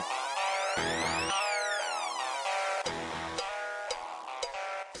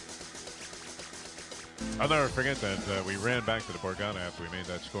I'll never forget that we ran back to the Borgata after we made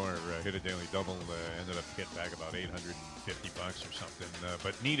that score, hit a daily double, ended up getting back about $850 or something,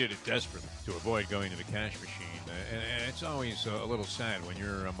 but needed it desperately to avoid going to the cash machine. And it's always a little sad when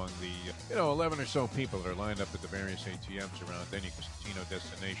you're among the 11 or so people that are lined up at the various ATMs around any casino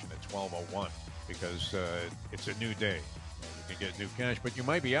destination at 12:01 because it's a new day. You can get new cash, but you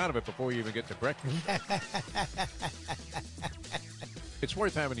might be out of it before you even get to breakfast. It's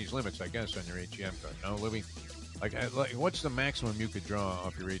worth having these limits, I guess, on your ATM card. No, Lubie? Like, what's the maximum you could draw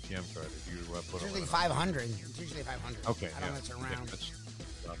off your ATM card if you put usually 500. It's usually 500. Okay, I don't know, it's around. Yeah,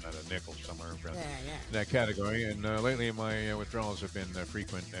 that's at a nickel somewhere around in that category. And lately, my withdrawals have been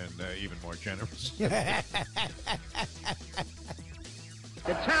frequent and even more generous. The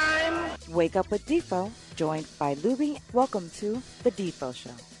time. Wake up with Defo, joined by Lubie. Welcome to the Defo Show.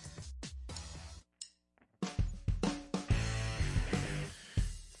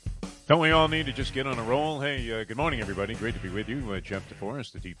 Don't we all need to just get on a roll? Hey, good morning, everybody. Great to be with you. Jeff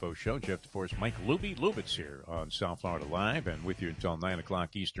DeForest, the Defo Show. Jeff DeForest, Mike Lubie. Lubitz here on South Florida Live and with you until 9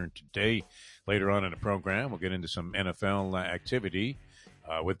 o'clock Eastern today. Later on in the program, we'll get into some NFL activity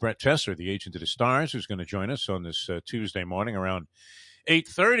with Brett Tessler, the agent of the Stars, who's going to join us on this Tuesday morning around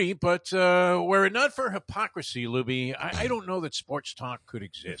 8:30. But were it not for hypocrisy, Lubie, I don't know that sports talk could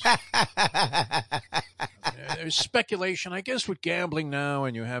exist. There's speculation, I guess, with gambling now,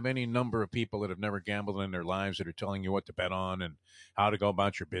 and you have any number of people that have never gambled in their lives that are telling you what to bet on and how to go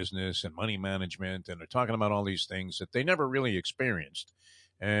about your business and money management, and they're talking about all these things that they never really experienced.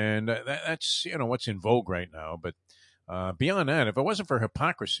 And that's, what's in vogue right now. But beyond that, if it wasn't for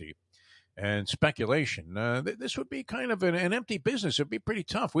hypocrisy and speculation, this would be kind of an empty business. It would be pretty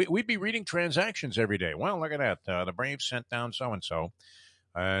tough. We'd be reading transactions every day. Well, look at that. The Braves sent down so-and-so.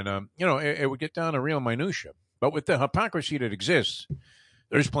 And, it would get down to real minutia. But with the hypocrisy that exists,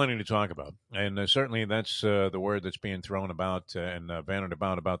 there's plenty to talk about. And certainly that's the word that's being thrown about and bannered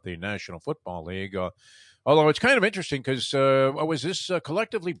about the National Football League. Although it's kind of interesting because was this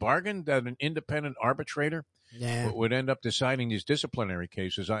collectively bargained that an independent arbitrator would end up deciding these disciplinary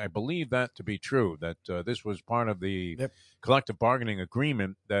cases? I believe that to be true, that this was part of the collective bargaining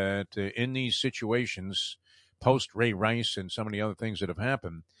agreement that in these situations – post Ray Rice and some of the other things that have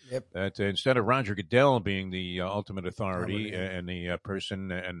happened, that instead of Roger Goodell being the ultimate authority and the person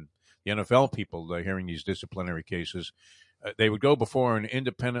and the NFL people hearing these disciplinary cases, they would go before an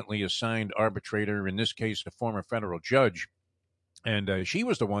independently assigned arbitrator, in this case, a former federal judge, and she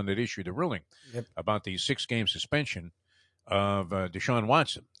was the one that issued the ruling about the 6-game suspension of Deshaun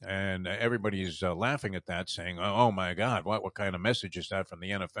Watson. And everybody's laughing at that, saying, oh my God, what kind of message is that from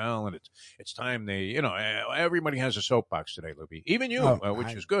the NFL? And it's time everybody has a soapbox today, Lubie. Even you,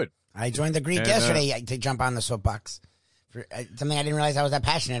 which is good. I joined the Greek yesterday to jump on the soapbox. For something I didn't realize I was that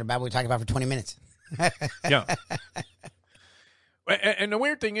passionate about. We talked about for 20 minutes. Yeah. And the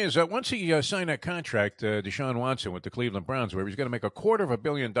weird thing is, once he signed that contract, Deshaun Watson with the Cleveland Browns, where he's going to make $250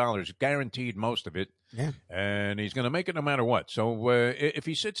 million, guaranteed most of it, and he's going to make it no matter what. So if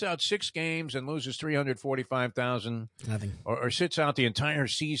he sits out 6 games and loses $345,000, nothing, or sits out the entire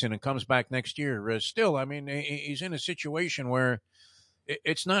season and comes back next year, still, I mean, he's in a situation where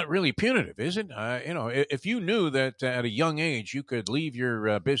it's not really punitive, is it? If you knew that at a young age you could leave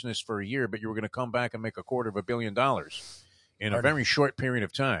your business for a year, but you were going to come back and make $250 million in a very short period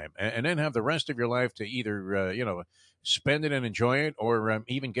of time, and then have the rest of your life to either, spend it and enjoy it or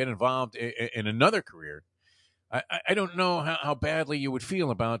even get involved in another career, I don't know how badly you would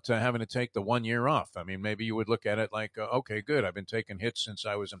feel about having to take the 1 year off. I mean, maybe you would look at it like, okay, good. I've been taking hits since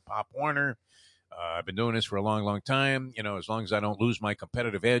I was in Pop Warner. I've been doing this for a long, long time. As long as I don't lose my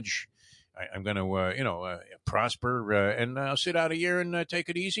competitive edge, I'm going to, prosper, and I'll sit out a year and take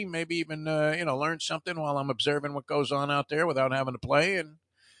it easy. Maybe even, learn something while I'm observing what goes on out there without having to play. And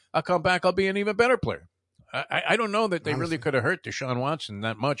I'll come back. I'll be an even better player. I don't know that they really could have hurt Deshaun Watson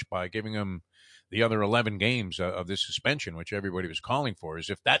that much by giving him the other 11 games of this suspension, which everybody was calling for, as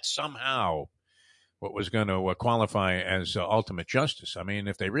if that's somehow what was going to qualify as ultimate justice. I mean,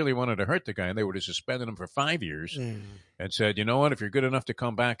 if they really wanted to hurt the guy, they would have suspended him for 5 years and said, you know what, if you're good enough to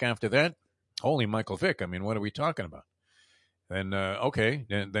come back after that, holy Michael Vick, I mean, what are we talking about? Then, okay,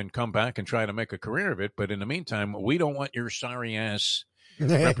 then come back and try to make a career of it. But in the meantime, we don't want your sorry ass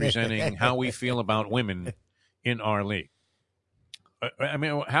representing how we feel about women in our league. I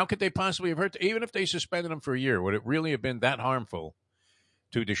mean, how could they possibly have hurt? Even if they suspended him for a year, would it really have been that harmful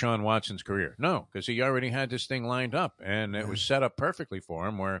to Deshaun Watson's career? No, because he already had this thing lined up, and it was set up perfectly for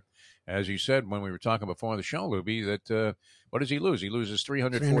him. Where, as you said when we were talking before the show, Lubie, that what does he lose? He loses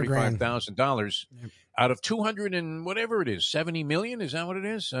 $345,000 out of 200 and whatever it is, 70 million. Is that what it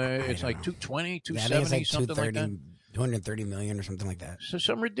is? It's like 220, 270, like something like that. 230 million or something like that. So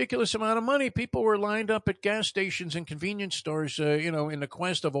some ridiculous amount of money. People were lined up at gas stations and convenience stores, in the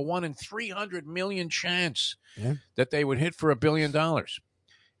quest of a 1 in 300 million chance that they would hit for $1 billion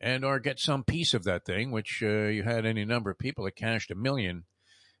and or get some piece of that thing, which you had any number of people that cashed $1 million.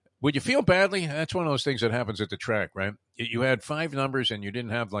 Would you feel badly? That's one of those things that happens at the track, right? You had 5 numbers and you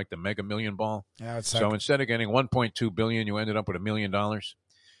didn't have like the mega million ball. Yeah, so instead of getting $1.2 billion, you ended up with $1 million.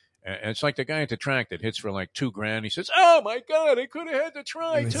 And it's like the guy at the track that hits for like $2,000. He says, "Oh my God, I could have had to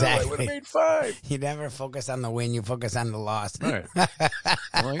try too. I would have made 5." You never focus on the win; you focus on the loss. Right?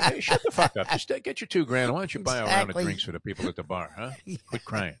 I'm like, hey, shut the fuck up. Just get your $2,000. Why don't you buy a round of drinks for the people at the bar? Huh? Quit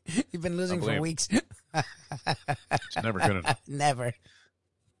crying. You've been losing for weeks. It's never good enough. Never.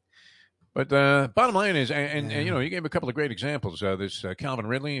 But bottom line is, and you gave a couple of great examples. This Calvin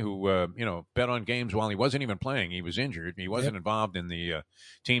Ridley, who bet on games while he wasn't even playing. He was injured. He wasn't involved in the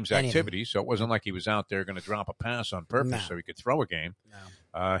team's activities, so it wasn't like he was out there going to drop a pass on purpose so he could throw a game.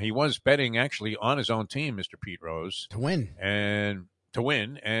 No. He was betting actually on his own team, Mr. Pete Rose, to win. And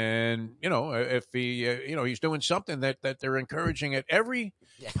if he he's doing something that they're encouraging at every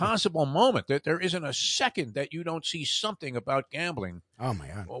possible moment, that there isn't a second that you don't see something about gambling. Oh my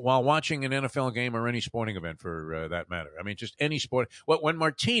God! While watching an NFL game or any sporting event for that matter. I mean, just any sport. When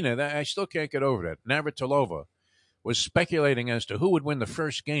Martina, I still can't get over that. Navratilova was speculating as to who would win the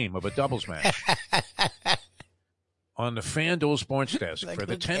first game of a doubles match on the FanDuel Sports Desk for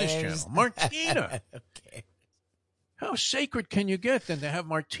the Tennis Channel. Martina. Okay. How sacred can you get than to have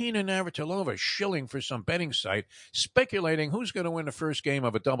Martina Navratilova shilling for some betting site, speculating who's going to win the first game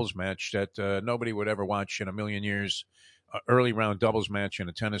of a doubles match that nobody would ever watch in a million years, early round doubles match in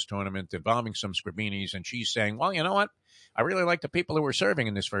a tennis tournament involving some Scribinis, and she's saying, well, you know what? I really like the people who were serving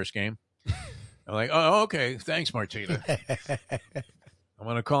in this first game. I'm like, oh, okay, thanks, Martina. I'm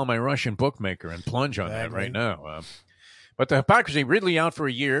going to call my Russian bookmaker and plunge on that right now. But the hypocrisy, Ridley out for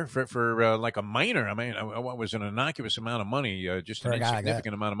a year for like a minor. I mean, what was an innocuous amount of money, just an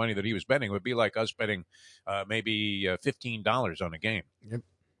insignificant amount of money that he was betting. It would be like us betting maybe $15 on a game. Yep.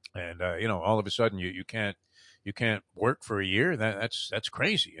 And, all of a sudden you can't work for a year. That's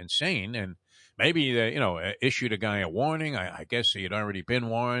crazy, insane. And maybe, issued a guy a warning. I guess he had already been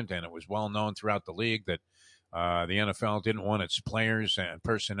warned, and it was well known throughout the league that the NFL didn't want its players and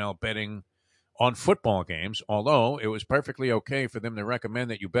personnel betting on football games, although it was perfectly okay for them to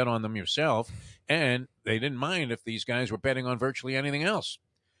recommend that you bet on them yourself, and they didn't mind if these guys were betting on virtually anything else,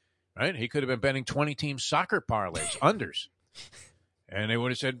 right? He could have been betting 20-team soccer parlays, unders, and they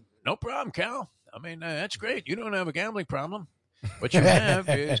would have said, no problem, Cal. I mean, that's great. You don't have a gambling problem. What you have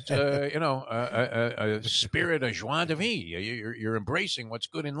is, a spirit of joie de vivre. You're embracing what's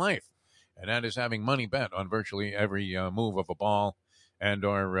good in life, and that is having money bet on virtually every move of a ball and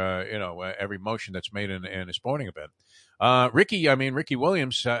or every motion that's made in a sporting event. Ricky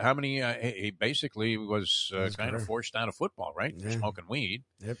Williams, how many? He basically was kind of forced out of football, right? For smoking weed.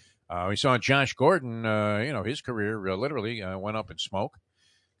 Yep. We saw Josh Gordon. His career literally went up in smoke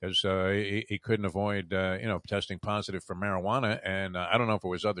because he couldn't avoid testing positive for marijuana, and I don't know if it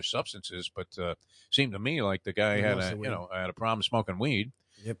was other substances, but seemed to me like the guy had a problem smoking weed.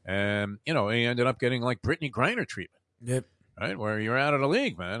 Yep. And he ended up getting like Brittany Griner treatment. Yep. Right, where you're out of the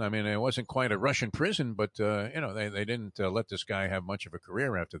league, man. I mean, it wasn't quite a Russian prison, but, they didn't let this guy have much of a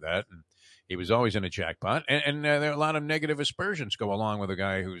career after that. And he was always in a jackpot. And there are a lot of negative aspersions go along with a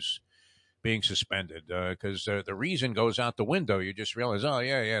guy who's being suspended because the reason goes out the window. You just realize, oh,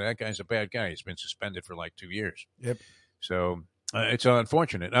 yeah, that guy's a bad guy. He's been suspended for like 2 years. Yep. So it's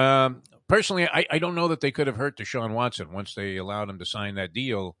unfortunate. Personally, I don't know that they could have hurt Deshaun Watson once they allowed him to sign that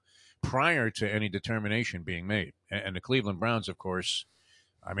deal prior to any determination being made. And the Cleveland Browns, of course,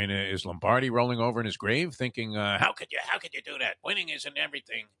 I mean, is Lombardi rolling over in his grave thinking, how could you do that? Winning isn't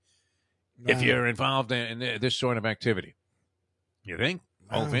everything if you're involved in this sort of activity. You think?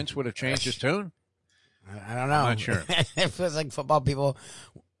 Old Vince would have changed his tune? I don't know. I'm not sure. It feels like football people.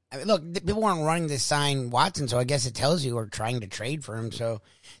 I mean, look, people weren't running to sign Watson, so I guess it tells you, or trying to trade for him. So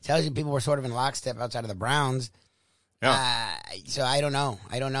it tells you people were sort of in lockstep outside of the Browns. Yeah. So I don't know.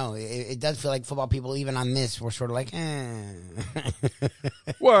 It does feel like football people, even on this, were sort of like,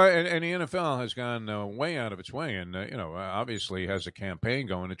 Well, and the NFL has gone way out of its way, and obviously has a campaign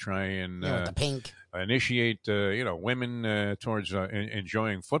going to try and with the pink. initiate women towards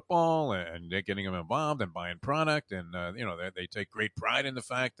enjoying football, and they're getting them involved and buying product, and they take great pride in the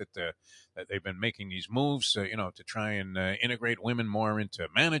fact that they've been making these moves, to try and integrate women more into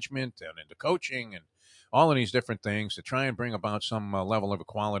management and into coaching and all of these different things to try and bring about some level of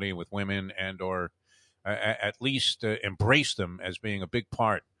equality with women, and or at least embrace them as being a big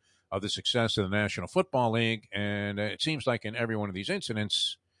part of the success of the National Football League. And it seems like in every one of these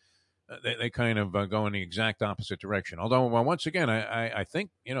incidents, they kind of go in the exact opposite direction. Although, once again, I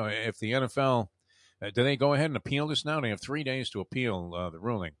think, if the NFL, do they go ahead and appeal this now? They have 3 days to appeal the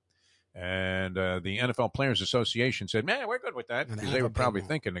ruling. And the NFL Players Association said, man, we're good with that, because they were probably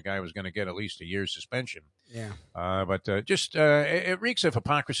thinking the guy was going to get at least a year's suspension. Yeah. But it reeks of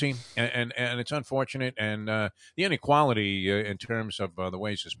hypocrisy, and it's unfortunate. And the inequality in terms of the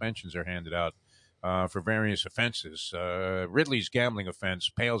way suspensions are handed out for various offenses. Ridley's gambling offense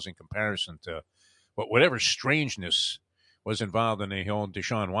pales in comparison to whatever strangeness was involved in the whole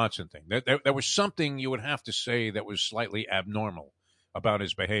Deshaun Watson thing. There was something you would have to say that was slightly abnormal about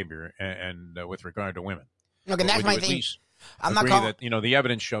his behavior and with regard to women. Look, and that's my thing. I'm not that the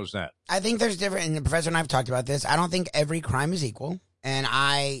evidence shows that. I think there's different, and the professor and I have talked about this. I don't think every crime is equal, and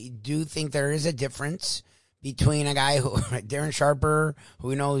I do think there is a difference between a guy who, Darren Sharper, who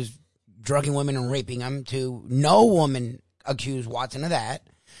we know is drugging women and raping them, to no woman accused Watson of that.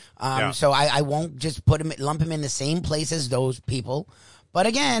 So I won't just lump him in the same place as those people. But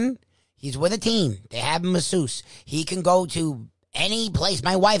again, he's with a team. They have a masseuse. He can go to any place.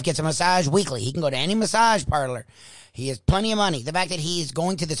 My wife gets a massage weekly. He can go to any massage parlor. He has plenty of money. The fact that he's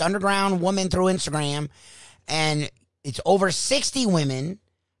going to this underground woman through Instagram, and it's over 60 women,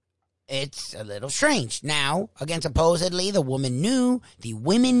 it's a little strange. Now, again, supposedly the women knew, the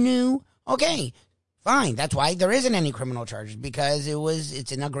women knew. Okay, fine. That's why there isn't any criminal charges, because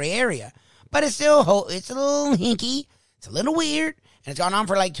it's in a gray area. But it's still, it's a little hinky. It's a little weird, and it's gone on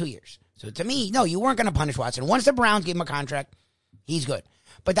for like 2 years. So to me, no, you weren't going to punish Watson. Once the Browns gave him a contract, he's good.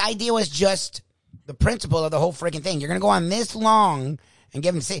 But the idea was just the principle of the whole freaking thing. You're going to go on this long and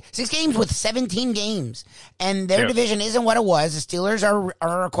give him six games with 17 games. And their division isn't what it was. The Steelers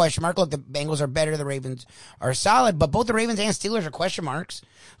are a question mark. Look, the Bengals are better. The Ravens are solid. But both the Ravens and Steelers are question marks.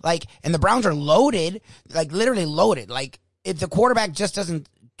 And the Browns are loaded, literally loaded. If the quarterback just doesn't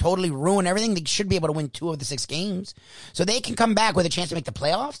totally ruin everything, they should be able to win 2 of the 6 games. So they can come back with a chance to make the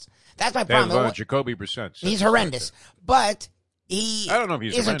playoffs. That's my problem. Jacoby Brissett. He's horrendous. But I don't know if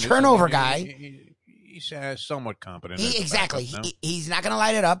he's a turnover guy. He's somewhat competent. Exactly. He's not going to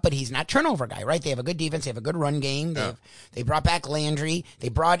light it up, but he's not turnover guy, right? They have a good defense. They have a good run game. They brought back Landry. They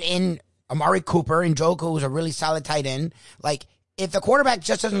brought in Amari Cooper and Njoku, who's a really solid tight end. If the quarterback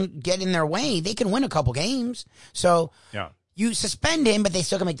just doesn't get in their way, they can win a couple games. So you suspend him, but they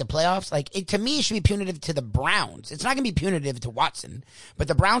still can make the playoffs. To me, it should be punitive to the Browns. It's not going to be punitive to Watson, but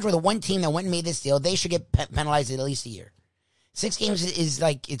the Browns were the one team that went and made this deal. They should get penalized at least a year. 6 games is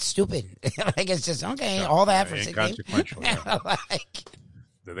it's stupid. It's just, okay, all that for 6 games.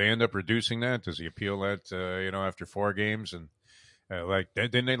 Do they end up reducing that? Does he appeal that, after 4 games? And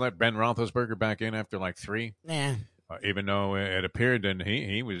didn't they let Ben Roethlisberger back in after 3? Yeah. Even though it appeared that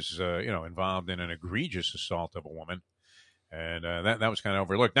he was, involved in an egregious assault of a woman. And that was kind of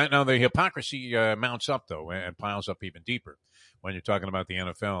overlooked. Now the hypocrisy mounts up, though, and piles up even deeper when you're talking about the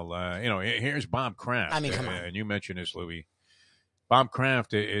NFL. Here's Bob Kraft. Come on. And you mentioned this, Lubie. Bob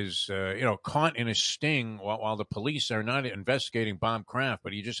Kraft is, caught in a sting while the police are not investigating Bob Kraft,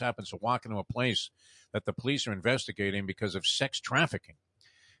 but he just happens to walk into a place that the police are investigating because of sex trafficking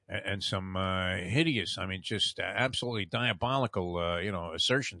and some hideous, just absolutely diabolical,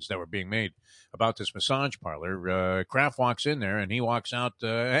 assertions that were being made about this massage parlor. Kraft walks in there and he walks out,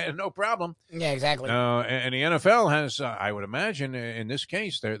 no problem. Yeah, exactly. And the NFL has, I would imagine, in this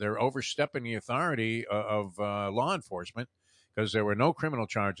case, they're overstepping the authority of law enforcement, because there were no criminal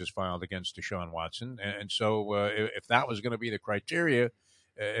charges filed against Deshaun Watson. And so if that was going to be the criteria,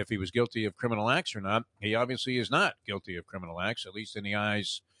 if he was guilty of criminal acts or not, he obviously is not guilty of criminal acts, at least in the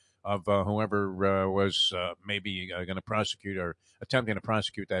eyes of whoever was maybe going to prosecute or attempting to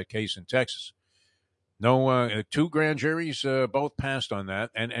prosecute that case in Texas. No, 2 grand juries both passed on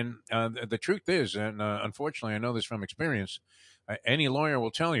that. And the truth is, and unfortunately I know this from experience, any lawyer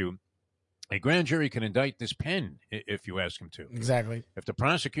will tell you, a grand jury can indict this pen if you ask them to. Exactly. If the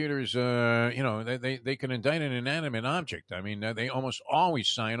prosecutors, they can indict an inanimate object. They almost always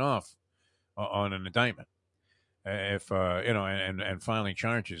sign off on an indictment. if and filing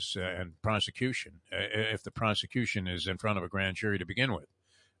charges and prosecution if the prosecution is in front of a grand jury to begin with.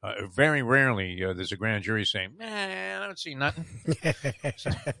 Very rarely there's a grand jury saying, "Man, I don't see nothing."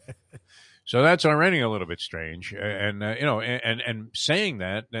 So that's already a little bit strange, and saying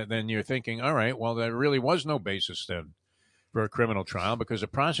that, then you're thinking, all right, well, there really was no basis then for a criminal trial because the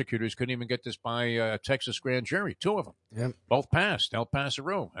prosecutors couldn't even get this by a Texas grand jury. Two of them, Yep. both passed El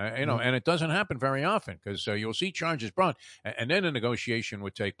Paso, and it doesn't happen very often because you'll see charges brought, and then a negotiation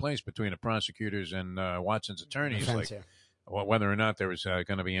would take place between the prosecutors and Watson's attorneys, Defense, whether or not there was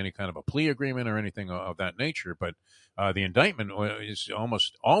going to be any kind of a plea agreement or anything of that nature. But the indictment is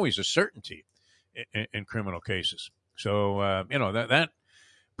almost always a certainty in criminal cases. So, that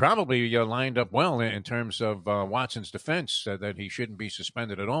probably lined up well in terms of Watson's defense that he shouldn't be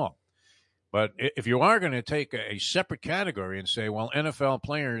suspended at all. But if you are going to take a separate category and say, well, NFL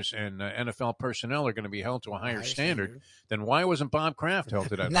players and NFL personnel are going to be held to a higher standard, then why wasn't Bob Kraft held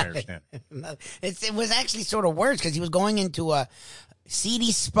to that higher standard? It was actually sort of worse because he was going into a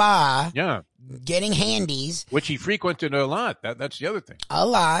seedy spa, getting handies, which he frequented a lot. That's the other thing. A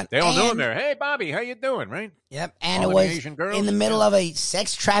lot. They all knew him there. Hey, Bobby, how you doing? Right? Yep. And all it was Asian girls, in the middle of a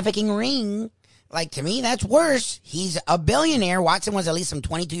sex trafficking ring. Like, to me, that's worse. He's a billionaire. Watson was at least some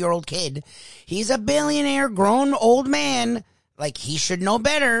 22-year-old kid. He's a billionaire, grown old man. Like, he should know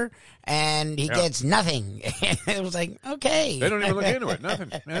better, and he gets nothing. It was like, okay. They don't even look into it.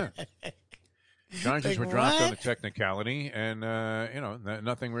 Nothing. Yeah. Charges were dropped what? on a technicality, and,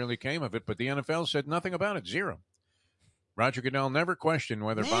 nothing really came of it. But the NFL said nothing about it. Zero. Roger Goodell never questioned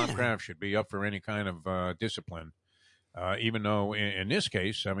whether Bob Kraft should be up for any kind of discipline. Even though in this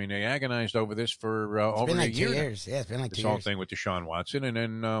case, I mean, they agonized over this for over like a year. 2 years. Yeah, it's been like 2 this years. whole thing with Deshaun Watson. And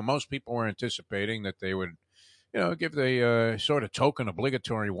then most people were anticipating that they would, give the sort of token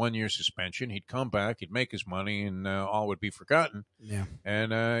obligatory 1-year suspension. He'd come back, he'd make his money, and all would be forgotten. Yeah.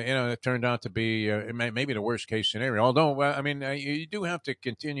 And, it turned out to be maybe the worst case scenario. Although, you do have to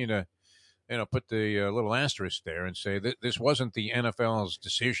continue to, put the little asterisk there and say that this wasn't the NFL's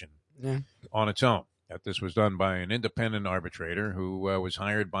decision on its own. That this was done by an independent arbitrator who was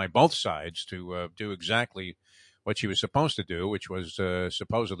hired by both sides to do exactly what she was supposed to do, which was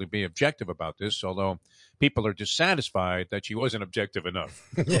supposedly be objective about this, although people are dissatisfied that she wasn't objective enough.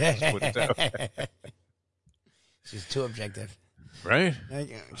 She's too objective. Right?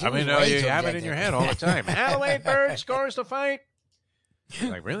 She I was mean, way you too have it in your head all the time. Adelaide Bird scores the fight.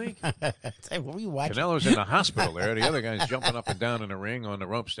 Like, really? What were you watching? Canelo's in the hospital there. The other guy's jumping up and down in the ring on the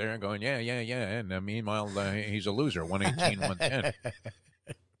ropes there and going, yeah. And meanwhile, he's a loser, 118, 110.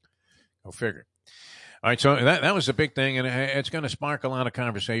 Go figure. All right, so that was a big thing, and it's going to spark a lot of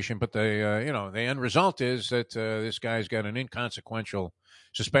conversation. But the end result is that this guy's got an inconsequential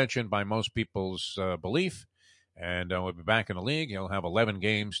suspension by most people's belief, and will be back in the league. He'll have 11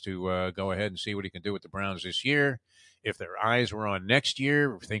 games to go ahead and see what he can do with the Browns this year. If their eyes were on next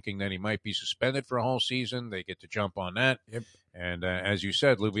year, thinking that he might be suspended for a whole season, they get to jump on that. Yep. And as you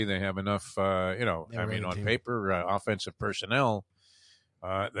said, Lubie, they have enough, on paper, offensive personnel.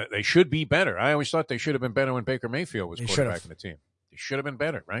 They should be better. I always thought they should have been better when Baker Mayfield was quarterbacking the team. They should have been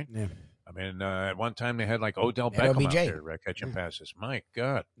better, right? Yeah. I mean, at one time they had like Odell Beckham out there catching passes. My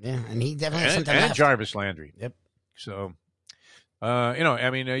God. Yeah, and he definitely has something and left. Jarvis Landry. Yep. So,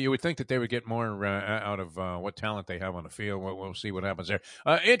 you would think that they would get more out of what talent they have on the field. We'll see what happens there.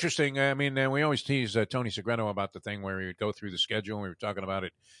 Interesting. I mean, we always tease Tony Segreto about the thing where he would go through the schedule. We were talking about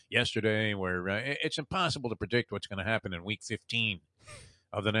it yesterday, where it's impossible to predict what's going to happen in Week 15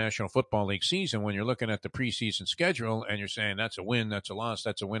 of the National Football League season when you're looking at the preseason schedule and you're saying that's a win, that's a loss,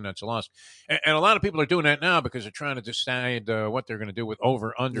 that's a win, that's a loss. And a lot of people are doing that now because they're trying to decide what they're going to do with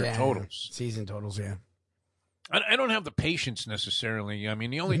over-under totals. Season totals, yeah. I don't have the patience necessarily. I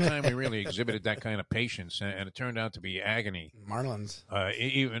mean, the only time we really exhibited that kind of patience, and it turned out to be agony. Marlins.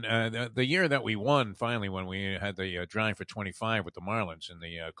 Even the year that we won, finally, when we had the drive for 25 with the Marlins in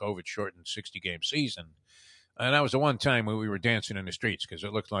the COVID-shortened 60-game season, and that was the one time when we were dancing in the streets because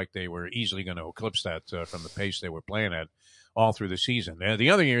it looked like they were easily going to eclipse that from the pace they were playing at all through the season. The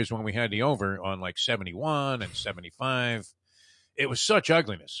other years when we had the over on like 71 and 75, it was such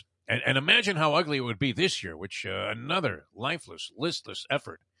ugliness. And imagine how ugly it would be this year, which another lifeless, listless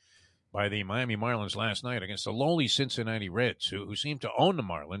effort by the Miami Marlins last night against the lowly Cincinnati Reds, who seemed to own the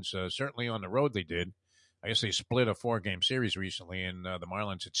Marlins. Certainly on the road they did. I guess they split a 4-game series recently, and the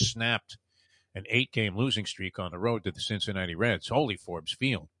Marlins had snapped an 8-game losing streak on the road to the Cincinnati Reds. Holy Forbes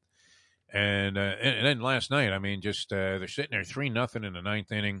Field. And then last night, I mean, just they're sitting there 3-0 in the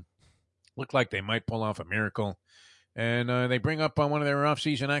ninth inning. Looked like they might pull off a miracle. And they bring up on one of their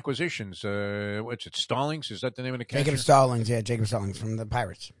off-season acquisitions. What's it, Stallings? Is that the name of the catcher? Jacob Stallings, Jacob Stallings from the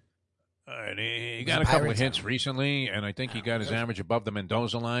Pirates. And he got a couple of hits recently, and I think he got his average above the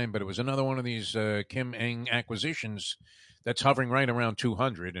Mendoza line, but it was another one of these Kim Ng acquisitions that's hovering right around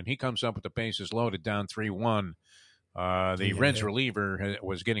 200, and he comes up with the bases loaded down 3-1. The Reds reliever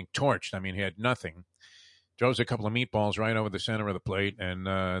was getting torched. I mean, he had nothing. Throws a couple of meatballs right over the center of the plate, and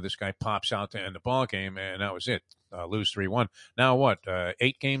this guy pops out to end the ball game, and that was it. Lose 3-1. Now what?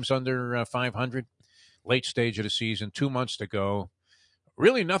 8 games under 500, late stage of the season, 2 months to go.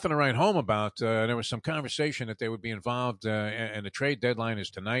 Really nothing to write home about. There was some conversation that they would be involved, and the trade deadline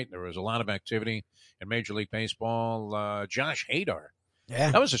is tonight. There was a lot of activity in Major League Baseball. Josh Hader.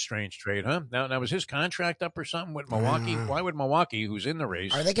 Yeah. That was a strange trade, huh? Now, was his contract up or something with Milwaukee? Why would Milwaukee, who's in the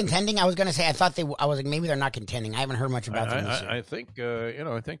race? Are they contending? I was going to say, I was like, maybe they're not contending. I haven't heard much about them this year. I think,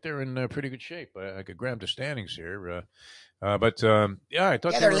 I think they're in pretty good shape. I could grab the standings here. I thought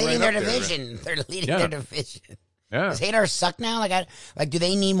they're leading their division. They're leading their division. Yeah. Does Hader suck now? Do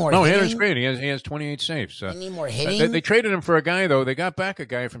they need more hitting? hitting? No, Hader's great. He has 28 saves. They need more hitting? They traded him for a guy, though. They got back a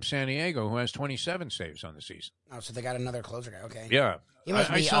guy from San Diego who has 27 saves on the season. Oh, so they got another closer guy. Okay. Yeah.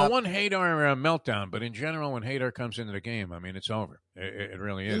 I saw up. one Hader meltdown, but in general, when Hader comes into the game, I mean, it's over. It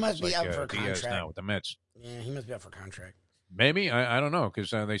really is. He must be like, up for a Diaz contract now with the Mets. Yeah, he must be up for contract. Maybe. I don't know,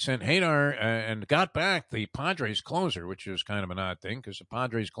 because they sent Hader and got back the Padres closer, which is kind of an odd thing, because the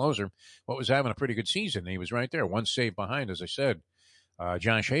Padres closer, was having a pretty good season. He was right there, one save behind, as I said,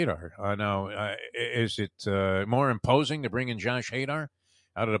 Josh Hader. Now, is it more imposing to bring in Josh Hader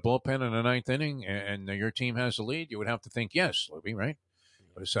out of the bullpen in the ninth inning, and your team has the lead? You would have to think yes, Lubie, right?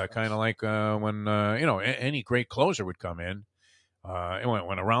 But it's kind of like when, any great closer would come in.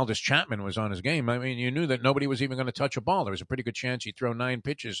 When Aroldis Chapman was on his game, I mean, you knew that nobody was even going to touch a ball. There was a pretty good chance he'd throw 9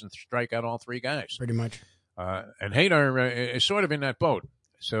 pitches and strike out all 3 guys. Pretty much. And Hader is sort of in that boat.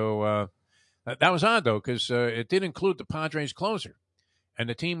 So that was odd, though, because it did include the Padres closer, and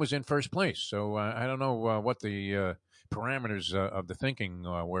the team was in first place. So I don't know what the parameters of the thinking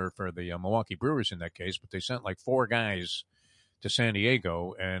were for the Milwaukee Brewers in that case, but they sent like 4 guys to San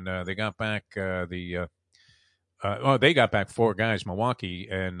Diego, and they got back they got back 4 guys, Milwaukee,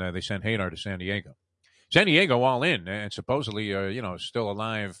 and they sent Hader to San Diego. San Diego all in, and supposedly, still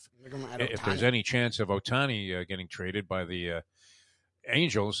alive. If there's any chance of Ohtani getting traded by the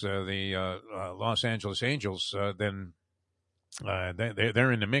Angels, the Los Angeles Angels, then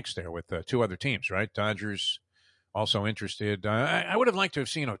they're in the mix there with 2 other teams, right? Dodgers also interested. I would have liked to have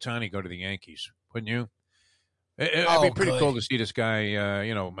seen Ohtani go to the Yankees, wouldn't you? It'd be pretty cool to see this guy,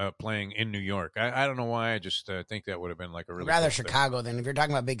 playing in New York. I don't know why. I just think that would have been like a really rather cool Chicago thing. Than if you're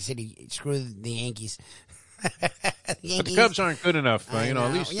talking about big city. Screw the Yankees. But the Cubs aren't good enough.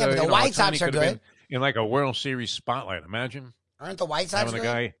 At least but the White Sox Ohtani are good. In like a World Series spotlight. Imagine. Aren't the White Sox having good?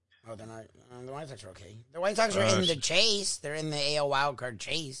 a guy. Oh, they're not. The White Sox are okay. The White Sox are in the chase. They're in the AL wildcard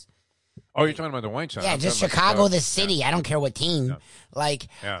chase. Oh, you're talking about the White Sox? Yeah, just Chicago, the city. Yeah. I don't care what team.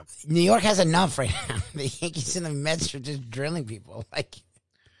 Yeah. New York has enough right now. The Yankees and the Mets are just drilling people.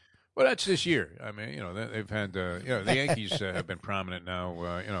 Well, that's this year. I mean, they've had, the Yankees have been prominent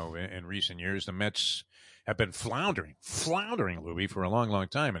now, in recent years. The Mets have been floundering, Lubie, for a long, long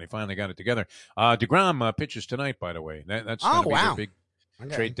time, and they finally got it together. DeGrom pitches tonight, by the way. That's going to be a big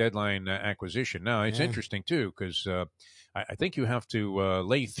trade deadline acquisition. Now, it's interesting, too, because I think you have to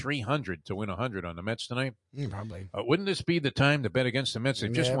lay 300 to win 100 on the Mets tonight. Probably. Wouldn't this be the time to bet against the Mets?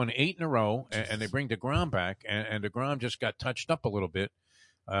 They've just won 8 in a row, and they bring DeGrom back, and DeGrom just got touched up a little bit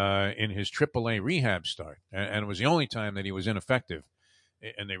in his AAA rehab start, and it was the only time that he was ineffective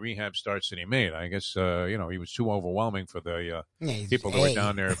in the rehab starts that he made. I guess, he was too overwhelming for the people that were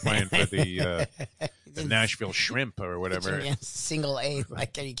down there playing for the Nashville Shrimp or whatever. Single A.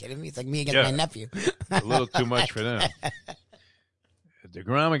 Are you kidding me? It's like me against my nephew. A little too much for them.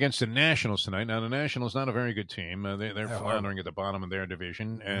 DeGrom against the Nationals tonight. Now, the Nationals not a very good team. They're floundering at the bottom of their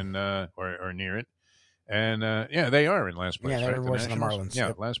division and or near it. And, they are in last place. Yeah, they're worse than the Marlins.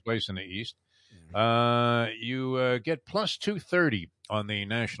 Yeah, last place in the East. You get plus 230 on the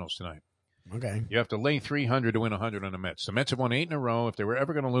Nationals tonight. Okay. You have to lay 300 to win 100 on the Mets. The Mets have won 8 in a row. If they were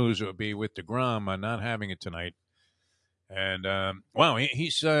ever going to lose, it would be with DeGrom not having it tonight. And,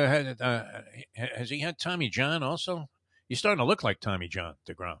 he's has he had Tommy John also? He's starting to look like Tommy John,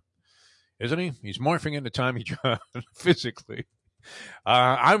 DeGrom, isn't he? He's morphing into Tommy John physically.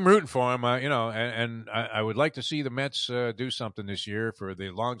 I'm rooting for him, and I would like to see the Mets do something this year for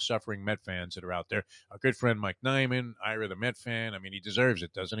the long-suffering Met fans that are out there. Our good friend Mike Nyman, Ira the Met fan, I mean, he deserves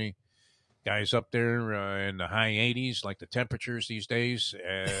it, doesn't he? Guy's up there in the high 80s, like the temperatures these days,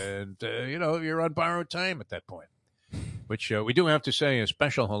 and, you're on borrowed time at that point. which we do have to say a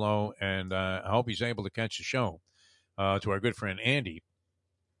special hello, and I hope he's able to catch the show to our good friend Andy,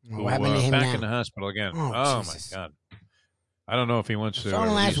 who What happened to him back now? in the hospital again. Oh, Oh my Jesus. God! I don't know if he wants to. Saw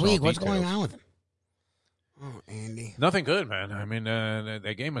him last release all week. What's details. going on with him? Oh, Andy. Nothing good, man. I mean,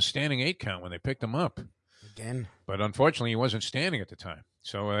 they gave him a standing 8 count when they picked him up, Again. but unfortunately, he wasn't standing at the time,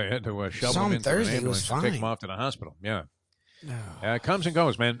 so I had to shove Saw him him into an Thursday. He ambulance was and take fine. him off to the hospital. Yeah. No. It comes and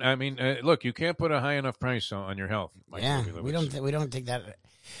goes, man. I mean, look, you can't put a high enough price on your health. Yeah, we don't take that.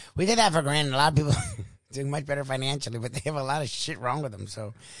 We take that for granted. A lot of people do much better financially, but they have a lot of shit wrong with them.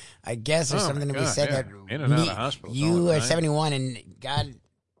 So, I guess there's something to be said that in and out of hospitals. you all the are time. 71, and God,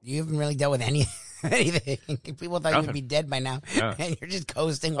 you haven't really dealt with anything. People thought you would be dead by now, and you're just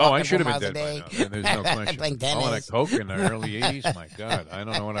coasting. Oh, I walking should 4 have been miles dead a day, by now. There's no question. playing All that tennis. coke in the early '80s. My God, I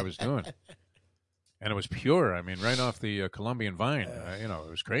don't know what I was doing. And it was pure. I mean, right off the Colombian vine. It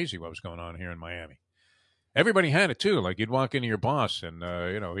was crazy what was going on here in Miami. Everybody had it too. Like you'd walk into your boss, and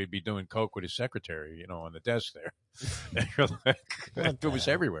he'd be doing coke with his secretary, on the desk there. And you're like, it was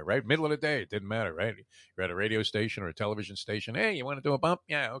everywhere, right? Middle of the day, it didn't matter, right? You're at a radio station or a television station. Hey, you want to do a bump?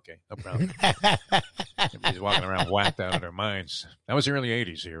 Yeah, okay, no problem. Everybody's walking around whacked out of their minds. That was the early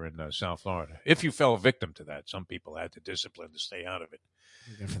 '80s here in South Florida. If you fell victim to that, some people had the discipline to stay out of it.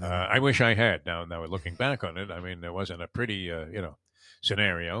 I wish I had. Now looking back on it, I mean, there wasn't a pretty,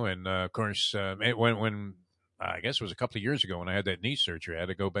 scenario. And of course, when I guess it was a couple of years ago when I had that knee surgery, I had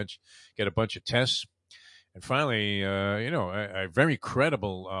to go get a bunch of tests. And finally, a very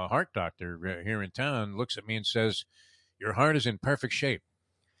credible heart doctor here in town looks at me and says, "Your heart is in perfect shape."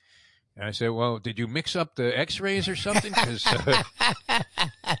 And I said, "Well, did you mix up the X-rays or something?" Because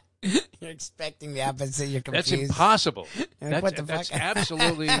you're expecting the opposite. You're confused. that's impossible. Like, what the That's fuck?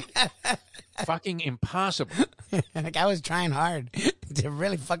 absolutely fucking impossible. Like I was trying hard to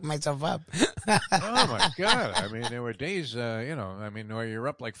really fuck myself up. Oh my God! I mean, there were days, where you're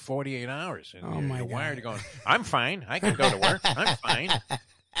up like 48 hours and you're wired to going. I'm fine. I can go to work. I'm fine.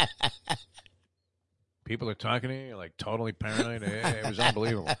 People are talking to you, you're like totally paranoid. It was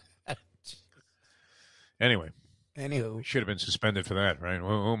unbelievable. Anywho, should have been suspended for that, right?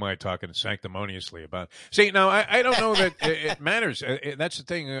 Who am I talking sanctimoniously about? See, now I don't know that it matters. That's the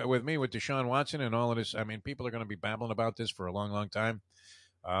thing with me with Deshaun Watson and all of this. I mean, people are going to be babbling about this for a long, long time.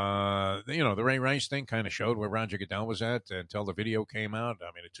 The Ray Rice thing kind of showed where Roger Goodell was at until the video came out.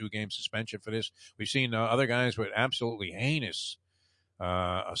 I mean, a 2-game suspension for this. We've seen other guys with absolutely heinous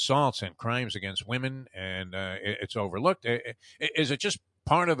assaults and crimes against women, and it's overlooked. Is it just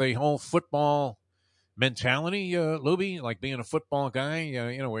part of the whole football mentality, Lubie, like being a football guy,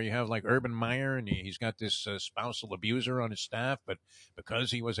 where you have like Urban Meyer and he's got this spousal abuser on his staff, but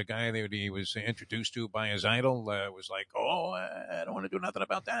because he was a guy that he was introduced to by his idol, was like, oh, I don't want to do nothing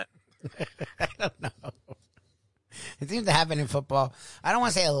about that. I don't know. It seems to happen in football. I don't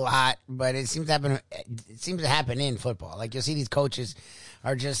want to say a lot, but it seems to happen. It seems to happen in football. Like you'll see these coaches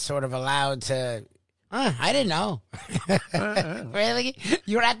are just sort of allowed to. I didn't know. Really?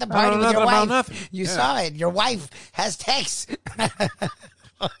 You were at the party with your wife. You saw it. Your wife has texts.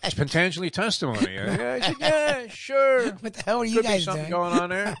 It's potentially testimony. I said, yeah, sure. What the hell are you Could guys be something doing? going on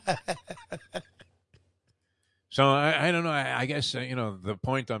there. So I don't know. I guess, the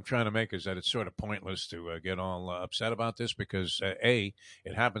point I'm trying to make is that it's sort of pointless to get all upset about this because, A,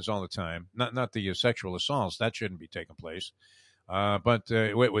 it happens all the time. Not the sexual assaults. That shouldn't be taking place. But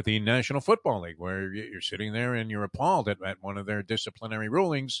with the National Football League, where you're sitting there and you're appalled at one of their disciplinary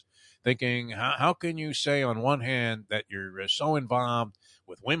rulings, thinking, how can you say on one hand that you're so involved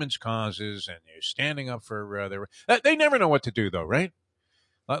with women's causes and you're standing up for their... They never know what to do, though, right?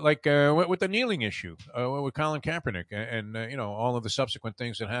 Like with the kneeling issue with Colin Kaepernick and all of the subsequent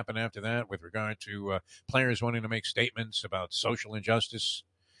things that happened after that with regard to players wanting to make statements about social injustice,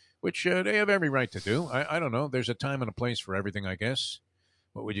 which they have every right to do. I don't know. There's a time and a place for everything, I guess.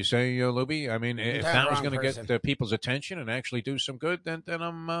 What would you say, Lubie? I mean, if that was going to get people's attention and actually do some good, then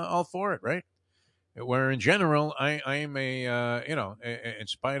I'm all for it, right? Where in general, I'm in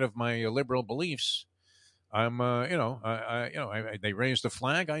spite of my liberal beliefs, I'm, they raised the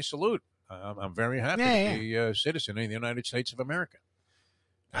flag. I salute. I'm very happy to be a citizen of the United States of America.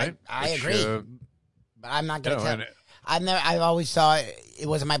 Right? I agree, but I'm not going to tell. I've always thought it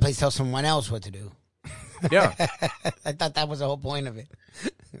wasn't my place to tell someone else what to do. Yeah. I thought that was the whole point of it.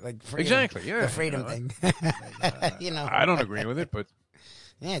 Like freedom, exactly, yeah. The freedom thing. I don't agree with it, but...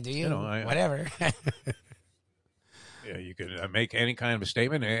 Yeah, do you? Whatever. You can make any kind of a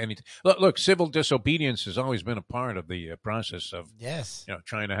statement. Look, civil disobedience has always been a part of the process of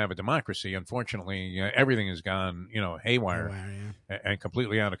trying to have a democracy. Unfortunately, everything has gone haywire and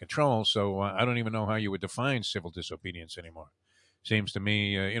completely out of control. So I don't even know how you would define civil disobedience anymore. Seems to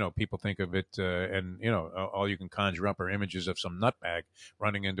me, people think of it, and all you can conjure up are images of some nutbag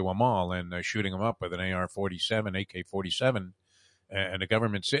running into a mall and shooting them up with an AR-47, AK-47, and the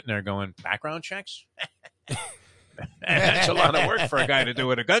government sitting there going, background checks. That's a lot of work for a guy to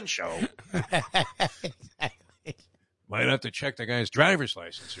do at a gun show. Might have to check the guy's driver's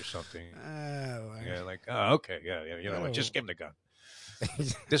license or something. Okay, just give him the gun.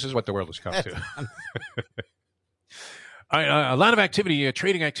 This is what the world has come to. All right, a lot of activity,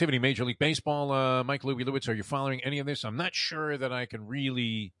 trading activity, Major League Baseball. Mike Lubie, are you following any of this? I'm not sure that I can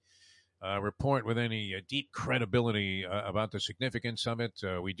really report with any deep credibility about the significance of it.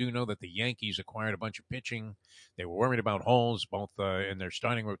 We do know that the Yankees acquired a bunch of pitching. They were worried about holes, both in their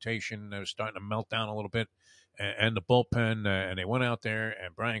starting rotation. They were starting to melt down a little bit, and the bullpen. And they went out there,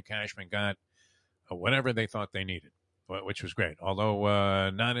 and Brian Cashman got whatever they thought they needed, which was great. Although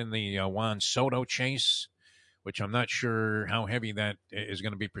not in the Juan Soto chase, which I'm not sure how heavy that is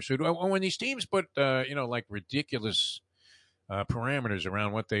going to be pursued. When these teams put, like ridiculous parameters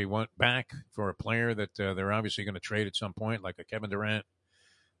around what they want back for a player that they're obviously going to trade at some point, like a Kevin Durant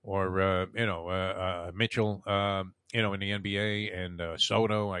or, Mitchell, in the NBA, and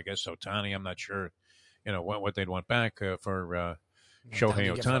Soto, I guess Ohtani, I'm not sure, what they'd want back for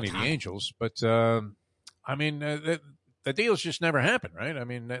Shohei Ohtani, the Angels. But, the deals just never happen, right? I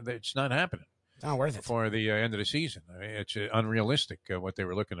mean, it's not happening. It's not worth it. For the end of the season. I mean, it's unrealistic what they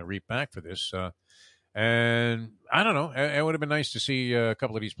were looking to reap back for this. And I don't know. It would have been nice to see a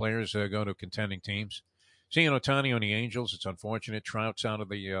couple of these players go to contending teams. Seeing Ohtani on the Angels, it's unfortunate. Trout's out of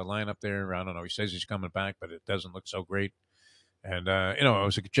the lineup there. I don't know. He says he's coming back, but it doesn't look so great. And, it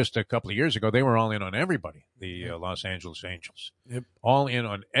was just a couple of years ago, they were all in on everybody, the Los Angeles Angels. Yep. All in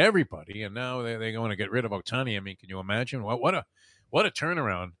on everybody, and now they're going to get rid of Ohtani. I mean, can you imagine? What a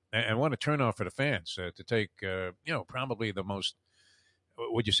turnaround, and what a turnoff for the fans to take, probably the most,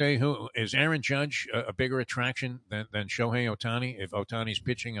 would you say, who is Aaron Judge a bigger attraction than Shohei Ohtani, if Ohtani's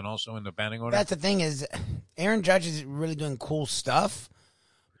pitching and also in the batting order? That's the thing is, Aaron Judge is really doing cool stuff,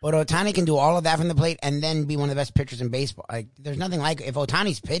 but Ohtani can do all of that from the plate and then be one of the best pitchers in baseball. Like, there's nothing like, if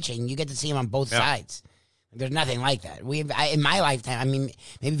Ohtani's pitching, you get to see him on both sides. There's nothing like that. In my lifetime, I mean,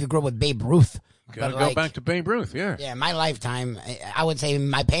 maybe if you grew up with Babe Ruth. Gotta go back to Babe Ruth, yeah. Yeah, my lifetime, I would say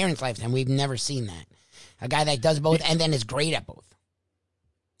my parents' lifetime, we've never seen that. A guy that does both and then is great at both.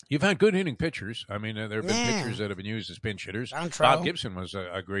 You've had good hitting pitchers. I mean, there have been pitchers that have been used as pinch hitters. Bob Gibson was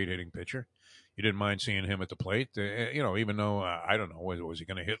a great hitting pitcher. You didn't mind seeing him at the plate. Even though, I don't know, was he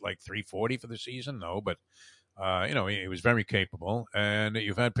going to hit like 340 for the season? No, but, he was very capable. And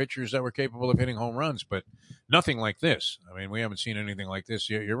you've had pitchers that were capable of hitting home runs, but nothing like this. I mean, we haven't seen anything like this.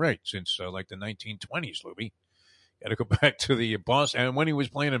 You're right, since like the 1920s, Lubie. Got to go back to the Boston. And when he was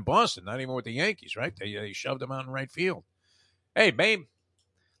playing in Boston, not even with the Yankees, right? They shoved him out in right field. Hey, Babe,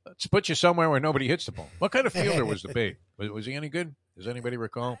 let's put you somewhere where nobody hits the ball. What kind of fielder was the Babe? Was he any good? Does anybody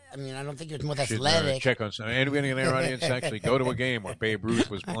recall? I mean, I don't think he was more athletic. Check on some. Anybody in our audience actually go to a game where Babe Ruth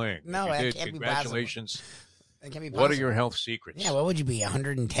was playing? No, if you that can't congratulations. Be possible. That can't be possible. What are your health secrets? Yeah, what would you be,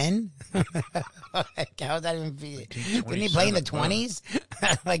 110? How would that even be? Didn't he play in the 20s?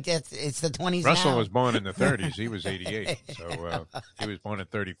 Like, it's the 20s Russell now. was born in the 30s. He was 88, so he was born in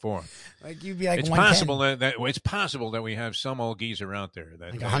 34. Like, you'd be like it's 110. possible that we have some old geezer out there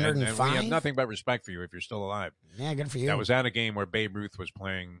that like 105. And we have nothing but respect for you if you're still alive. Yeah, good for you. That was at a game where Babe Ruth was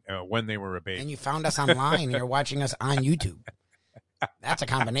playing when they were a baby. And you found us online. And you're watching us on YouTube. That's a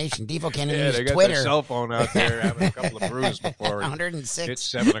combination. Defo can't even use they got Twitter. Their cell phone out there having a couple of brews before 106. It's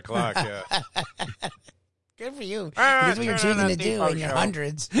 7 o'clock. Yeah. Good for you. That's what you're choosing to do in your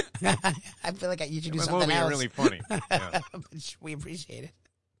hundreds. I feel like you should do something else. Really funny. Yeah. We appreciate it.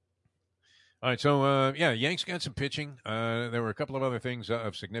 All right, so Yanks got some pitching. There were a couple of other things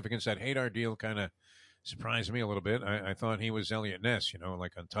of significance. That Hadar deal kind of surprised me a little bit. I thought he was Elliot Ness,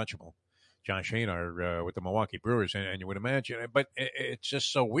 like untouchable. Josh Hadar with the Milwaukee Brewers, and you would imagine, but it's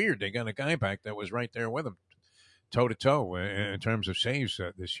just so weird. They got a guy back that was right there with him, toe-to-toe in terms of saves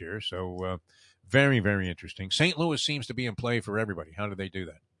this year. So very, very interesting. St. Louis seems to be in play for everybody. How did they do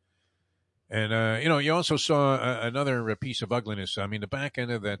that? And, you also saw another piece of ugliness. I mean, the back end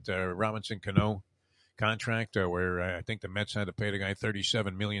of that Robinson Cano contract where I think the Mets had to pay the guy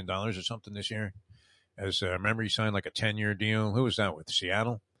 $37 million or something this year. As remember, he signed like a 10-year deal. Who was that with?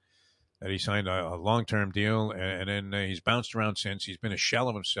 Seattle? that he signed a long-term deal, and then he's bounced around since. He's been a shell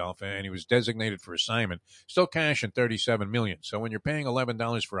of himself, and he was designated for assignment. Still cashing $37 million. So when you're paying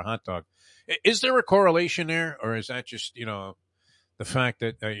 $11 for a hot dog, is there a correlation there, or is that just the fact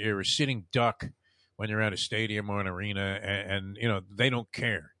that you're a sitting duck when you're at a stadium or an arena, and they don't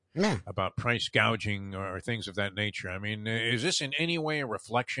care about price gouging or things of that nature? I mean, is this in any way a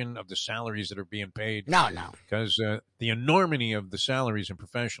reflection of the salaries that are being paid? No. Because the enormity of the salaries in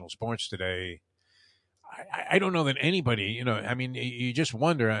professional sports today, I don't know that anybody, I mean, you just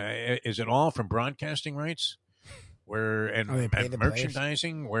wonder, is it all from broadcasting rights? And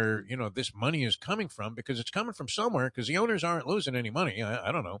merchandising, where this money is coming from, because it's coming from somewhere, because the owners aren't losing any money.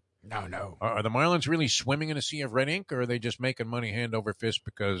 I don't know. No. Are the Marlins really swimming in a sea of red ink, or are they just making money hand over fist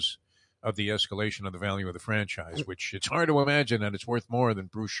because of the escalation of the value of the franchise, which it's hard to imagine that it's worth more than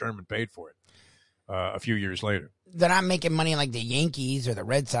Bruce Sherman paid for it a few years later? They're not making money like the Yankees or the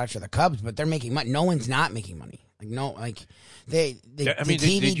Red Sox or the Cubs, but they're making money. No one's not making money. The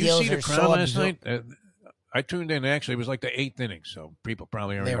TV did you deals see the are crowd so last night? I tuned in. Actually, it was like the 8th inning, so people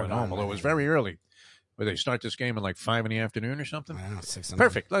probably already went home, although it was very early. But they start this game at like 5 in the afternoon or something? I don't know, 6 something.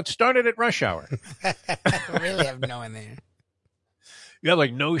 Perfect. Let's start it at rush hour. Really have no one there. You had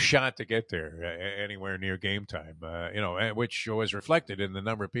like no shot to get there anywhere near game time, which was reflected in the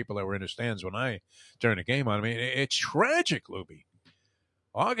number of people that were in the stands when I turned the game on. I mean, it's tragic, Lubie.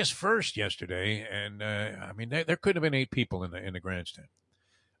 August 1st yesterday, and there could have been 8 people in the grandstand.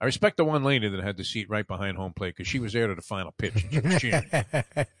 I respect the one lady that had the seat right behind home plate because she was there to the final pitch. And she was cheering.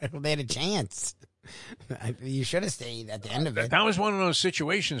 Well, they had a chance. You should have stayed at the end of it. That was one of those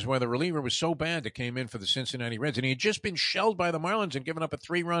situations where the reliever was so bad that came in for the Cincinnati Reds, and he had just been shelled by the Marlins and given up a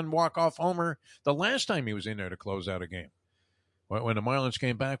 3-run walk-off homer the last time he was in there to close out a game. When the Marlins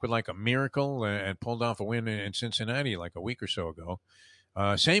came back with like a miracle and pulled off a win in Cincinnati like a week or so ago,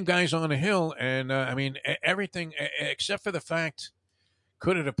 same guys on the hill, and everything except for the fact.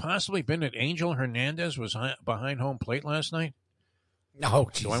 Could it have possibly been that Angel Hernandez was behind home plate last night? No,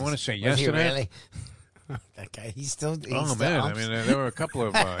 Jesus. Do I want to say yes to that? Really? That guy, he's still. Man! I mean, there were a couple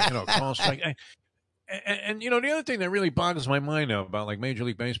of calls. And the other thing that really boggles my mind now about like Major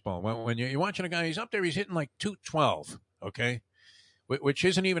League Baseball, when you're watching a guy, he's up there, he's hitting like 212, okay, which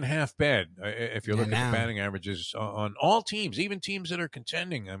isn't even half bad if you look at the batting averages on all teams, even teams that are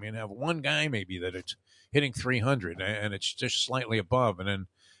contending. I mean, have one guy maybe that it's hitting 300, and it's just slightly above, and then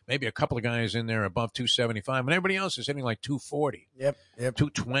maybe a couple of guys in there above 275, and everybody else is hitting like 240, yep,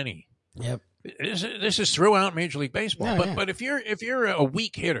 220. Yep. This is throughout Major League Baseball. But if you're a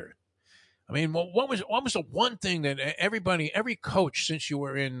weak hitter, I mean, what was the one thing that every coach, since you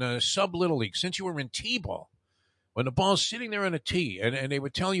were in sub little league, since you were in T-ball, when the ball's sitting there on a tee, and they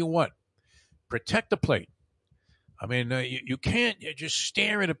would tell you what, protect the plate. I mean, you can't just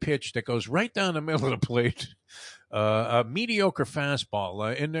stare at a pitch that goes right down the middle of the plate, a mediocre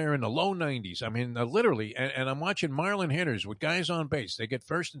fastball in there in the low 90s. I mean, literally, and I'm watching Marlin hitters with guys on base. They get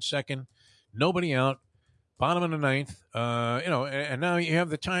first and second, nobody out, bottom of the ninth, and now you have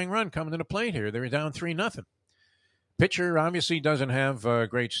the tying run coming to the plate here. They're down 3-0. Pitcher obviously doesn't have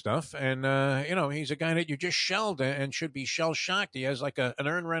great stuff, and he's a guy that you just shelled and should be shell-shocked. He has like an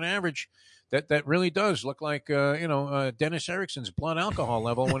earned run average that really does look like Dennis Erickson's blood alcohol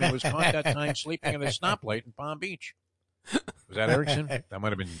level when he was caught that time sleeping at a stoplight in Palm Beach. Was that Erickson? That might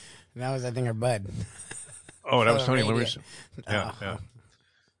have been. That was, I think, our bud. Oh, that was Tony Lewis. Yeah.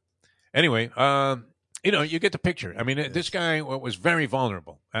 Anyway, you get the picture. I mean, this guy was very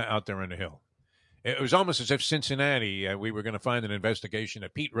vulnerable out there on the hill. It was almost as if Cincinnati, we were going to find an investigation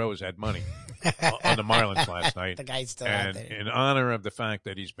that Pete Rose had money on the Marlins last night. The guy's still out there. In honor of the fact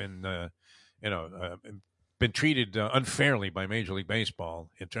that he's been, been treated unfairly by Major League Baseball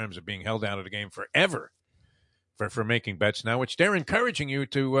in terms of being held out of the game forever for making bets now, which they're encouraging you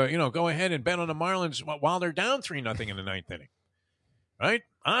to, go ahead and bet on the Marlins while they're down 3-0 in the ninth inning. Right?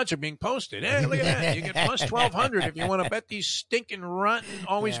 Odds are being posted. Hey, look at that. You get plus 1,200 if you want to bet these stinking, rotten,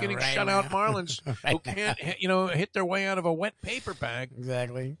 always getting shut out Marlins who can't, hit their way out of a wet paper bag.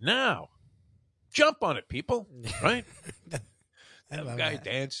 Exactly. Now, jump on it, people. Right? That guy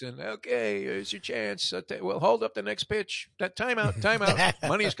dancing. Okay, here's your chance. We'll hold up the next pitch. That timeout.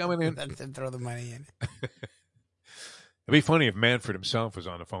 Money's coming in. Throw the money in. It'd be funny if Manfred himself was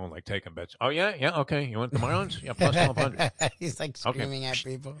on the phone, like taking bets. Oh, yeah, okay. You want the Marlins? Yeah, plus 1,200. He's like screaming at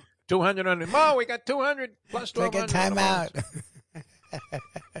people. 200 on it. Mo, we got 200 plus 1,200. Take a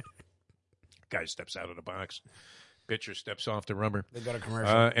timeout. Guy steps out of the box. Pitcher steps off the rubber. They go to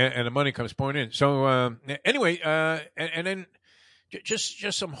commercial. And the money comes pouring in. So, anyway, and then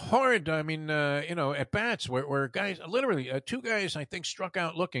just some hard, at bats where guys, literally two guys, I think, struck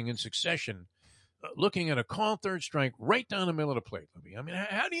out looking in succession, looking at a call third strike right down the middle of the plate. I mean,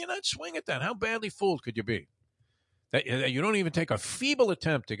 how do you not swing at that? How badly fooled could you be? That you don't even take a feeble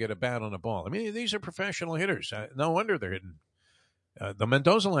attempt to get a bat on the ball. I mean, these are professional hitters. No wonder they're hitting. The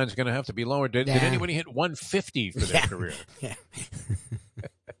Mendoza line is going to have to be lower. Did anybody hit 150 for their career? Yeah.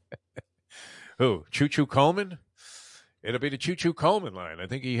 Who? Choo-Choo Coleman? It'll be the Choo-Choo Coleman line. I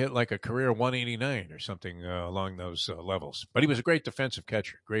think he hit like a career 189 or something along those levels. But he was a great defensive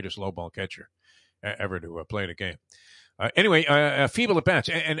catcher, greatest low ball catcher ever to play the game. Anyway, feeble at bats,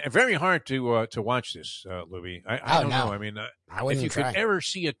 and very hard to watch this, Lubie. I don't know. I mean, if you could ever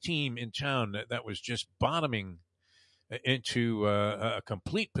see a team in town that was just bottoming into a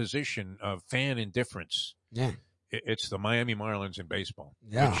complete position of fan indifference, it's the Miami Marlins in baseball.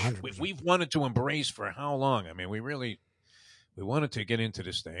 Yeah, we've wanted to embrace for how long? I mean, we wanted to get into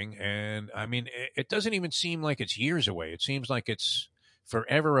this thing, and I mean, it doesn't even seem like it's years away. It seems like it's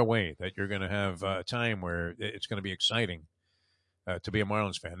forever away that you're going to have a time where it's going to be exciting to be a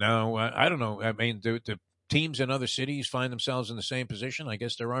Marlins fan. Now, I don't know. I mean, do teams in other cities find themselves in the same position? I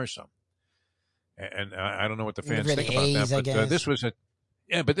guess there are some. And I don't know what the fans think about A's, that,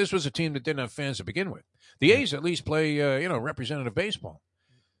 but this was a team that didn't have fans to begin with. The A's at least play, representative baseball.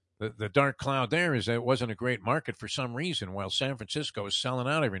 The dark cloud there is that it wasn't a great market for some reason. While San Francisco is selling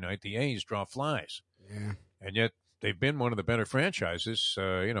out every night, the A's draw flies. Yeah. And yet they've been one of the better franchises,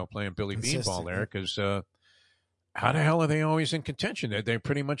 playing Billy Beanball there, because how the hell are they always in contention? They're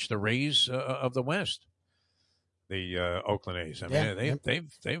pretty much the Rays of the West. The Oakland A's. I mean,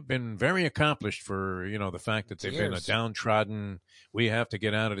 they've been very accomplished for the fact that they've been a downtrodden, we have to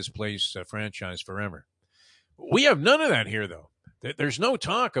get out of this place franchise forever. We have none of that here, though. There's no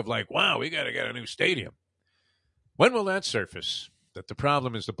talk of like, wow, we got to get a new stadium. When will that surface? That the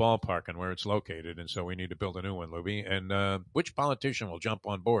problem is the ballpark and where it's located, and so we need to build a new one, Lubie. And which politician will jump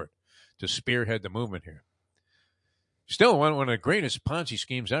on board to spearhead the movement here? Still, one of the greatest Ponzi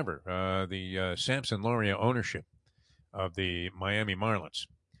schemes ever, the Samson Lauria ownership of the Miami Marlins,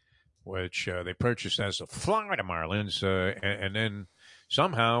 which they purchased as the Florida Marlins, and then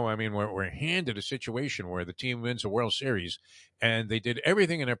somehow, I mean, we're handed a situation where the team wins a World Series, and they did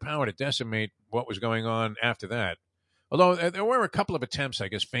everything in their power to decimate what was going on after that. Although there were a couple of attempts, I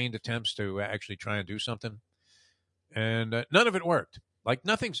guess, feigned attempts to actually try and do something, and none of it worked. Like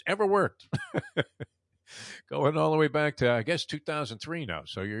nothing's ever worked. Going all the way back to, I guess, 2003 now.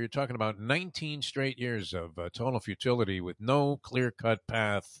 So you're talking about 19 straight years of total futility with no clear-cut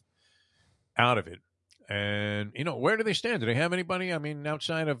path out of it. And, where do they stand? Do they have anybody? I mean,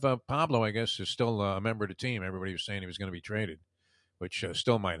 outside of Pablo, I guess, is still a member of the team. Everybody was saying he was going to be traded, which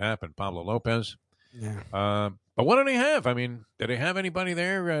still might happen. Pablo Lopez. Yeah. But what do they have? I mean, do they have anybody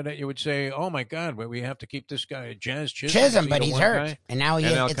there that you would say, oh, my God, we have to keep this guy, Jazz Chisholm? But he's hurt. Guy? And now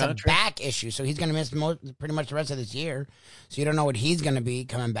it's a back issue, so he's going to miss pretty much the rest of this year. So you don't know what he's going to be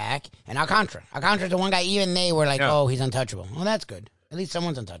coming back. And Alcantara. Alcantara's the one guy, even they were like, oh, he's untouchable. Well, that's good. At least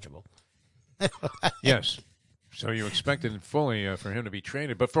someone's untouchable. Yes. So you expected fully for him to be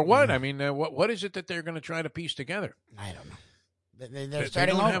traded. But for what? I mean, what is it that they're going to try to piece together? I don't know. They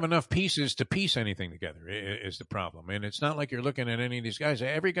don't have enough pieces to piece anything together is the problem. And it's not like you're looking at any of these guys.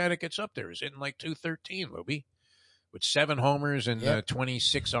 Every guy that gets up there is hitting like 213, Lubie, with 7 homers and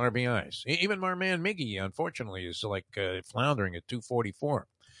 26 RBIs. Even my man Miggy, unfortunately, is like floundering at 244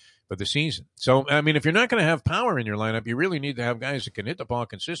 for the season. So, I mean, if you're not going to have power in your lineup, you really need to have guys that can hit the ball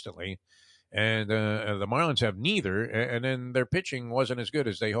consistently. And the Marlins have neither, and then their pitching wasn't as good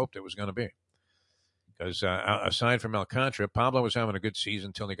as they hoped it was going to be. Because aside from Alcantara, Pablo was having a good season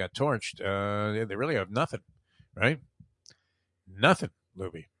until he got torched. They really have nothing, right? Nothing,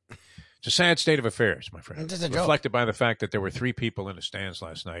 Lubie. It's a sad state of affairs, my friend. Reflected by the fact that there were 3 people in the stands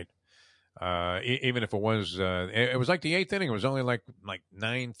last night. Even if it was like the 8th inning. It was only like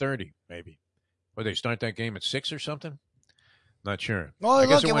 9:30, maybe. Would they start that game at 6 or something? Not sure. Well, I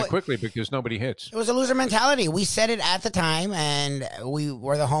guess it went quickly because nobody hits. It was a loser mentality. We said it at the time, and we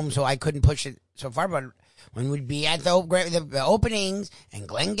were the home, so I couldn't push it so far. But when we'd be at the openings, and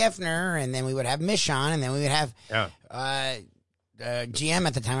Glenn Geffner, and then we would have Michon, and then we would have GM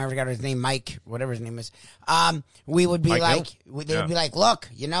at the time, I forgot his name, Mike, whatever his name is. We would be they would be like, look,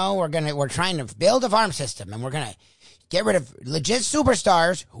 we're trying to build a farm system, and we're gonna get rid of legit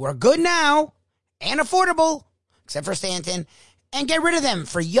superstars who are good now and affordable, except for Stanton. And get rid of them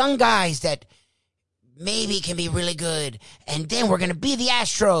for young guys that maybe can be really good. And then we're going to be the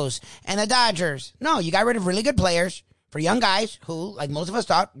Astros and the Dodgers. No, you got rid of really good players for young guys who, like most of us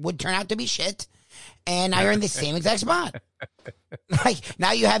thought, would turn out to be shit. And now you're in the same exact spot. Like,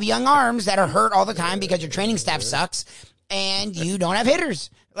 now you have young arms that are hurt all the time because your training staff sucks, and you don't have hitters.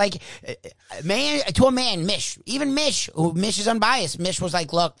 Like, to a man, Mish. Even Mish, who Mish is unbiased. Mish was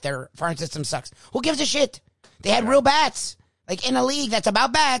like, look, their farm system sucks. Who gives a shit? They had real bats. Like, in a league that's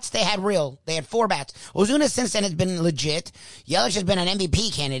about bats, they had 4 bats. Ozuna since then has been legit. Yelich has been an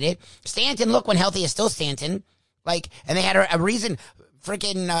MVP candidate. Stanton, look, when healthy, is still Stanton. Like, and they had a reason.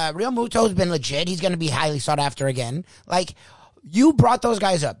 Freaking Real Muto's been legit. He's going to be highly sought after again. Like, you brought those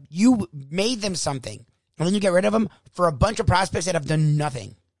guys up. You made them something. And then you get rid of them for a bunch of prospects that have done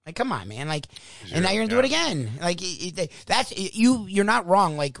nothing. Like, come on, man. Like, and now you're going to do it again. Like, you're not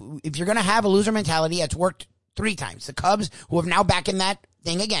wrong. Like, if you're going to have a loser mentality, it's worked 3 times. The Cubs, who have now back in that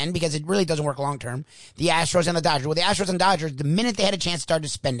thing again, because it really doesn't work long term. The Astros and the Dodgers. Well, the Astros and Dodgers, the minute they had a chance, started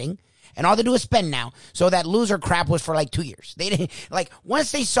spending. And all they do is spend now. So that loser crap was for like 2 years. They didn't, like,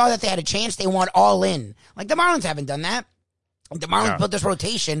 once they saw that they had a chance, they went all in. Like, the Marlins haven't done that. The Marlins built this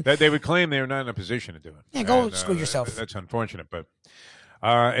rotation. They would claim they were not in a position to do it. Yeah, go screw yourself. That's unfortunate, but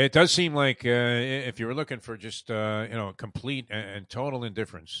it does seem like if you were looking for just complete and total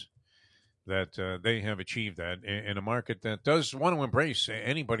indifference, that they have achieved that in a market that does want to embrace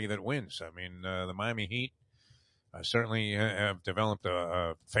anybody that wins. I mean, the Miami Heat certainly have developed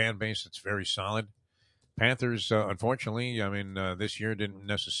a fan base that's very solid. Panthers, unfortunately, I mean, this year didn't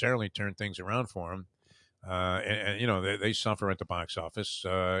necessarily turn things around for them. And they suffer at the box office,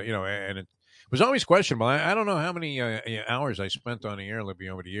 and it was always questionable. I don't know how many hours I spent on the air, Lubie,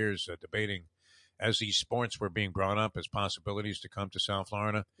 over the years debating as these sports were being brought up as possibilities to come to South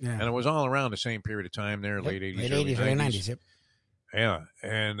Florida. Yeah. And it was all around the same period of time there, late 80s, early 90s. Yep. Yeah,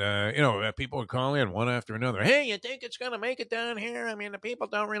 and people would call in one after another. Hey, you think it's going to make it down here? I mean, the people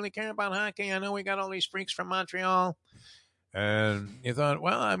don't really care about hockey. I know we got all these freaks from Montreal. And you thought,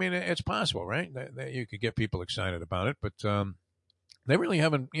 well, I mean, it's possible, right? That you could get people excited about it, but they really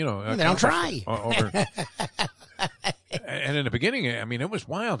haven't, they don't try. And in the beginning, I mean, it was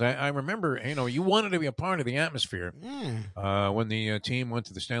wild. I remember, you wanted to be a part of the atmosphere when the team went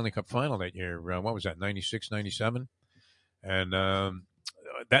to the Stanley Cup final that year. What was that, 96, 97? And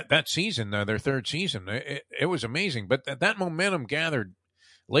that season, their third season, it was amazing. But that momentum gathered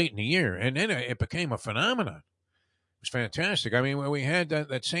late in the year, and then it became a phenomenon. It was fantastic. I mean, we had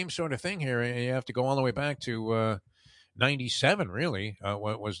that same sort of thing here. You have to go all the way back to 97, really,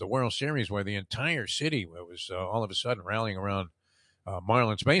 what was the World Series, where the entire city was all of a sudden rallying around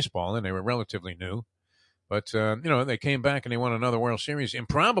Marlins baseball, and they were relatively new. But, they came back and they won another World Series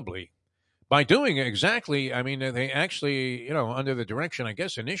improbably. By doing exactly, I mean, they actually, under the direction, I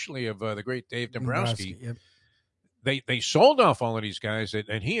guess, initially of the great Dave Dombrowski, yep. They sold off all of these guys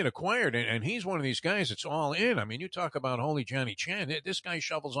that he had acquired, and he's one of these guys that's all in. I mean, you talk about Holy Johnny Chan. This guy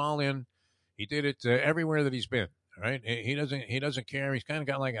shovels all in. He did it everywhere that he's been. Right? He doesn't care. He's kind of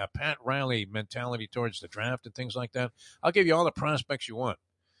got like a Pat Riley mentality towards the draft and things like that. I'll give you all the prospects you want.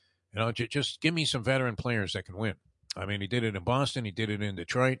 Just give me some veteran players that can win. I mean, he did it in Boston. He did it in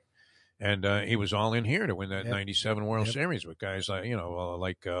Detroit. And he was all in here to win that 97 World Series with guys like,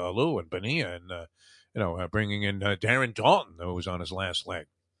 like Lou and Bonilla and, bringing in Darren Dalton, who was on his last leg.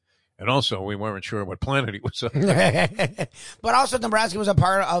 And also, we weren't sure what planet he was on. But also, Dombrowski was a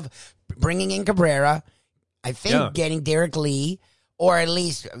part of bringing in Cabrera, I think getting Derek Lee, or at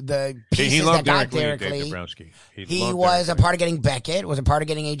least the pieces that got Derek Lee. He was a part of getting Beckett, was a part of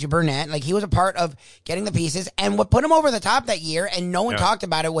getting A.J. Burnett. Like, he was a part of getting the pieces. And what put him over the top that year, and no one talked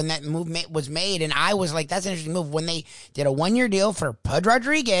about it when that move was made, and I was like, that's an interesting move. When they did a 1-year deal for Pudge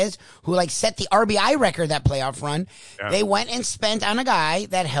Rodriguez, who, like, set the RBI record that playoff run, they went and spent on a guy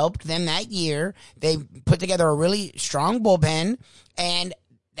that helped them that year. They put together a really strong bullpen, and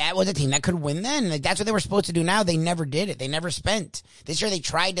that was a team that could win then. Like, that's what they were supposed to do now. They never did it. They never spent. This year they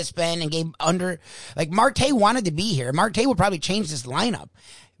tried to spend and gave under. Like, Marte wanted to be here. Marte would probably change this lineup.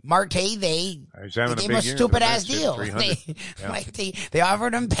 Marte, they gave him a stupid-ass deal. They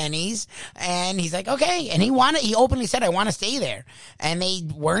offered him pennies, and he's like, okay. And he openly said, I want to stay there. And they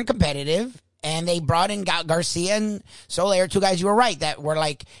weren't competitive. And they brought in Garcia and Soler, 2 guys, you were right, that were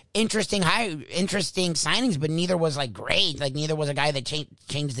like interesting signings, but neither was like great. Like, neither was a guy that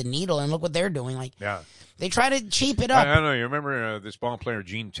changed the needle. And look what they're doing. Like, they try to cheap it up. I don't know. You remember this ball player,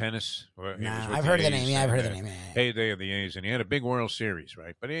 Gene Tennis? I've heard of the name. Yeah, I've heard of the name. Heyday of the A's. And he had a big World Series,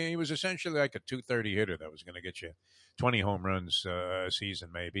 right? But he was essentially like a 230 hitter that was going to get you 20 home runs a season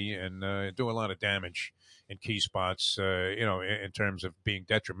maybe, and do a lot of damage in key spots, in terms of being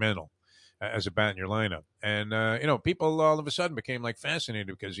detrimental as a bat in your lineup. And, people all of a sudden became like fascinated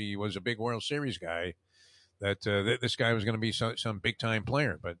because he was a big World Series guy, that this guy was going to be some big time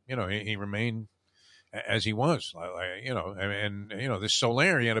player. But, he remained as he was. This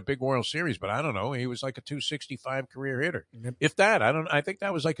Soler, he had a big World Series, but I don't know. He was like a 265 career hitter. Yep. If that, I think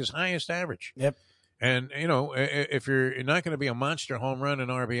that was like his highest average. Yep. And, if you're not going to be a monster home run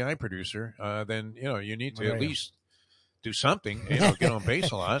and RBI producer, then, you need to at least do something, get on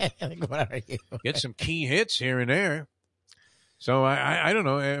base a lot, What are you? get some key hits here and there. So I don't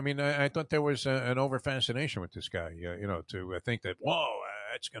know. I mean, I thought there was an over fascination with this guy, to think that, whoa,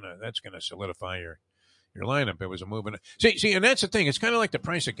 that's gonna solidify your lineup. It was a movement. See, and that's the thing. It's kind of like the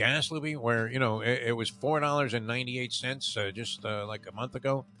price of gas, Lubie, where it was $4.98 just like a month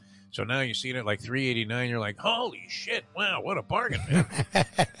ago. So now you see it at like $3.89. You're like, holy shit! Wow, what a bargain, man!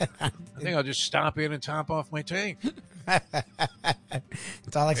 I think I'll just stop in and top off my tank.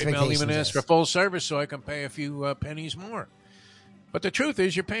 It's all expectations. Maybe I'll even ask for full service so I can pay a few pennies more. But the truth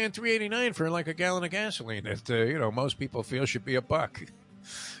is, you're paying $3.89 for like a gallon of gasoline that most people feel should be $1.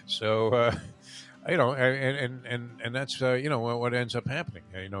 So and that's what ends up happening.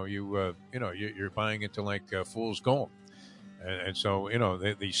 You're buying into like fool's gold. And so,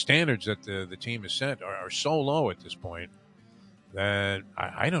 the standards that the team has set are so low at this point that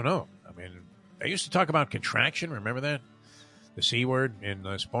I don't know. I mean, they used to talk about contraction. Remember that? The C word in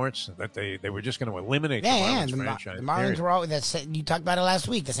sports, that they were just going to eliminate the Marlins franchise. The Marlins were all that. You talked about it last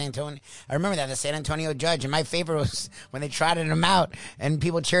week. The San Antonio. I remember that, the San Antonio Judge. And my favorite was when they trotted him out and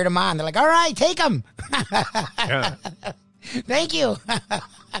people cheered him on. They're like, all right, take him. Yeah. Thank you.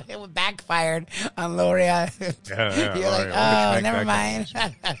 It backfired on Loria. You're like, oh, never mind.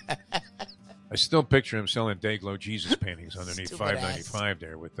 I still picture him selling Dayglow Jesus paintings underneath Stupid $5.95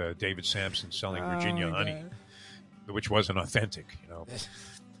 there with David Sampson selling Virginia honey, which wasn't authentic,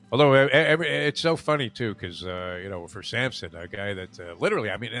 Although it's so funny too, because for Sampson, a guy that literally,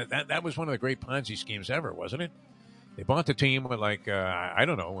 I mean, that was one of the great Ponzi schemes ever, wasn't it? They bought the team with like I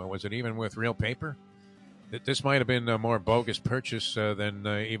don't know, was it even with real paper? This might have been a more bogus purchase than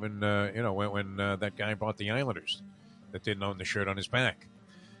even when that guy bought the Islanders that didn't own the shirt on his back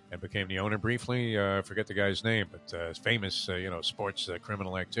and became the owner briefly. Forget the guy's name, but famous sports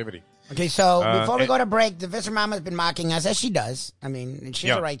criminal activity. Okay, so before we go to break, the Visser Mama's been mocking us, as she does. I mean, and she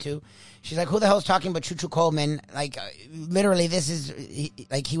has a right to. She's like, who the hell's talking about Choo Choo Coleman? Like, literally, this is,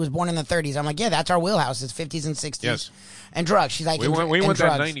 he was born in the 30s. I'm like, yeah, that's our wheelhouse. It's 50s and 60s. Yes. And drugs. She's like, we want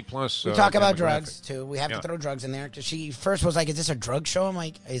that 90-plus We talk about drugs, too. We have to throw drugs in there. She first was like, is this a drug show? I'm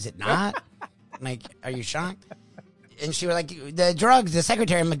like, is it not? Like, are you shocked? And she was like, the drugs, the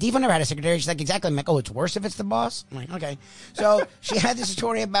secretary. I'm like, Defo never had a secretary. She's like, exactly. I'm like, oh, it's worse if it's the boss? I'm like, okay. So she had this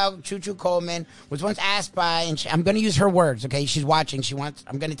story about Choo Choo Coleman, was once asked by, and I'm going to use her words, okay? She's watching.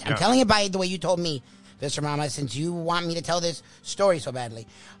 I'm telling it by the way you told me, Mr. Mama, since you want me to tell this story so badly,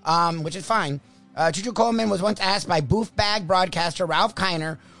 which is fine. Choo Choo Coleman was once asked by boof bag broadcaster Ralph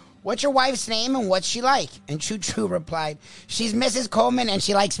Kiner, what's your wife's name and what's she like? And Choo Choo replied, she's Mrs. Coleman and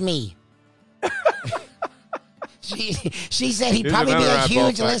she likes me. She said he'd probably be a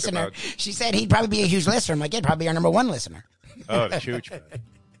huge listener. She said he'd probably be a huge listener. I'm like, yeah, probably our number one listener. Oh, the huge man.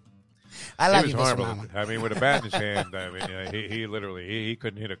 I love you, Mr. Mr. Mama. Mama. I mean, with a bat in his hand, I mean, he literally he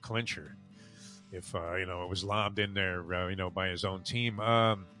couldn't hit a clincher if it was lobbed in there, by his own team.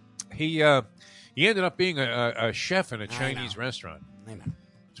 He ended up being a chef in a Chinese restaurant. I know.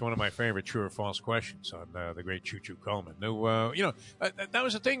 It's one of my favorite true or false questions on the great Choo Choo Coleman. No, that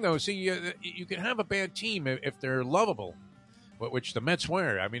was the thing, though. See, you can have a bad team if they're lovable, which the Mets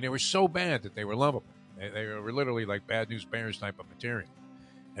were. I mean, they were so bad that they were lovable. They were literally like Bad News Bears type of material.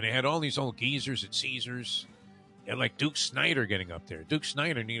 And they had all these old geezers at Caesars. They had like Duke Snyder getting up there. Duke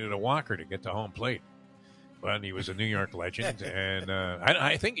Snyder needed a walker to get to home plate. But he was a New York legend, and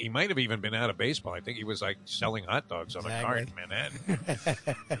I think he might have even been out of baseball. I think he was like selling hot dogs on a cart in Manhattan.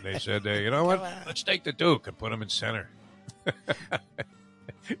 And they said, you know what? Let's take the Duke and put him in center.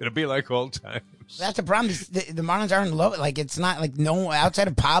 It'll be like old times. That's the problem. The Marlins aren't low. Like, it's not like outside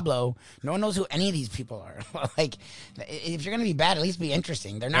of Pablo, no one knows who any of these people are. Like, if you're going to be bad, at least be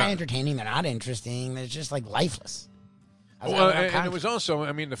interesting. They're not entertaining. They're not interesting. They're just like lifeless. Well, and it was also,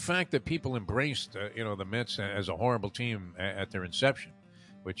 I mean, the fact that people embraced, the Mets as a horrible team at their inception,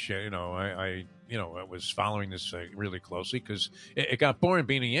 which, I was following this really closely because it got boring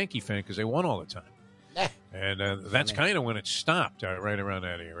being a Yankee fan because they won all the time. And that's kind of when it stopped right around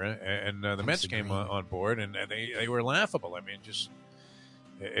that era. And the Mets came on board, and they were laughable. I mean, just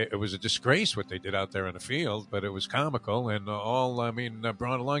it was a disgrace what they did out there on the field, but it was comical and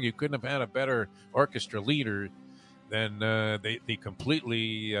brought along. You couldn't have had a better orchestra leader than the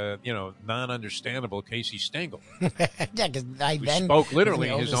completely, non-understandable Casey Stengel. Yeah, because who spoke literally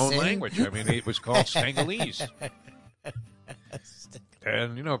his own language. I mean, it was called Stengelese.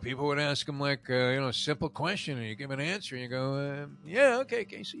 And, people would ask him, like, a simple question, and you give an answer, and you go, yeah, okay,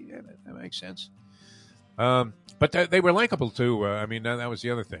 Casey, yeah, that makes sense. But they were likable, too. That was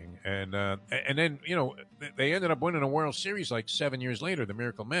the other thing. And then, they ended up winning a World Series like 7 years later, the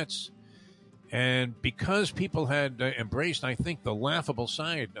Miracle Mets. And because people had embraced, I think, the laughable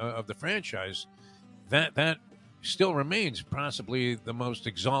side of the franchise, that still remains possibly the most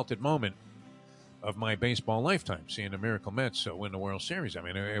exalted moment of my baseball lifetime, seeing the Miracle Mets win the World Series.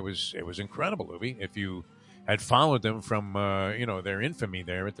 It was incredible, Lubie. If you had followed them from their infamy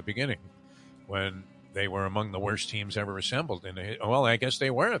there at the beginning, when they were among the worst teams ever assembled, well, I guess they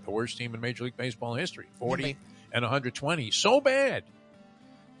were the worst team in Major League Baseball history, 40 and 120, so bad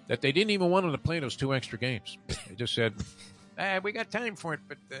that they didn't even want them to play those 2 extra games. They just said, we got time for it,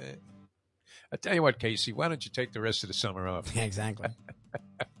 but I'll tell you what, Casey, why don't you take the rest of the summer off? Yeah, exactly.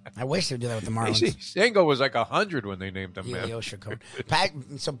 I wish they'd do that with the Marlins. Sengel was like 100 when they named him. Pat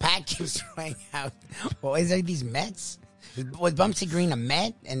keeps throwing out. Well, is there these Mets? Was Bumpsy Green a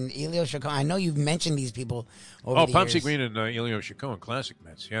Met and Elio Chacon? I know you've mentioned these people over the Bumpsy years. Green and Elio Chacon, classic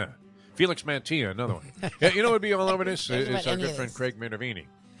Mets, yeah. Felix Mantilla, another one. Yeah, you know what would be all over this? It's our good friend Craig Minervini.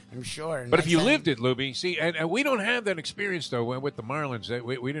 I'm sure. But if you lived it, Lubie, see, and we don't have that experience, though, with the Marlins.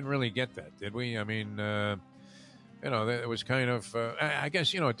 We didn't really get that, did we? It was kind of, I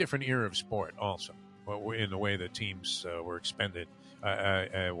guess, a different era of sport also, in the way the teams were expended,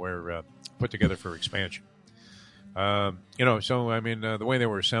 were put together for expansion. The way they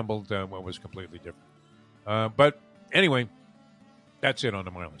were assembled was completely different. But anyway, that's it on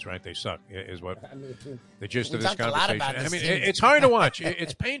the Marlins, right? They suck, is what the gist of this conversation. It's hard to watch.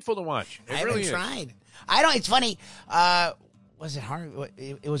 It's painful to watch. It really is. I haven't tried. I don't. It's funny. Was it hard?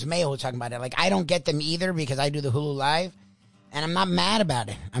 It was Mayo who was talking about it. Like, I don't get them either because I do the Hulu Live, and I'm not mad about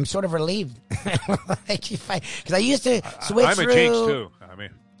it. I'm sort of relieved. Because I used to switch I'm through. a jinx, too.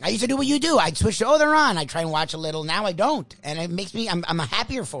 I used to do what you do. I'd switch to, they're on. I try and watch a little. Now I don't. And it makes me, I'm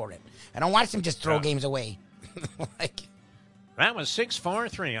happier for it. I don't watch them just throw games away. That was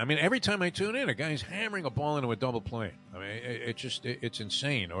 6-4-3. Every time I tune in, a guy's hammering a ball into a double play. It's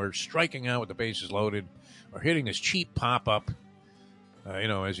insane. Or striking out with the bases loaded, or hitting this cheap pop-up,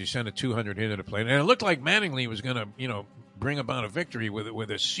 as you send a 200 hit at a plate. And it looked like Mattingly was going to, bring about a victory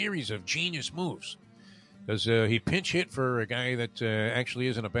with a series of genius moves. Because he pinch hit for a guy that actually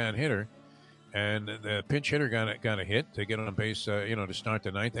isn't a bad hitter. And the pinch hitter got a hit to get on base, to start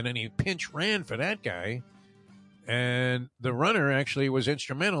the ninth. And then he pinch ran for that guy. And the runner actually was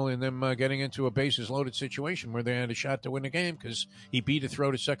instrumental in them getting into a bases-loaded situation where they had a shot to win the game because he beat a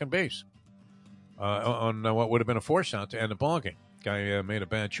throw to second base on what would have been a force out to end the ballgame. Guy made a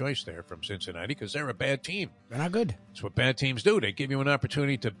bad choice there from Cincinnati because they're a bad team. They're not good. That's what bad teams do. They give you an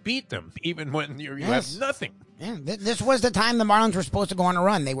opportunity to beat them even when you have nothing. Yeah, this was the time the Marlins were supposed to go on a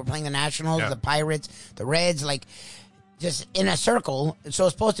run. They were playing the Nationals, the Pirates, the Reds, just in a circle. So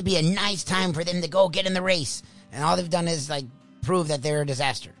it's supposed to be a nice time for them to go get in the race. And all they've done is, prove that they're a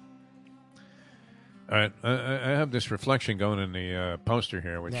disaster. All right. I have this reflection going in the poster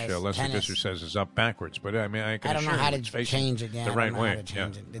here, which Leslie Visser says is up backwards. But, I don't know how to change it. The right way.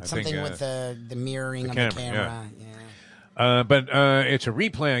 It's something with the mirroring of the camera. But it's a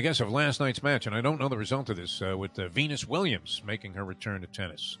replay, I guess, of last night's match. And I don't know the result of this, with Venus Williams making her return to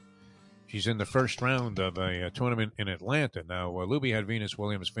tennis. She's in the first round of a tournament in Atlanta. Now, Lubie had Venus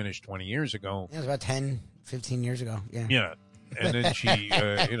Williams finish 20 years ago. It was about 10, 15 years ago. Yeah. Yeah. And then she,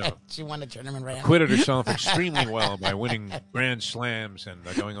 she won the tournament right acquitted herself extremely well by winning Grand Slams and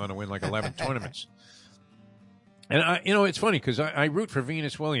going on to win 11 tournaments. And, it's funny because I root for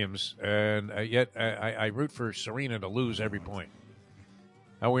Venus Williams, and yet I root for Serena to lose every point.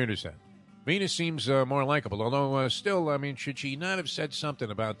 How weird is that? Venus seems more likable, although still, should she not have said something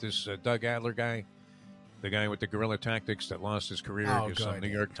about this Doug Adler guy, the guy with the guerrilla tactics that lost his career? Because some New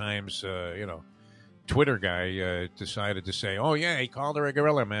York Times, Twitter guy decided to say, oh, yeah, he called her a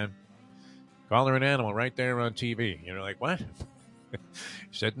gorilla, man. Called her an animal right there on TV. You're like, what?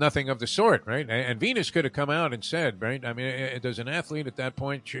 Said nothing of the sort, right? And Venus could have come out and said, right? Does an athlete at that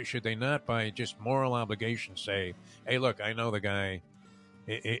point, should they not, by just moral obligation, say, hey, look, I know the guy.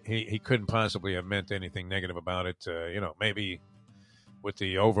 He couldn't possibly have meant anything negative about it. Maybe with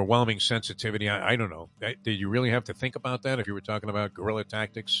the overwhelming sensitivity, I don't know. Did you really have to think about that if you were talking about guerrilla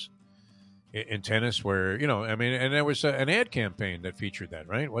tactics in tennis where, and there was an ad campaign that featured that,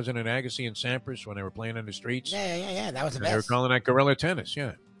 right? Wasn't it Agassi and Sampras when they were playing in the streets? Yeah. That was the best. They were calling that guerrilla tennis,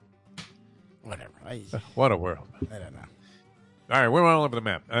 yeah. Whatever. What a world. I don't know. All right, we're all over the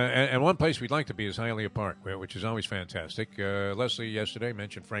map. And one place we'd like to be is Hialeah Park, which is always fantastic. Leslie yesterday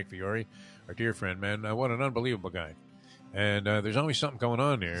mentioned Frank Fiore, our dear friend, man. What an unbelievable guy. And there's always something going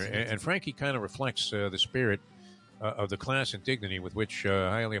on there. And Frankie kind of reflects the spirit of the class and dignity with which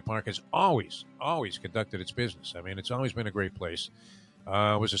Hialeah Park has always conducted its business. I mean, it's always been a great place.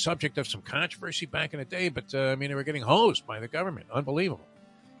 Was a subject of some controversy back in the day, but they were getting hosed by the government. Unbelievable.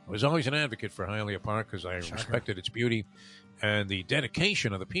 I was always an advocate for Hialeah Park because I respected its beauty and the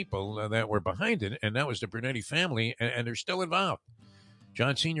dedication of the people that were behind it, and that was the Brunetti family, and they're still involved.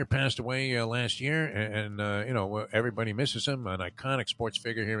 John Sr. passed away last year, and everybody misses him, an iconic sports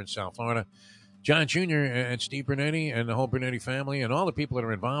figure here in South Florida. John Jr. and Steve Brunetti and the whole Brunetti family and all the people that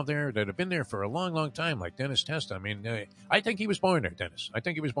are involved there that have been there for a long, long time, like Dennis Testa. I mean, I think he was born there, Dennis. I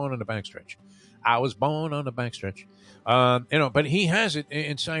think he was born on the backstretch. I was born on the backstretch. But he has it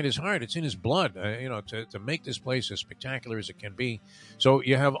inside his heart. It's in his blood, to make this place as spectacular as it can be. So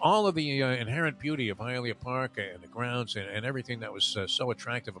you have all of the inherent beauty of Hialeah Park and the grounds and everything that was so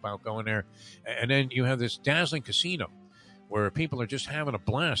attractive about going there. And then you have this dazzling casino where people are just having a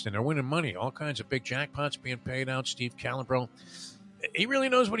blast and they're winning money, all kinds of big jackpots being paid out. Steve Calabro, he really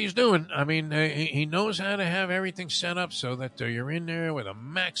knows what he's doing. I mean, he knows how to have everything set up so that you're in there with a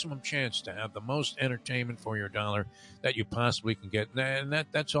maximum chance to have the most entertainment for your dollar that you possibly can get. And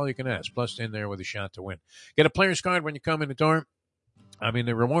that's all you can ask, plus in there with a shot to win. Get a player's card when you come in the door. I mean,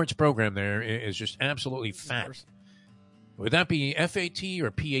 the rewards program there is just absolutely fat. Would that be FAT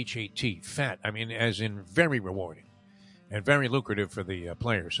or PHAT? Fat. I mean, as in very rewarding. And very lucrative for the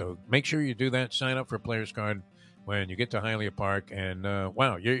players. So make sure you do that. Sign up for a player's card when you get to Hialeah Park. And,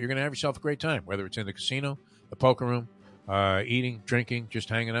 you're going to have yourself a great time, whether it's in the casino, the poker room, eating, drinking, just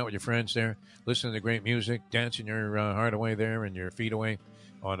hanging out with your friends there, listening to great music, dancing your heart away there and your feet away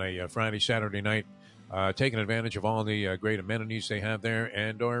on a Friday, Saturday night, taking advantage of all the great amenities they have there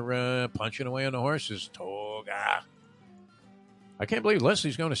and or punching away on the horses. Toga. I can't believe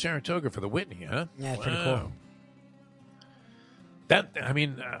Leslie's going to Saratoga for the Whitney, huh? Yeah, it's pretty cool.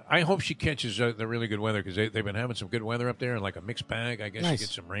 I hope she catches the really good weather because they've been having some good weather up there and like a mixed bag. I guess you get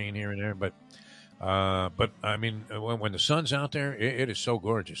some rain here and there, but when the sun's out there, it is so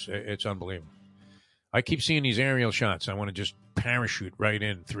gorgeous. It's unbelievable. I keep seeing these aerial shots. I want to just parachute right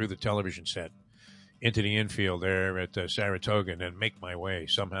in through the television set into the infield there at Saratoga and then make my way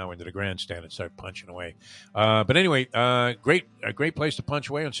somehow into the grandstand and start punching away. But anyway, a great place to punch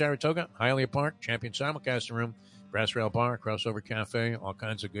away on Saratoga, Hialeah Park, Champion Simulcasting Room. Brass Rail Bar, Crossover Cafe, all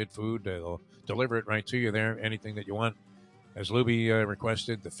kinds of good food. They'll deliver it right to you there, anything that you want. As Lubie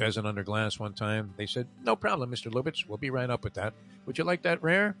requested, the pheasant under glass one time. They said, no problem, Mr. Lubitz. We'll be right up with that. Would you like that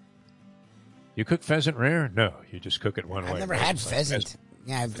rare? You cook pheasant rare? No, you just cook it one way. I've never had pheasant.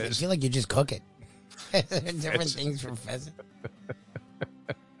 Yeah, I feel like you just cook it. Different things from pheasant.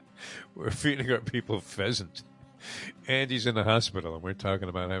 We're feeding our people pheasant. Andy's in the hospital, and we're talking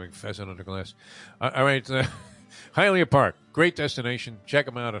about having pheasant under glass. All right, Hialeah Park, great destination. Check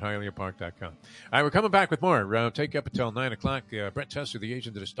them out at HialeahPark.com. All right, we're coming back with more. Take you up until 9 o'clock. Brett Tessler, the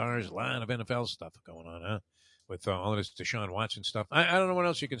agent of the stars. A lot of NFL stuff going on, huh? With all of this Deshaun Watson stuff. I don't know what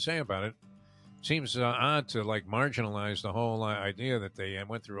else you can say about it. Seems odd to, marginalize the whole idea that they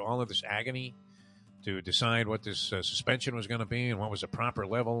went through all of this agony to decide what this suspension was going to be and what was a proper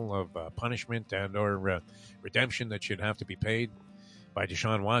level of punishment and or redemption that should have to be paid by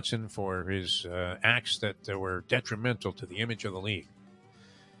Deshaun Watson for his acts that were detrimental to the image of the league.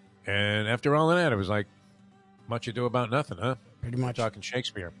 And after all of that, it was like, much ado about nothing, huh? Pretty much. Talking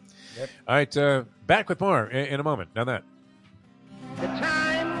Shakespeare. Yep. All right, back with more in a moment. Now that. The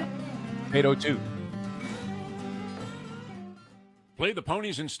time. 8:02. Play the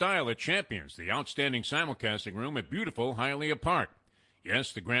ponies in style at Champions, the outstanding simulcasting room at beautiful Hialeah Park.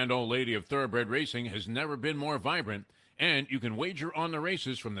 Yes, the grand old lady of thoroughbred racing has never been more vibrant, and you can wager on the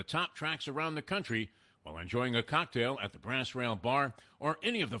races from the top tracks around the country while enjoying a cocktail at the Brass Rail Bar or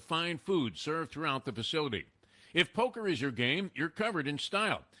any of the fine food served throughout the facility. If poker is your game, you're covered in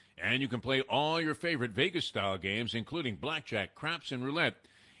style, and you can play all your favorite Vegas-style games, including blackjack, craps, and roulette,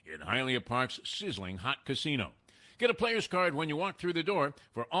 in Hialeah Park's sizzling hot casino. Get a player's card when you walk through the door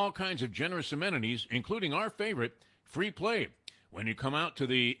for all kinds of generous amenities, including our favorite, free play, when you come out to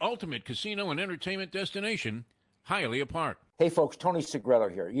the ultimate casino and entertainment destination, Hialeah Park. Hey folks, Tony Segreto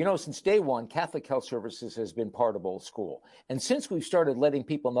here. You know, since day one, Catholic Health Services has been part of Old School. And since we've started letting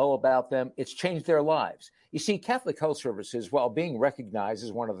people know about them, it's changed their lives. You see, Catholic Health Services, while being recognized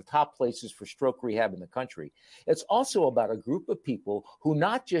as one of the top places for stroke rehab in the country, it's also about a group of people who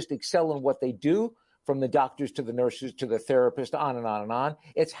not just excel in what they do, from the doctors to the nurses to the therapists, on and on and on.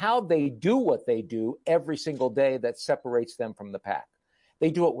 It's how they do what they do every single day that separates them from the pack. They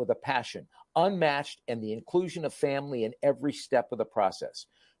do it with a passion, unmatched, and the inclusion of family in every step of the process.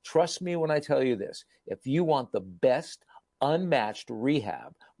 Trust me when I tell you this. If you want the best, unmatched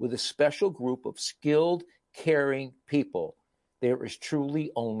rehab with a special group of skilled, caring people. There is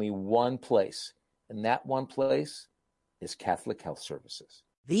truly only one place, and that one place is Catholic Health Services.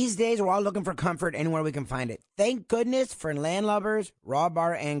 These days, we're all looking for comfort anywhere we can find it. Thank goodness for Landlubbers Raw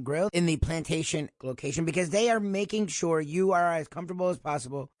Bar and Grill in the Plantation location, because they are making sure you are as comfortable as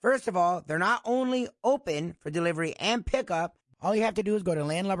possible. First of all, they're not only open for delivery and pickup. All you have to do is go to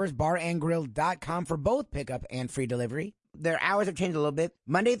landlubbersbarandgrill.com for both pickup and free delivery. Their hours have changed a little bit.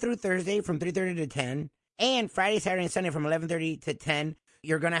 Monday through Thursday from 3:30 to 10, and Friday, Saturday, and Sunday from 11:30 to 10.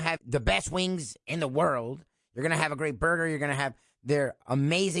 You're going to have the best wings in the world. You're going to have a great burger. You're going to have their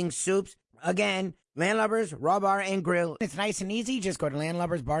amazing soups. Again, Landlubbers, Raw Bar, and Grill. It's nice and easy. Just go to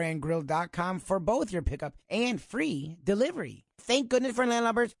landlubbersbarandgrill.com for both your pickup and free delivery. Thank goodness for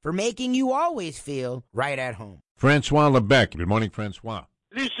Landlubbers for making you always feel right at home. Francois Lebec. Good morning, Francois.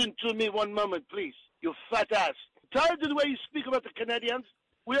 Listen to me one moment, please. You fat ass. Tired of the way you speak about the Canadians?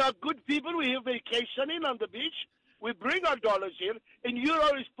 We are good people. We're here vacationing on the beach. We bring our dollars here, and you're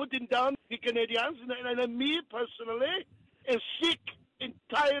always putting down the Canadians, and me personally am sick and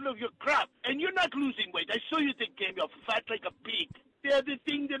tired of your crap. And you're not losing weight. I saw you the game. You're fat like a pig. The other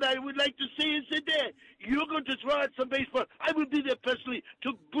thing that I would like to say is that you're going to throw out some baseball. I will be there personally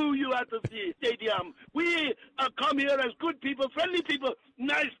to boo you out of the stadium. We come here as good people, friendly people,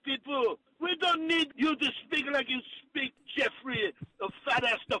 nice people. We don't need you to speak like you speak, Jeffrey,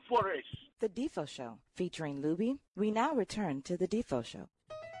 fat-ass DeForest. The Defo Show, featuring Lubie. We now return to The Defo Show.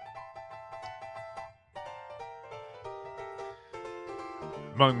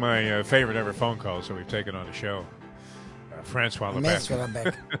 Among my favorite ever phone calls that we've taken on the show, Francois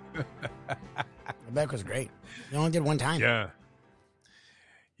Lebec. Lebec was great. He only did one time.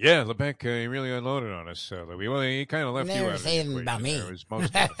 Yeah, Lebec, he really unloaded on us. Louis. Well, he kind of left you out of the equation. About me. It was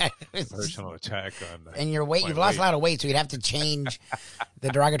most of a personal attack on. And your weight, you've lost a lot of weight, so you'd have to change the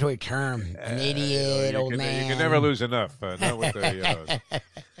derogatory term. An idiot, old man. You can never lose enough. Not with the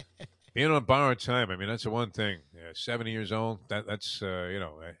being on borrowed time. I mean, that's the one thing. 70 years old. That's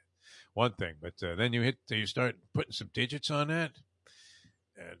one thing. But then you start putting some digits on that.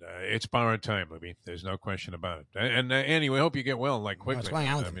 And it's borrowed time, Lubie. There's no question about it. And Andy, we hope you get well, quickly. What's going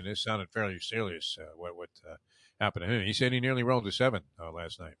on? I mean, this sounded fairly serious. What happened to him? He said he nearly rolled a 7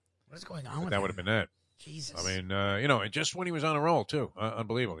 last night. What's going on? That would have been that. Jesus. I mean, just when he was on a roll too,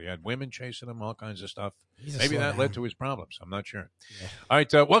 unbelievable. He had women chasing him, all kinds of stuff. Maybe that led to his problems. I'm not sure. Yeah. All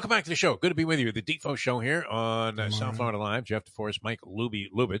right, welcome back to the show. Good to be with you. The Defo Show here on South Florida Live. Jeff DeForest, Mike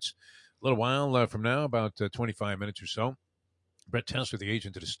Lubitz. A little while from now, about 25 minutes or so. Brett Tessler, the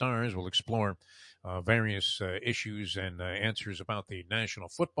agent of the Stars, will explore various issues and answers about the National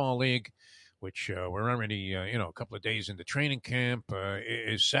Football League, which we're already, a couple of days into training camp.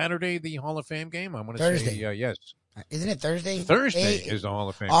 Is Saturday the Hall of Fame game? I'm going to say yes. Isn't it Thursday? Thursday is the Hall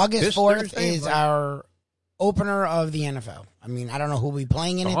of Fame. August 4th is our opener of the NFL. I mean, I don't know who will be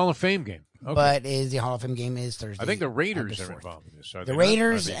playing in it. The Hall of Fame game. Okay. But the Hall of Fame game is Thursday. I think the Raiders are involved in this. The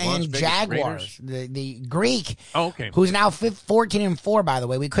Raiders and Jaguars. The Greek, okay, who's now 14-4, by the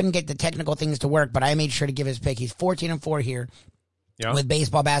way. We couldn't get the technical things to work, but I made sure to give his pick. He's 14-4 here with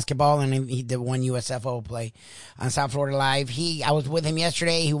baseball, basketball, and he did one USFO play on South Florida Live. I was with him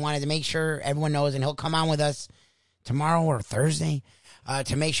yesterday. He wanted to make sure everyone knows, and he'll come on with us tomorrow or Thursday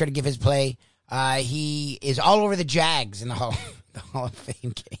to make sure to give his play. He is all over the Jags in the Hall of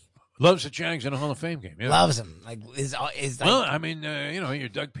Fame game. Loves the Jags in a Hall of Fame game. Yeah. Loves them. Well, I mean, you're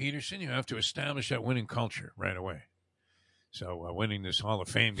Doug Peterson. You have to establish that winning culture right away. So winning this Hall of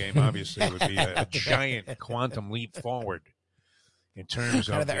Fame game obviously would be a giant quantum leap forward in terms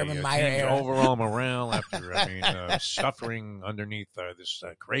of the Urban Meyer overall morale after, suffering underneath this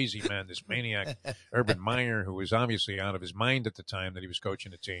crazy man, this maniac, Urban Meyer, who was obviously out of his mind at the time that he was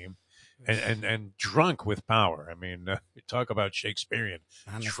coaching the team. And drunk with power. I mean, talk about Shakespearean.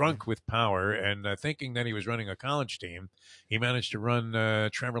 Drunk with power and thinking that he was running a college team, he managed to run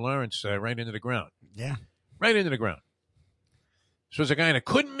Trevor Lawrence right into the ground. Yeah. Right into the ground. This was a guy that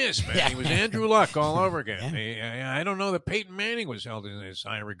couldn't miss, man. He was Andrew Luck all over again. Yeah. I don't know that Peyton Manning was held in as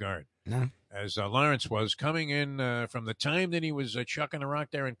high regard as Lawrence was coming in from the time that he was chucking a rock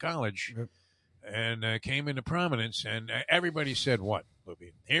there in college. Yep. And came into prominence, and everybody said, what,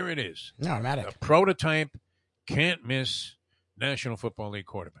 Lubie? Here it is. No, I'm at it. A prototype, can't miss National Football League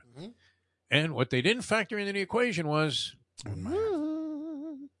quarterback. Mm-hmm. And what they didn't factor into the equation was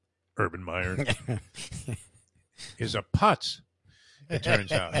Urban Meyer is a putz, it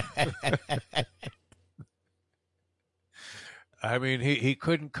turns out. I mean, he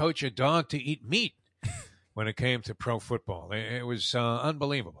couldn't coach a dog to eat meat when it came to pro football. It was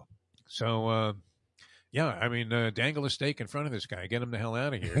unbelievable. So Yeah, I mean, dangle a steak in front of this guy, get him the hell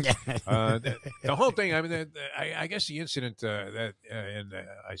out of here. The whole thing. I mean, I guess the incident and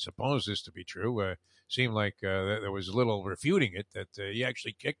I suppose this to be true, seemed like there was a little refuting it that he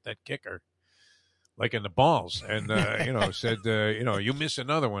actually kicked that kicker, like in the balls, and said, you miss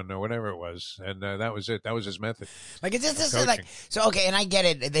another one or whatever it was, and that was it. That was his method. Like it's just like so. Okay, and I get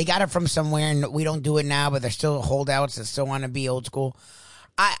it. They got it from somewhere, and we don't do it now, but they're still holdouts that still want to be old school.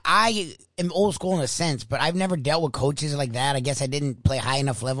 I am old school in a sense, but I've never dealt with coaches like that. I guess I didn't play high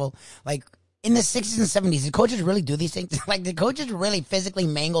enough level. Like in the 60s and 70s, did coaches really do these things? Like, did coaches really physically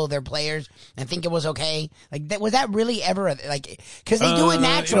mangle their players and think it was okay? Like, was that really ever like? Because they do it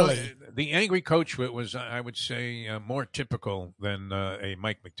naturally. The angry coach was, I would say, more typical than a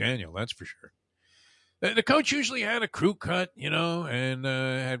Mike McDaniel. That's for sure. The coach usually had a crew cut, and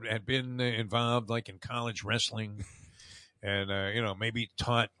had been involved like in college wrestling. And, maybe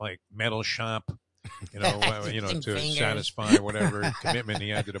taught like metal shop, to satisfy whatever commitment he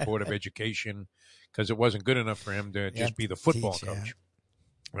had to the Board of Education, because it wasn't good enough for him to just be the football coach.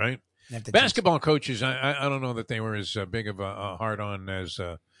 Right? Basketball coaches, I don't know that they were as big of a hard-on as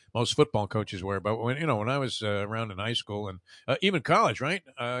most football coaches were. But when I was around in high school and even college, right?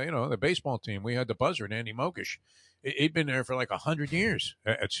 The baseball team, we had the buzzard, Andy Mokish. He'd been there for like 100 years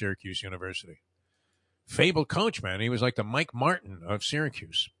at Syracuse University. Fabled coach, man. He was like the Mike Martin of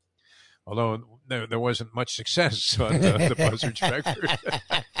Syracuse. Although there wasn't much success on the Buzzards record.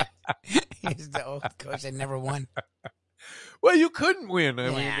 He's the old coach that never won. Well, you couldn't win. I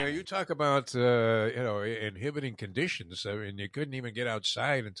mean, you talk about, inhibiting conditions. I mean, you couldn't even get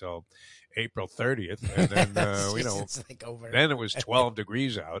outside until April 30th. And then, it's like over. Then it was 12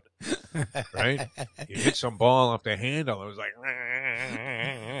 degrees out, right? You hit some ball off the handle. It was like,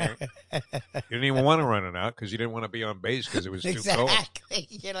 you didn't even want to run it out because you didn't want to be on base because it was too cold. Exactly.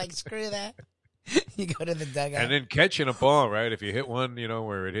 You're like, screw that. You go to the dugout. And then catching a ball, right? If you hit one,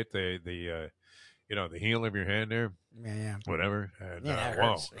 where it hit the heel of your hand there. Yeah. Whatever. And, that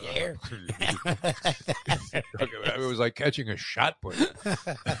whoa. hurts. It was like catching a shot put.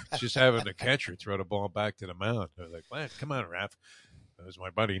 Just having the catcher throw the ball back to the mound. I was like, man, come on, Raph. That was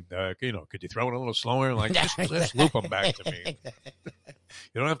my buddy. Could you throw it a little slower? Like, just loop them back to me.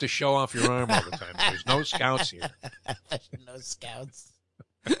 You don't have to show off your arm all the time. There's no scouts here. No scouts.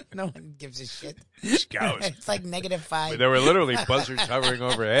 No one gives a shit. Scouts. It's like -5. There were literally buzzards hovering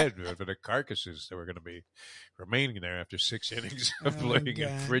overhead for the carcasses that were going to be remaining there after 6 innings of playing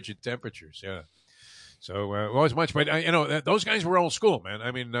in frigid temperatures. Yeah. So it was much, but those guys were old school, man. I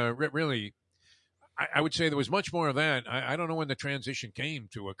mean, really, I would say there was much more of that. I don't know when the transition came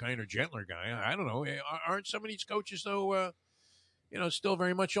to a kinder, gentler guy. I don't know. Aren't some of these coaches though? Still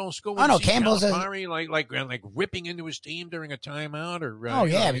very much old school. Oh no, Campbell's like ripping into his team during a timeout, or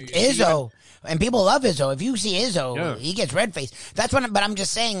Izzo, and people love Izzo. If you see Izzo, he gets red faced. That's what. But I'm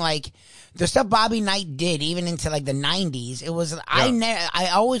just saying, like the stuff Bobby Knight did, even into like the '90s. It was I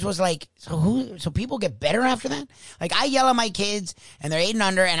always was like, so people get better after that. Like I yell at my kids, and they're 8 and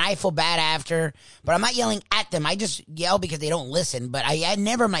under, and I feel bad after, but I'm not yelling at them. I just yell because they don't listen. But I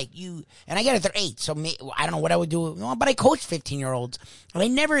never am like you, and I get it. They're 8, so I don't know what I would do. But I coach 15-year-olds. And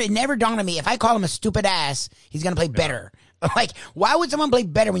it never dawned on me, if I call him a stupid ass, he's going to play better. Like, why would someone play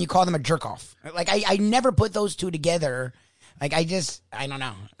better when you call them a jerk off? Like, I never put those two together. Like, I don't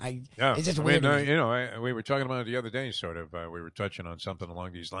know. It's just weird. We were talking about it the other day, sort of. We were touching on something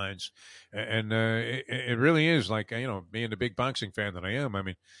along these lines. And it really is like, being the big boxing fan that I am. I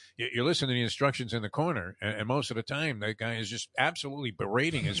mean, you listen to the instructions in the corner, and most of the time, that guy is just absolutely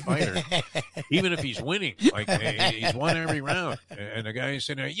berating his fighter, even if he's winning. Like, he's won every round. And the guy is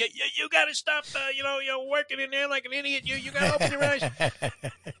sitting there, you got to stop, you're working in there like an idiot. You got to open your eyes.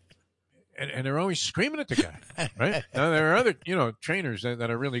 And they're always screaming at the guy, right? Now, there are other, trainers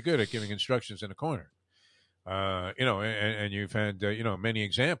that are really good at giving instructions in the corner. And you've had, many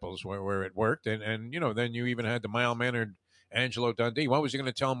examples where it worked. And then you even had the mild-mannered Angelo Dundee. What was he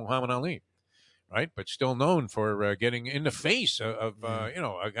going to tell Muhammad Ali, right? But still known for getting in the face of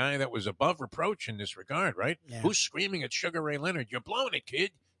a guy that was above reproach in this regard, right? Yeah. Who's screaming at Sugar Ray Leonard, "You're blowing it,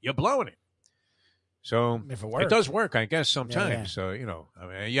 kid. You're blowing it." So it does work, I guess, sometimes. So, I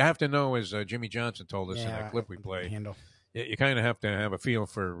mean, you have to know, as Jimmy Johnson told us in that clip we played, you kind of have to have a feel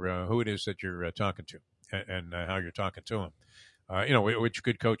for who it is that you're talking to and how you're talking to him, which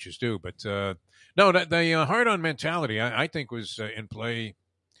good coaches do. But, no, the hard-on mentality, I think, was in play.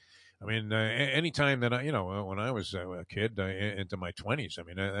 I mean, any time that when I was a kid into my 20s, I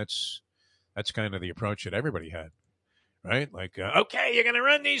mean, that's kind of the approach that everybody had. Right? Like, okay, you're going to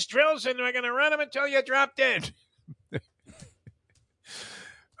run these drills, and we're going to run them until you drop dead.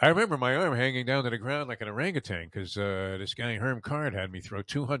 I remember my arm hanging down to the ground like an orangutan because this guy, Herm Card, had me throw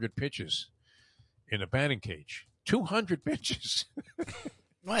 200 pitches in a batting cage. 200 pitches.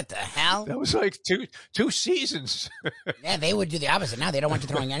 What the hell? That was like two seasons. Yeah, they would do the opposite. Now they don't want you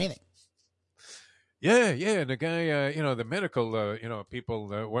throwing anything. Yeah. And the guy, the medical, people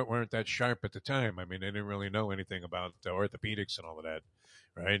weren't that sharp at the time. I mean, they didn't really know anything about orthopedics and all of that,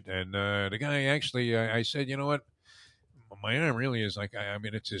 right? And the guy actually, I said, you know what? My arm really is like, I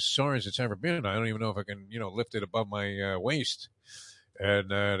mean, it's as sore as it's ever been. I don't even know if I can, lift it above my waist. And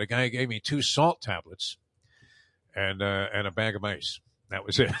the guy gave me 2 salt tablets and a bag of ice. That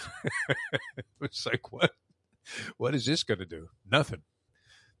was it. It was like, what is this going to do? Nothing.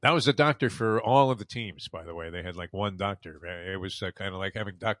 That was the doctor for all of the teams, by the way. They had like one doctor. It was kind of like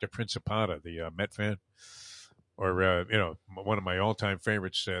having Dr. Principata, the Met fan, or, one of my all-time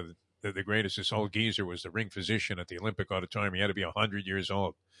favorites, the greatest, this old geezer was the ring physician at the Olympic Auditorium. He had to be 100 years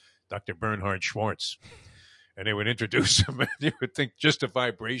old, Dr. Bernhard Schwartz. And they would introduce him, and you would think just a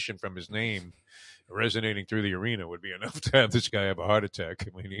vibration from his name resonating through the arena would be enough to have this guy have a heart attack.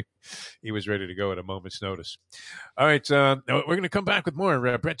 I mean, he was ready to go at a moment's notice. All right, we're going to come back with more.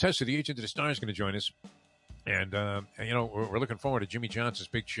 Brett Tessler, the agent of the Star, is going to join us. And, we're looking forward to Jimmy Johnson's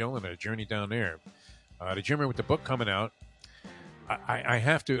big show and a journey down there. To Jimmer with the book coming out. I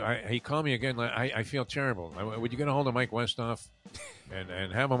have to. He called me again. I feel terrible. Would you get a hold of Mike Westhoff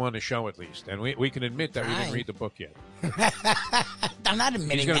and have him on the show at least? And we can admit that we didn't read the book yet. I'm not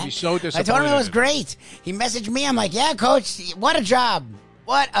admitting He's going to be so disappointed. I told him it was great. He messaged me. I'm like, yeah, Coach, what a job.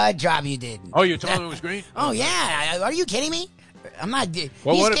 What a job you did. Oh, you told him it was great? Oh, yeah. Are you kidding me? I'm not.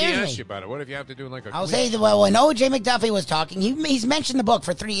 Well, what if he asks you about it? What if you have to do like a I'll say, when O.J. McDuffie was talking, he's mentioned the book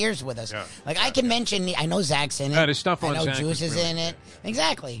for 3 years with us. Yeah. I can mention, I know Zach's in it. Yeah, there's stuff on I know Zach Juice is in it.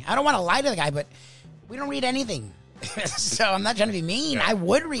 Exactly. I don't want to lie to the guy, but we don't read anything. So I'm not trying to be mean. Yeah. I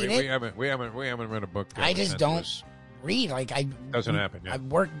would read it. We haven't read a book. I just don't read. Doesn't happen. Yeah. I've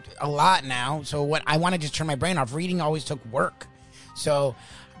worked a lot now, so what I want to just turn my brain off. Reading always took work. So,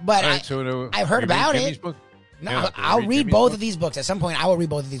 but I've heard about it. Book? No, yeah, I'll read both of these books. At some point, I will read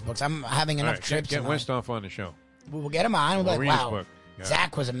both of these books. I'm having enough trips. Get Westhoff on the show. We'll get him on. We'll be like, wow, yeah.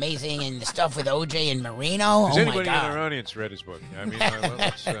 Zach was amazing, and the stuff with OJ and Marino. Has anybody in our audience read his book? I mean,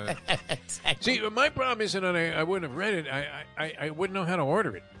 exactly. See, my problem isn't that I wouldn't have read it. I wouldn't know how to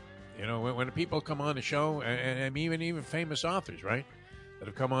order it. When people come on the show, and even famous authors, right, that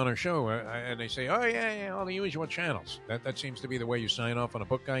have come on our show, and they say, oh, yeah, all the usual channels. That seems to be the way you sign off on a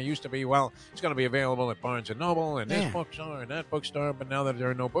book guy. It used to be, well, it's going to be available at Barnes & Noble and this bookstore and that bookstore, but now that there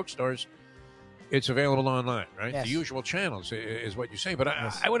are no bookstores, it's available online, right? Yes. The usual channels is what you say, but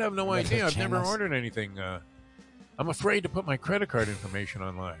I would have no idea. I've never ordered anything. I'm afraid to put my credit card information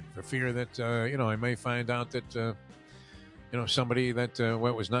online for fear that, I may find out that, somebody that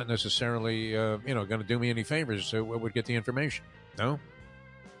was not necessarily, going to do me any favors would get the information. No?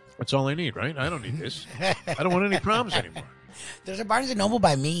 That's all I need, right? I don't need this. I don't want any problems anymore. There's a Barnes & Noble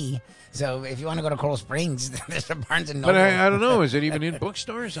by me, so if you want to go to Coral Springs, there's a Barnes & Noble. But I don't know. Is it even in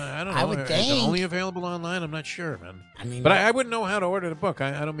bookstores? I don't know. I would think. Is it only available online? I'm not sure, man. But I wouldn't know how to order the book.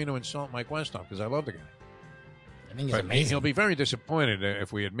 I don't mean to insult Mike Westhoff because I love the guy. I think he's amazing. He'll be very disappointed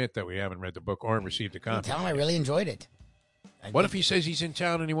if we admit that we haven't read the book or received a copy. Tell him I really enjoyed it. What if he says he's in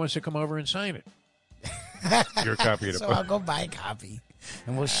town and he wants to come over and sign it? Your copy of the book. So I'll go buy a copy.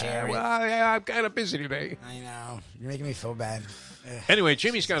 And we'll share it. Well, yeah, I'm kind of busy today. I know. You're making me feel bad. Anyway,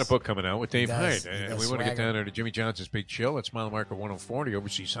 Jimmy's got a book coming out with Dave Hyde. And we want to get down there to Jimmy Johnson's Big Chill at mile marker 104, the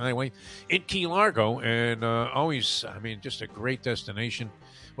Overseas Highway in Key Largo. And always, just a great destination.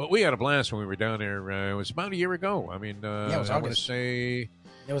 Well, we had a blast when we were down there. It was about a year ago. I mean, it was I want to say...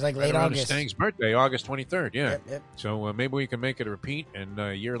 It was like late August. Stang's birthday, August 23rd, yeah. Yep. So maybe we can make it a repeat, and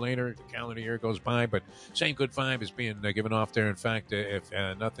a year later, the calendar year goes by, but same good vibe is being given off there. In fact, if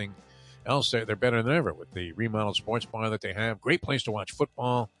nothing else, they're better than ever with the remodeled sports bar that they have. Great place to watch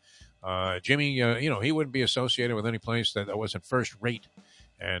football. Jimmy, he wouldn't be associated with any place that wasn't first rate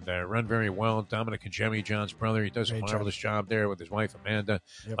and run very well. Dominic Kajemi, John's brother, he does a marvelous job there with his wife, Amanda.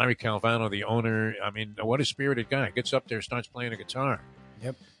 Yep. Larry Calvano, the owner. I mean, what a spirited guy. Gets up there, starts playing a guitar.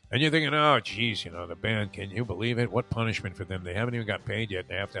 Yep. And you're thinking, oh, geez, the band, can you believe it? What punishment for them? They haven't even got paid yet.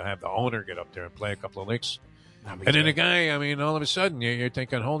 They have to have the owner get up there and play a couple of licks. And then the guy, all of a sudden, you're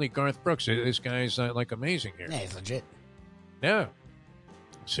thinking, holy Garth Brooks, this guy's amazing here. Yeah, he's legit. Yeah.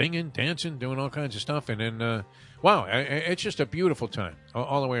 Singing, dancing, doing all kinds of stuff. And then, wow, it's just a beautiful time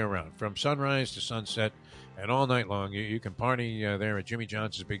all the way around. From sunrise to sunset and all night long. You can party there at Jimmy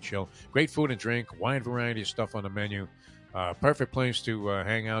Johnson's Big Chill. Great food and drink, wide variety of stuff on the menu. Perfect place to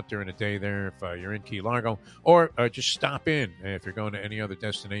hang out during the day there if you're in Key Largo, or just stop in if you're going to any other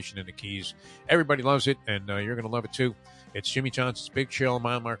destination in the Keys. Everybody loves it, and you're going to love it too. It's Jimmy Johnson's Big Chill,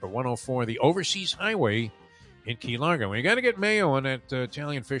 mile marker 104, the Overseas Highway in Key Largo. And you got to get Mayo on that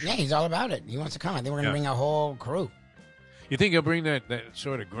Italian fish. Yeah, he's all about it. He wants to come. I think we're going to bring a whole crew. You think he'll bring that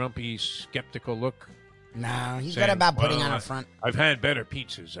sort of grumpy, skeptical look? No, he's good about putting on a front. I've had better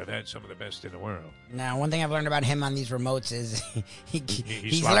pizzas. I've had some of the best in the world. Now, one thing I've learned about him on these remotes is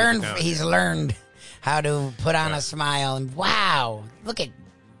he's learned how to put on a smile and wow.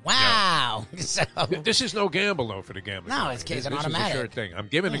 Yeah. So, this is no gamble though for the gambler. No, it's an automatic. This is a sure thing. I'm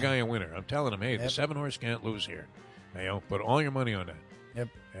giving the guy a winner. I'm telling him, hey, the 7-horse can't lose here. Put all your money on that. Yep.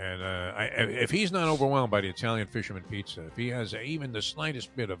 And if he's not overwhelmed by the Italian fisherman pizza, if he has even the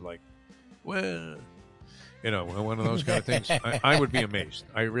slightest bit of like, well. One of those kind of things. I would be amazed.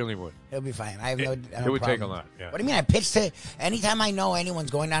 I really would. He'll be fine. I have no It would take a lot. Yeah. What do you mean? I pitch to anytime I know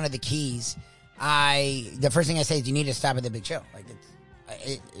anyone's going down to the Keys. The first thing I say is you need to stop at the Big Chill. Like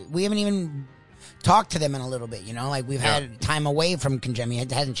we haven't even talked to them in a little bit. Like we've had time away from Congemi.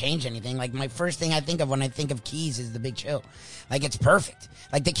 It hasn't changed anything. Like my first thing I think of when I think of Keys is the Big Chill. Like it's perfect.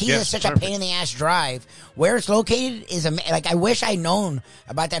 Like the Keys is such a pain in the ass drive. Where it's located is like I wish I'd known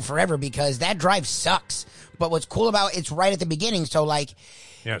about that forever because that drive sucks. But what's cool about it's right at the beginning. So like,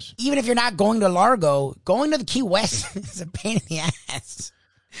 even if you're not going to Largo, going to the Key West is a pain in the ass.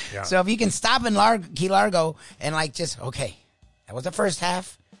 Yeah. So if you can stop in Key Largo and like okay, that was the first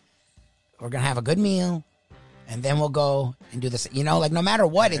half. We're going to have a good meal. And then we'll go and do this. Like no matter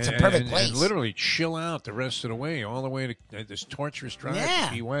what, it's a perfect place. And literally chill out the rest of the way, all the way to this torturous drive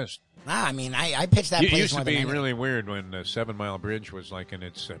to Key West. Nah, I mean, I pitched that place. It used to be really weird when the 7 Mile Bridge was like in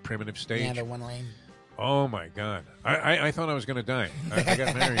its primitive stage. Yeah, the one lane. Oh, my God. I thought I was going to die. I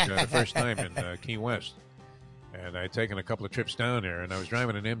got married the first time in Key West. And I had taken a couple of trips down there, and I was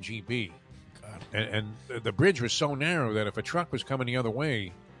driving an MGB. God. And the bridge was so narrow that if a truck was coming the other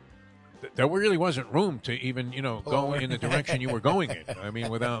way, there really wasn't room to even, go in the direction you were going in. I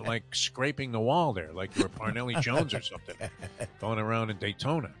mean, without, like, scraping the wall there, like you were Parnelli Jones or something, going around in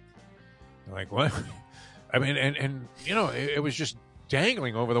Daytona. Like, what? I mean, and it was just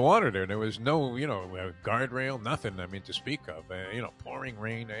dangling over the water there. There was no, guardrail, nothing, to speak of. Pouring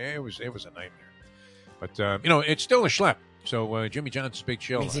rain. It was a nightmare. But, it's still a schlep. So, Jimmy Johnson's Big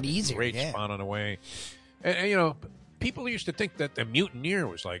Chill. Makes it easier, great spot on the way. And people used to think that the Mutineer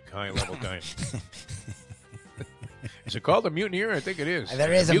was like high-level dining. Is it called the Mutineer? I think it is.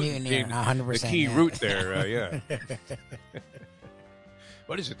 There is a Mutineer, 100%. The key route there, yeah.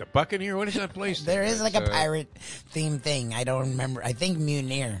 What is it, the Buccaneer? What is that place? There is like a pirate-themed thing. I don't remember. I think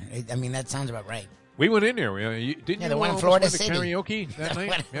Mutineer. That sounds about right. We went in there. Didn't you the one in Florida City. Karaoke that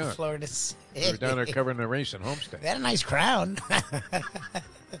night? Yeah. Florida City. We were down there covering the race in Homestead. They had a nice crowd.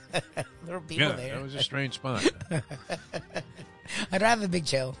 There were people there. That was a strange spot. I'd rather Big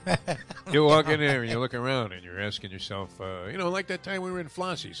Chill. You walk in there and you look around and you're asking yourself, like that time we were in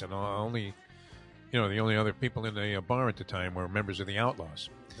Flossie's and the only other people in the bar at the time were members of the Outlaws.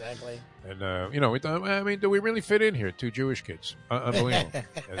 Exactly. And, we thought, do we really fit in here? 2 Jewish kids. Unbelievable.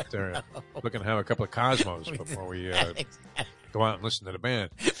 They're looking to have a couple of Cosmos before we go out and listen to the band.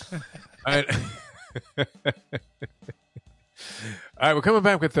 All right, we're coming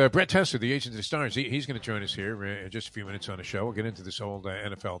back with Brett Tessler, the agent of the stars. He's going to join us here in just a few minutes on the show. We'll get into this old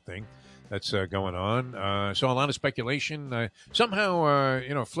NFL thing that's going on. So a lot of speculation.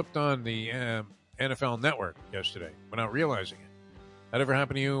 Somehow, flipped on the NFL Network yesterday without realizing it. That ever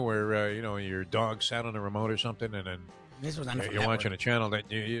happened to you where, your dog sat on the remote or something and then this was you're watching a channel that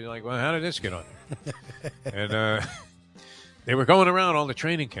you're like, well, how did this get on there? And they were going around all the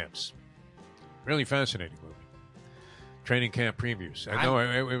training camps. Really fascinating movie. Training camp previews. I know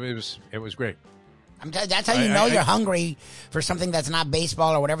it was great. That's how you know you're hungry for something that's not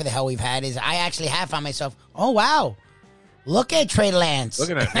baseball or whatever the hell we've had. Is I actually have found myself, oh wow, look at Trey Lance.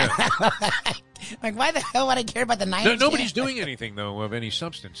 Look at that. Yeah. Like, why the hell would I care about the Niners? Nobody's doing anything though of any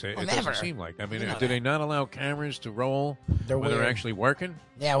substance. It doesn't seem like. I mean, do they not allow cameras to roll when they're actually working?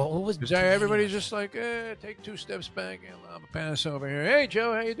 Yeah, well, who was? Everybody's just like, take 2 steps back and I'll have a pass over here. Hey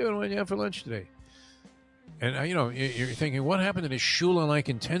Joe, how you doing? What you have for lunch today? And, you're thinking, what happened to this Shula-like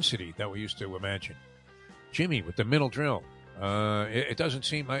intensity that we used to imagine? Jimmy with the middle drill. It doesn't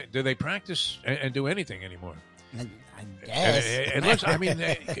seem like, do they practice and do anything anymore? I guess.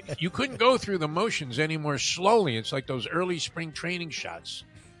 You couldn't go through the motions any more slowly. It's like those early spring training shots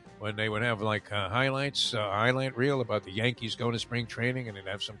when they would have like highlights, highlight reel about the Yankees going to spring training and they'd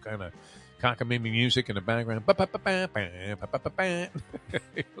have some kind of cockamamie music in the background.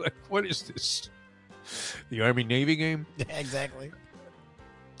 Like, what is this? The Army-Navy game? Exactly.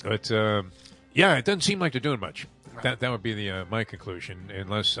 But, yeah, it doesn't seem like they're doing much. Right. That would be the my conclusion,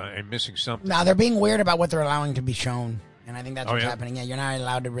 unless I'm missing something. No, they're being weird about what they're allowing to be shown. And I think that's what's happening. Yeah, you're not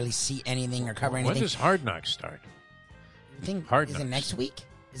allowed to really see anything or cover anything. When does Hard Knocks start? I think Hard Knocks. Knocks. It next week?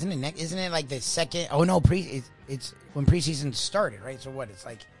 Isn't it like the second? Oh no, it's when preseason started, right? So what? It's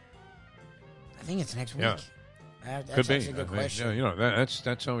like I think it's next week. Yeah. That's Could be. a good question. Yeah, you know,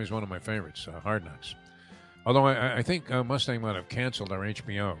 that's always one of my favorites, Hard Knocks. Although I think Mustang might have canceled our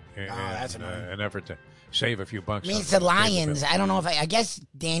HBO in an effort to save a few bucks. I mean, it's the Lions. I don't know if I guess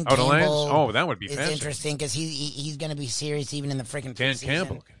Dan Campbell. The Lions? Oh, that would be fantastic. Interesting because he's going to be serious even in the freaking Dan preseason.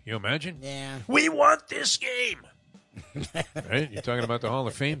 Campbell. Can you imagine? Yeah. We want this game. Right? You're talking about the Hall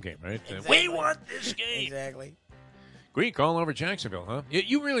of Fame game, right? Exactly. We want this game. Exactly. Greek all over Jacksonville, huh?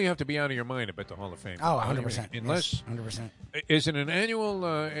 You really have to be out of your mind about the Hall of Fame. Oh, 100%. Unless, 100%. Is it an annual,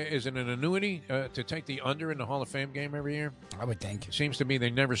 is it an annuity to take the under in the Hall of Fame game every year? I would think. It seems to me they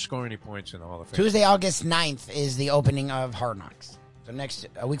never score any points in the Hall of Fame. Tuesday, August 9th is the opening of Hard Knocks. So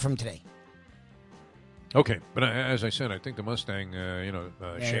a week from today. Okay, but as I said, I think the Mustang,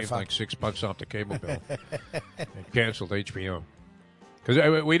 shaved like $6 off the cable bill and canceled HBO.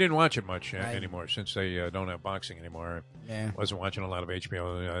 Because we didn't watch it much anymore since they don't have boxing anymore. Yeah. Wasn't watching a lot of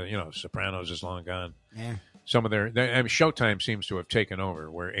HBO. Sopranos is long gone. Yeah. Some of their Showtime seems to have taken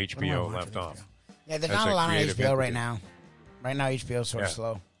over where HBO left off. Yeah, there's not a lot on HBO right now. Right now, HBO is sort of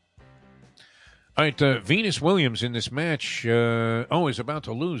slow. All right, Venus Williams in this match, is about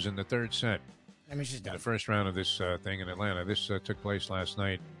to lose in the third set. I mean, she's done. In the first round of this thing in Atlanta. This took place last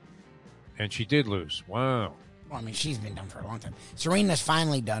night, and she did lose. Wow. Well, I mean, she's been done for a long time. Serena's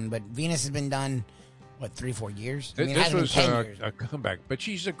finally done, but Venus has been done, 3-4 years? I mean, this was 10 years. a comeback, but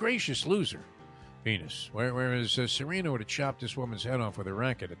she's a gracious loser, Venus. Whereas Serena would have chopped this woman's head off with a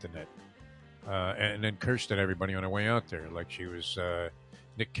racket at the net, and then cursed at everybody on her way out there like she was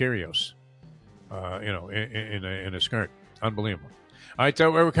Nick Kyrgios, in a skirt. Unbelievable. All right,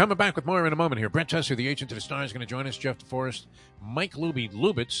 we're coming back with more in a moment here. Brent Tessler, the agent of the stars, is going to join us. Jeff DeForest, Mike Lubie,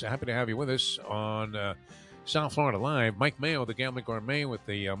 Lubitz. Happy to have you with us on South Florida Live. Mike Mayo, the Gambling Gourmet, with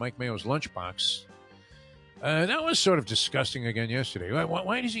the Mike Mayo's Lunchbox. That was sort of disgusting again yesterday.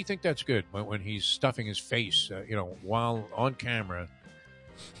 Why does he think that's good when he's stuffing his face, while on camera,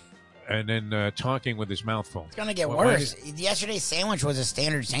 and then talking with his mouth full? It's going to get worse. Yesterday's sandwich was a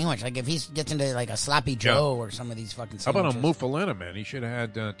standard sandwich. Like, if he gets into, like, a Sloppy Joe or some of these fucking sandwiches. How about a Muffaletta, man? He should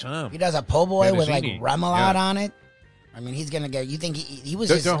have had Tom. He does a po' boy with, like, remoulade on it. I mean, he's going to get... You think he was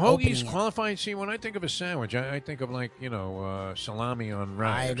just hoagies qualifying? See, when I think of a sandwich, I think of, like, salami on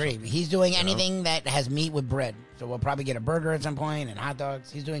rice. I agree. He's doing anything that has meat with bread. So we'll probably get a burger at some point and hot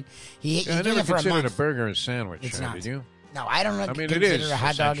dogs. He's doing... He's I doing never it for a considered month. a burger a sandwich. It's not. Did you? No, I don't know. I mean, consider it is a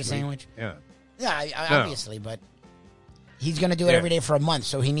hot dog a sandwich. Yeah. Yeah, obviously, but he's going to do it every day for a month,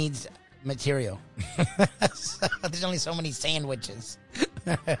 so he needs material. So there's only so many sandwiches.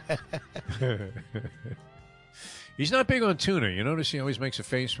 He's not big on tuna. You notice he always makes a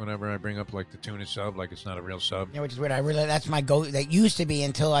face whenever I bring up, like, the tuna sub, like it's not a real sub. Yeah, which is weird. That's my go. That used to be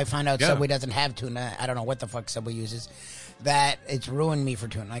until I found out Subway doesn't have tuna. I don't know what the fuck Subway uses. That it's ruined me for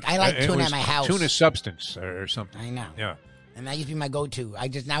tuna. Like, I like tuna at my house. Tuna substance or something. I know. Yeah. And that used to be my go-to.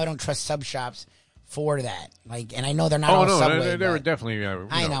 Now I don't trust sub shops for that. Like, and I know they're not all Subway. There are definitely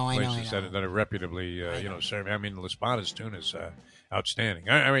I know. places that are reputably serving. I mean, La Spada's tuna is outstanding.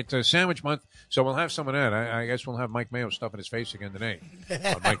 All right, Sandwich Month. So we'll have some of that. I guess we'll have Mike Mayo stuffing his face again today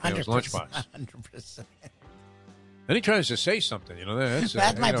on Mike Mayo's Lunchbox. 100%. Then he tries to say something.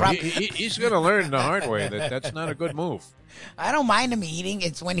 That's my problem. He's going to learn the hard way that's not a good move. I don't mind him eating.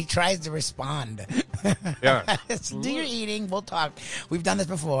 It's when he tries to respond. Yeah. Do your eating. We'll talk. We've done this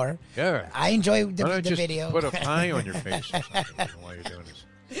before. Yeah. I enjoy the just video. Put a pie on your face or something while you're doing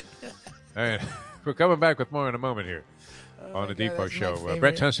this. All right. We're coming back with more in a moment here on the Defo Show.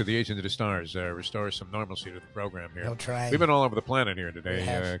 Brett Tessler, the agent of the stars, restores some normalcy to the program here. He'll try. We've been all over the planet here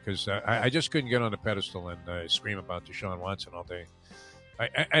today because I just couldn't get on the pedestal and scream about Deshaun Watson all day.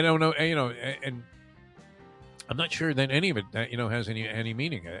 I don't know, and I'm not sure that any of it, has any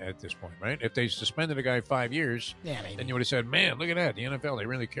meaning at this point, right? If they suspended a guy 5 years, then you would have said, man, look at that. The NFL, they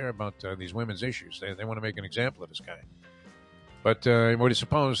really care about these women's issues. They want to make an example of this guy. But I would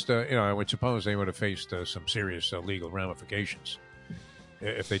suppose they would have faced some serious legal ramifications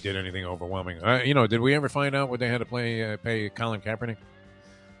if they did anything overwhelming. Did we ever find out what they had to pay Colin Kaepernick?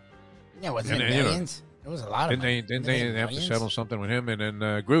 Yeah, wasn't it millions? It was a lot of money. Didn't they have to settle something with him? And then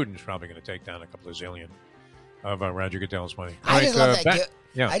Gruden's probably going to take down a couple of zillion of Roger Goodell's money. I just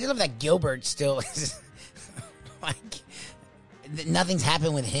love that Gilbert still is like nothing's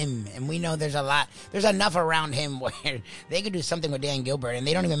happened with him, and we know there's enough around him where they could do something with Dan Gilbert, and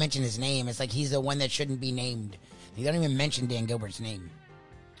they don't even mention his name. It's like he's the one that shouldn't be named. They don't even mention Dan Gilbert's name.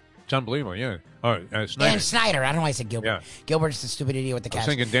 It's unbelievable, yeah. Oh, Snyder. Dan Snyder. I don't know why I said Gilbert. Yeah. Gilbert's the stupid idiot with the Cavs. I was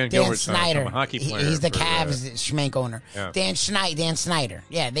thinking Dan Gilbert's Snyder. a hockey player. He's the Cavs schmank owner. Yeah. Dan Snyder.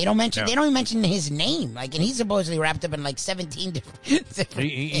 Yeah, they don't even mention his name. Like, and he's supposedly wrapped up in like 17 different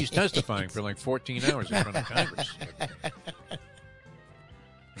He's testifying for like 14 hours in front of Congress.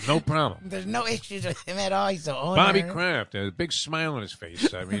 No problem. There's no issues with him at all. He's the owner. Bobby Kraft, a big smile on his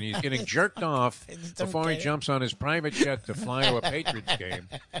face. I mean, he's getting jerked off before he jumps on his private jet to fly to a Patriots game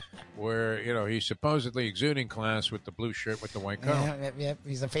where, he's supposedly exuding class with the blue shirt with the white collar. Yep.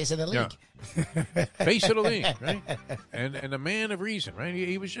 He's the face of the league. Yeah. Face of the league, right? And a man of reason, right?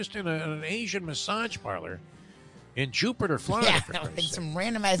 He was just in an Asian massage parlor in Jupiter, Florida. Yeah, like some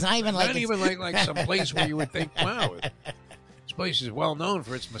random ass. Not even like some place where you would think, wow, this place is well known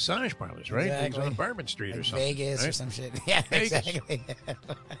for its massage parlors, right? Exactly. It's on Bourbon Street or something. Vegas right? or some shit. Yeah, Vegas. exactly.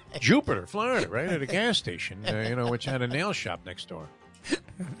 Jupiter, Florida, right? At a gas station, which had a nail shop next door.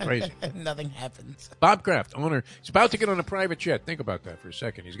 Crazy. Nothing happens. Bob Kraft, owner, he's about to get on a private jet. Think about that for a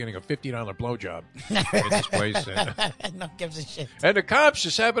second. He's getting a $50 blowjob in this place. No gives a shit. And the cops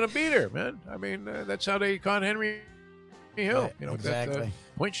just happen to be there, man. I mean, that's how they caught Henry Hill. Exactly. That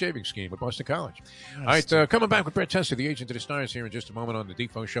point shaving scheme at Boston College. All right, coming back with Brett Tessler, the agent of the stars, here in just a moment on the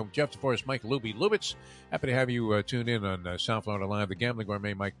Defo Show. Jeff DeForest, Mike Lubie, Lubitz. Happy to have you tuned in on South Florida Live. The Gambling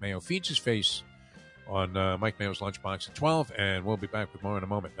Gourmet Mike Mayo feeds his face on Mike Mayo's Lunchbox at 12, and we'll be back with more in a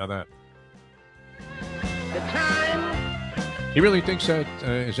moment. Now that. The time. He really thinks that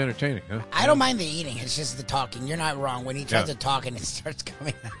is entertaining, huh? I don't mind the eating. It's just the talking. You're not wrong. When he tries to talk and it starts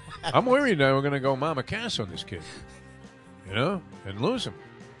coming out. I'm worried that we're going to go Mama Cass on this kid, and lose him.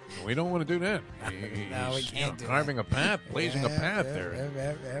 We don't want to do that. No, we can't do carving that. a path, blazing a path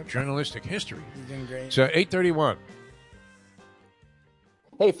there. Yep. Journalistic history. He's doing great. It's 8:31.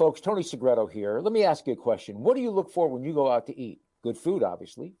 Hey, folks, Tony Segreto here. Let me ask you a question. What do you look for when you go out to eat? Good food,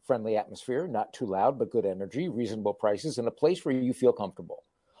 obviously, friendly atmosphere, not too loud, but good energy, reasonable prices, and a place where you feel comfortable.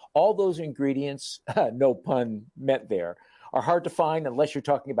 All those ingredients, no pun meant there, are hard to find unless you're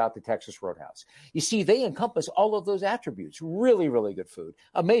talking about the Texas Roadhouse. You see, they encompass all of those attributes. Really, really good food,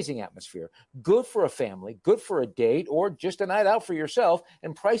 amazing atmosphere, good for a family, good for a date, or just a night out for yourself,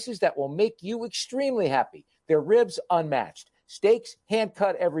 and prices that will make you extremely happy. Their ribs, unmatched. Steaks,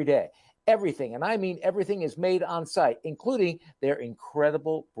 hand-cut every day. Everything, and I mean everything, is made on site, including their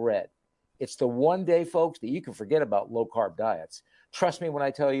incredible bread. It's the one day, folks, that you can forget about low-carb diets. Trust me when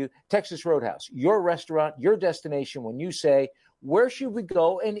I tell you, Texas Roadhouse, your restaurant, your destination when you say, where should we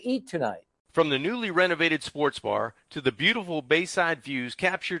go and eat tonight? From the newly renovated sports bar to the beautiful bayside views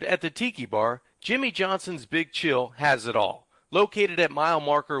captured at the Tiki Bar, Jimmy Johnson's Big Chill has it all. Located at mile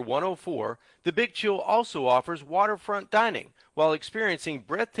marker 104, the Big Chill also offers waterfront dining while experiencing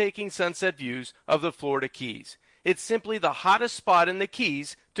breathtaking sunset views of the Florida Keys. It's simply the hottest spot in the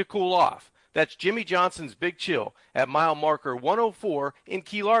Keys to cool off. That's Jimmy Johnson's Big Chill at mile marker 104 in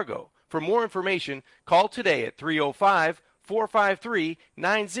Key Largo. For more information, call today at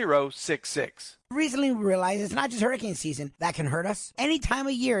 305-453-9066. Recently, we realized it's not just hurricane season that can hurt us. Any time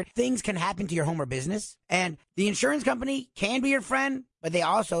of year, things can happen to your home or business. And the insurance company can be your friend, but they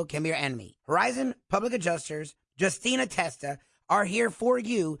also can be your enemy. Horizon Public Adjusters, Justina Testa, are here for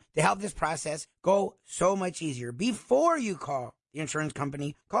you to help this process go so much easier. Before you call the insurance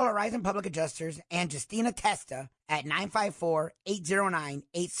company, call Horizon Public Adjusters and Justina Testa at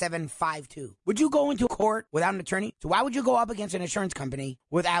 954-809-8752. Would you go into court without an attorney? So why would you go up against an insurance company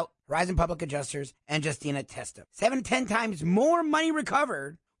without Horizon Public Adjusters and Justina Testa? 7 to 10 times more money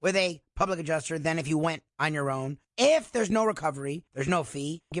recovered with a public adjuster than if you went on your own. If there's no recovery, there's no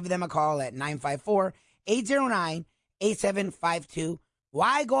fee. Give them a call at 954-809-8752.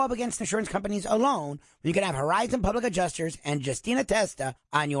 Why go up against insurance companies alone when you can have Horizon Public Adjusters and Justina Testa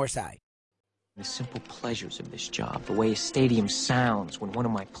on your side? The simple pleasures of this job, the way a stadium sounds when one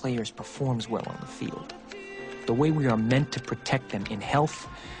of my players performs well on the field, the way we are meant to protect them in health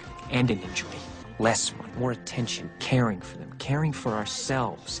and in injury. Less run, more attention, caring for them, caring for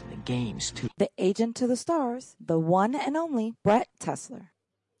ourselves in the games too. The agent to the stars, the one and only Brett Tessler.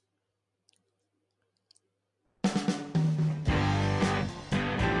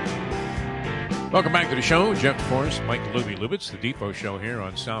 Welcome back to the show. Jeff DeForest, Mike Lubie Lubitz, the Defo Show here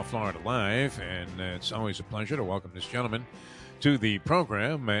on South Florida Live. And it's always a pleasure to welcome this gentleman to the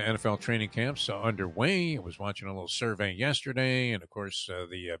program. NFL training camps underway. I was watching a little survey yesterday. And, of course,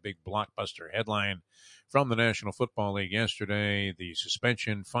 the big blockbuster headline from the National Football League yesterday, the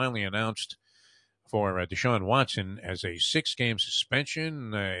suspension finally announced for Deshaun Watson as a 6-game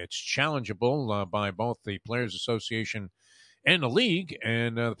suspension. It's challengeable by both the Players Association and the league,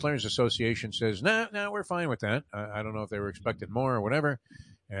 and the Players Association says, nah, we're fine with that. I don't know if they were expecting more or whatever,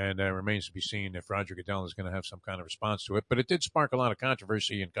 and it remains to be seen if Roger Goodell is going to have some kind of response to it. But it did spark a lot of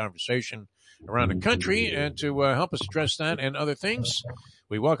controversy and conversation around the country, and to help us address that and other things,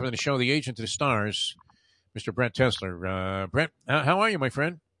 we welcome to the show the agent to the stars, Mr. Brent Tessler. Brent, how are you, my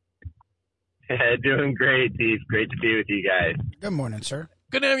friend? Doing great, Steve. Great to be with you guys. Good morning, sir.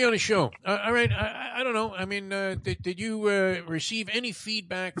 Good to have you on the show. All right. I don't know. I mean, did you receive any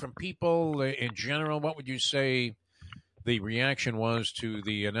feedback from people in general? What would you say the reaction was to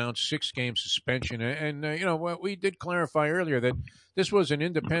the announced 6-game suspension? And we did clarify earlier that this was an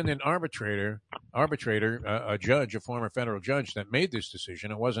independent arbitrator, a judge, a former federal judge that made this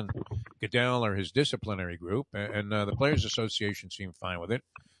decision. It wasn't Goodell or his disciplinary group. And the Players Association seemed fine with it.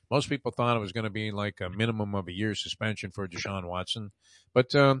 Most people thought it was going to be like a minimum of a year's suspension for Deshaun Watson.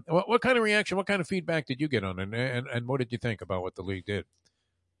 But what kind of reaction, what kind of feedback did you get on it? And what did you think about what the league did?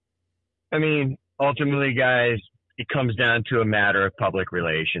 I mean, ultimately, guys, it comes down to a matter of public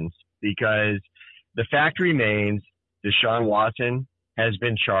relations, because the fact remains Deshaun Watson has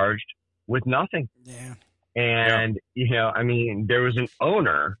been charged with nothing. Yeah. And, I mean, there was an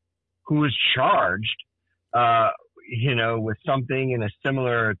owner who was charged, with something in a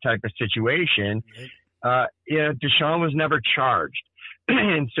similar type of situation. Deshaun was never charged.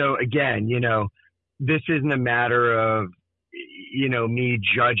 And so, again, this isn't a matter of, me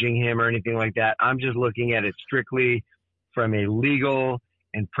judging him or anything like that. I'm just looking at it strictly from a legal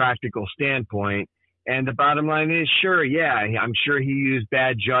and practical standpoint. And the bottom line is, sure, yeah, I'm sure he used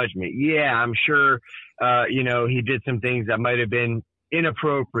bad judgment. Yeah, I'm sure, he did some things that might have been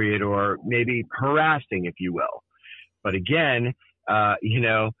inappropriate or maybe harassing, if you will. But again,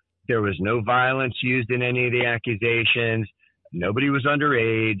 there was no violence used in any of the accusations. Nobody was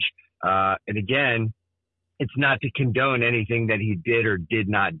underage. And again, it's not to condone anything that he did or did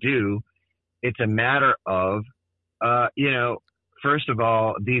not do. It's a matter of, first of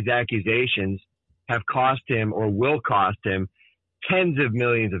all, these accusations have cost him or will cost him tens of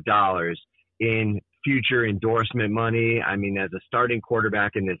millions of dollars in future endorsement money. I mean, as a starting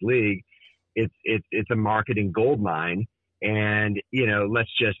quarterback in this league, it's a marketing gold mine. And, let's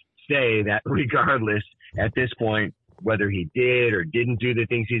just say that regardless at this point, whether he did or didn't do the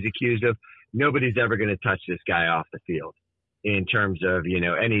things he's accused of, nobody's ever going to touch this guy off the field in terms of,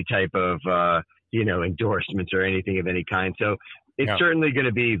 any type of, endorsements or anything of any kind. So it's certainly going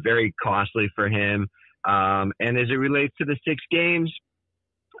to be very costly for him. And as it relates to the 6 games,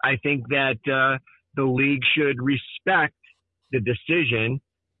 I think that the league should respect the decision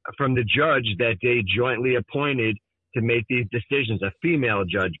from the judge that they jointly appointed to make these decisions, a female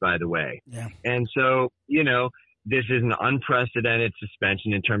judge, by the way. Yeah. And so, this is an unprecedented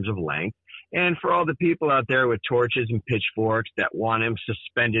suspension in terms of length. And for all the people out there with torches and pitchforks that want him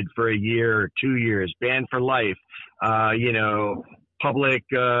suspended for a year or 2 years, banned for life, public,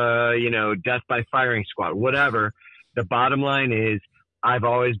 death by firing squad, whatever, the bottom line is I've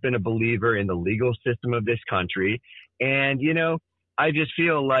always been a believer in the legal system of this country. And, I just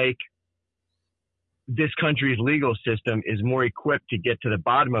feel like this country's legal system is more equipped to get to the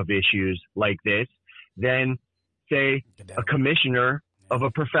bottom of issues like this than, say, a commissioner of a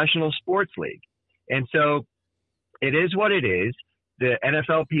professional sports league. And so it is what it is. The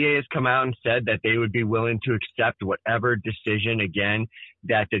NFLPA has come out and said that they would be willing to accept whatever decision, again,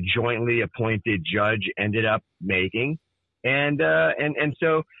 that the jointly appointed judge ended up making. And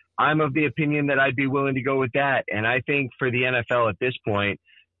so I'm of the opinion that I'd be willing to go with that. And I think for the NFL at this point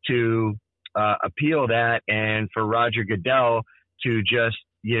to appeal that and for Roger Goodell to just,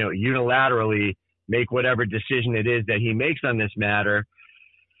 unilaterally make whatever decision it is that he makes on this matter,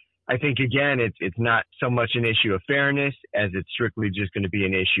 I think, again, it's not so much an issue of fairness as it's strictly just going to be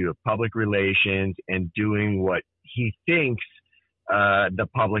an issue of public relations and doing what he thinks the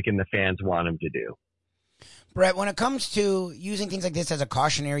public and the fans want him to do. Brett, when it comes to using things like this as a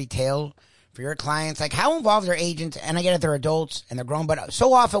cautionary tale for your clients, like how involved are agents? And I get it, they're adults and they're grown, but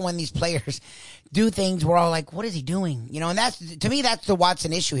so often when these players do things, we're all like, what is he doing? And that's, to me, that's the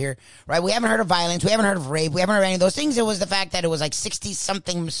Watson issue here, right? We haven't heard of violence. We haven't heard of rape. We haven't heard of any of those things. It was the fact that it was like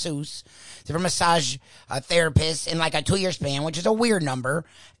 60-something masseuse, different massage therapists in like a 2-year span, which is a weird number.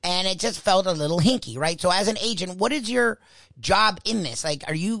 And it just felt a little hinky, right? So as an agent, what is your job in this? Like,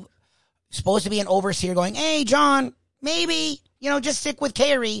 are you supposed to be an overseer going, hey, John, maybe, just stick with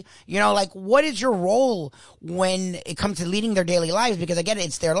Carrie, like what is your role when it comes to leading their daily lives? Because I get it,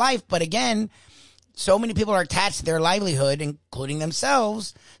 it's their life. But again, so many people are attached to their livelihood, including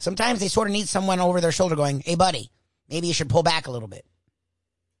themselves. Sometimes they sort of need someone over their shoulder going, hey, buddy, maybe you should pull back a little bit.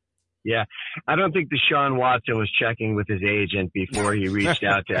 Yeah, I don't think Deshaun Watson was checking with his agent before he reached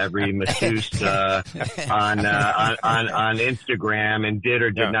out to every masseuse on Instagram and did or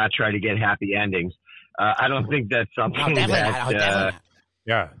did not try to get happy endings. I don't think that's something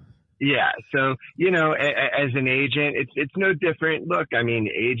Yeah. So, as an agent, it's no different. Look, I mean,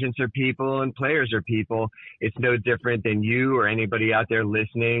 agents are people and players are people. It's no different than you or anybody out there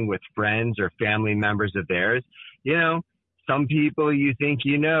listening with friends or family members of theirs. Some people you think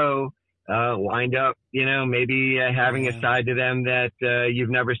wind up, maybe having a side to them that you've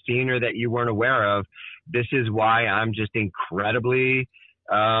never seen or that you weren't aware of. This is why I'm just incredibly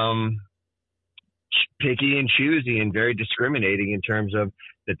picky and choosy and very discriminating in terms of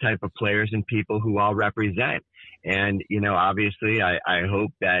the type of players and people who I'll represent. And, obviously I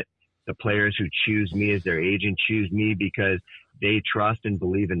hope that the players who choose me as their agent choose me because they trust and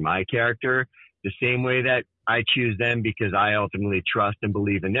believe in my character the same way that I choose them because I ultimately trust and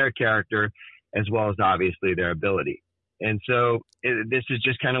believe in their character as well as obviously their ability. And so this is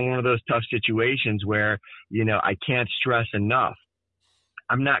just kind of one of those tough situations where, I can't stress enough.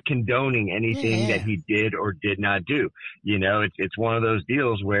 I'm not condoning anything that he did or did not do. It's one of those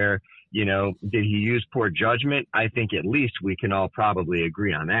deals where, did he use poor judgment? I think at least we can all probably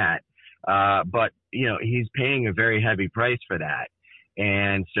agree on that. But, he's paying a very heavy price for that.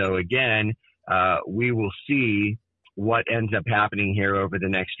 And so again, we will see what ends up happening here over the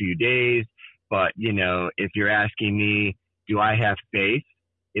next few days. But, if you're asking me, do I have faith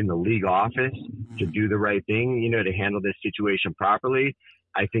in the league office to do the right thing, to handle this situation properly?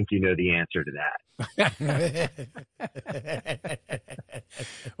 I think you know the answer to that.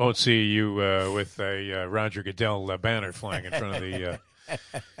 Won't see you with a Roger Goodell banner flying in front of the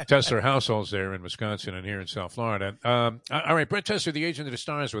Tessler households there in Wisconsin and here in South Florida. All right, Brett Tessler, the agent of the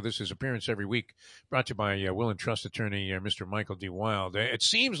stars, with us, his appearance every week, brought to you by Will and Trust attorney Mr. Michael D. Wild. It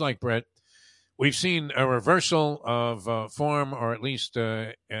seems like, Brett, we've seen a reversal of form, or at least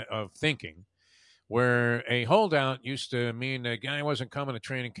of thinking, where a holdout used to mean a guy wasn't coming to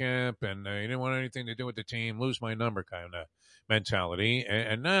training camp and he didn't want anything to do with the team, lose my number kind of mentality.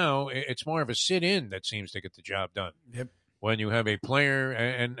 And now it's more of a sit-in that seems to get the job done. Yep. When you have a player,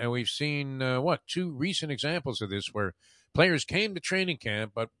 and we've seen, two recent examples of this where players came to training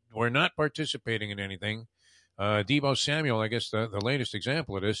camp but were not participating in anything. Deebo Samuel, I guess the latest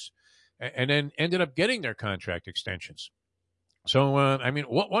example of this, and then ended up getting their contract extensions. So,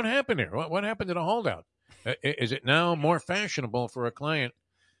 what happened here? What happened to the holdout? Is it now more fashionable for a client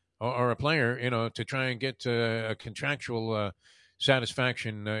or a player, to try and get a contractual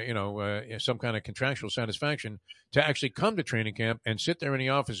satisfaction, some kind of contractual satisfaction to actually come to training camp and sit there in the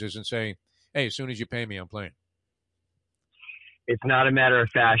offices and say, hey, as soon as you pay me, I'm playing? It's not a matter of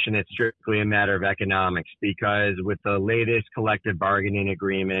fashion. It's strictly a matter of economics, because with the latest collective bargaining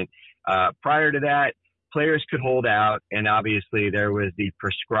agreement, prior to that, players could hold out, and obviously there was the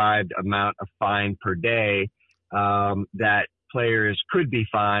prescribed amount of fine per day that players could be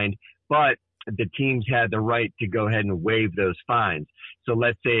fined, but the teams had the right to go ahead and waive those fines. So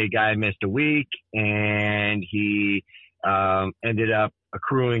let's say a guy missed a week and he ended up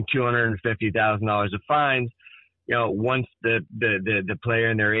accruing $250,000 of fines. Once the player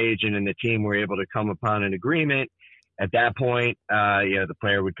and their agent and the team were able to come upon an agreement, at that point, the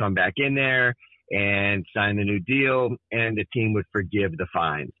player would come back in there and sign the new deal, and the team would forgive the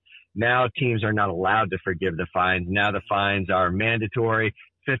fines. Now teams are not allowed to forgive the fines. Now the fines are mandatory,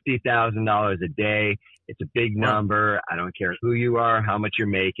 $50,000 a day. It's a big number. I don't care who you are, how much you're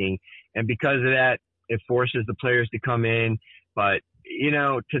making. And because of that, it forces the players to come in. But,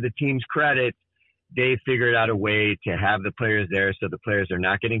 to the team's credit, they figured out a way to have the players there so the players are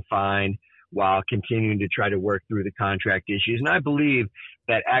not getting fined while continuing to try to work through the contract issues. And I believe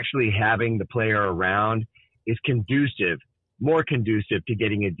that actually having the player around is more conducive to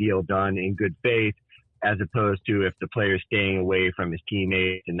getting a deal done in good faith, as opposed to if the player is staying away from his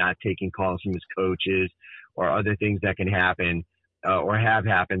teammates and not taking calls from his coaches or other things that can happen or have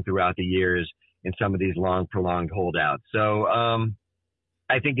happened throughout the years in some of these long, prolonged holdouts. So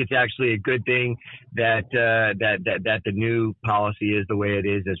I think it's actually a good thing that the new policy is the way it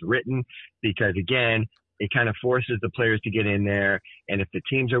is as written, because again, it kind of forces the players to get in there. And if the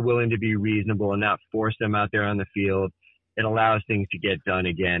teams are willing to be reasonable and not force them out there on the field, it allows things to get done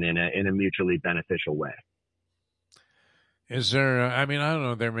again in a mutually beneficial way. Is there, I don't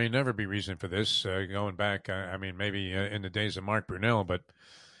know, there may never be reason for this going back. Maybe in the days of Mark Brunell, but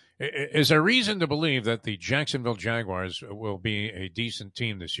is there reason to believe that the Jacksonville Jaguars will be a decent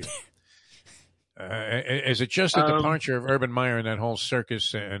team this year? Is it just the departure of Urban Meyer and that whole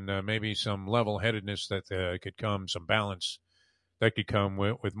circus, and maybe some level-headedness that could come, some balance that could come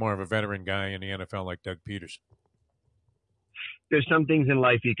with more of a veteran guy in the NFL like Doug Peterson? There's some things in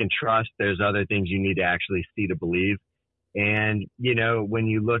life you can trust. There's other things you need to actually see to believe. And, when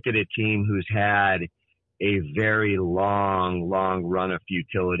you look at a team who's had a very long run of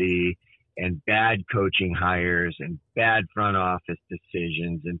futility and bad coaching hires and bad front office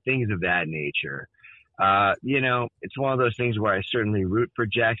decisions and things of that nature, it's one of those things where I certainly root for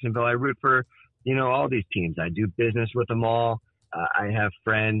Jacksonville. I root for, all these teams. I do business with them all. I have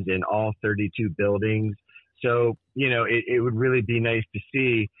friends in all 32 buildings. So, it would really be nice to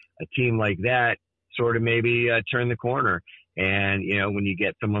see a team like that sort of maybe turn the corner. And, when you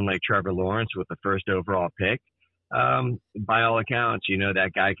get someone like Trevor Lawrence with the first overall pick, by all accounts,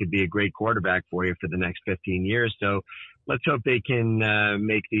 that guy could be a great quarterback for you for the next 15 years. So let's hope they can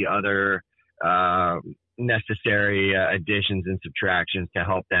make the other necessary additions and subtractions to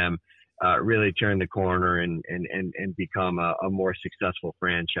help them really turn the corner and become a more successful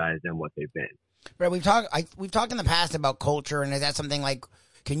franchise than what they've been. Brett, we've talked in the past about culture, and is that something like,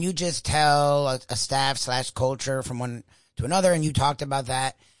 can you just tell a staff / culture from one to another? And you talked about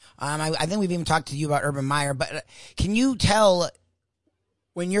that. I think we've even talked to you about Urban Meyer, but can you tell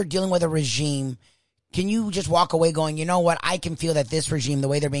when you're dealing with a regime, can you just walk away going, you know what, I can feel that this regime, the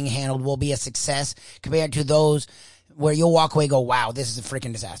way they're being handled, will be a success compared to those where you'll walk away and go, wow, this is a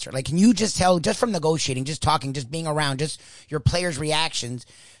freaking disaster? Like, can you just tell, just from negotiating, just talking, just being around, just your players' reactions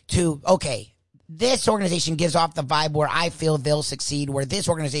to, okay, this organization gives off the vibe where I feel they'll succeed, where this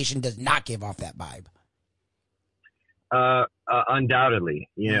organization does not give off that vibe? Undoubtedly,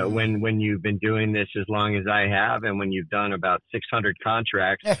 when you've been doing this as long as I have, and when you've done about 600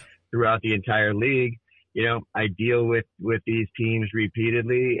 contracts throughout the entire league, I deal with these teams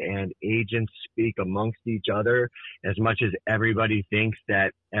repeatedly, and agents speak amongst each other as much as everybody thinks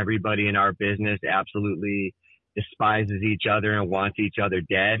that everybody in our business absolutely despises each other and wants each other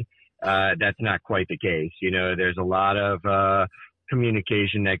dead. That's not quite the case. There's a lot of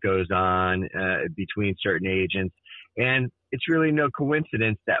communication that goes on between certain agents. And it's really no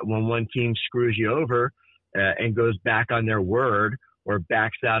coincidence that when one team screws you over and goes back on their word or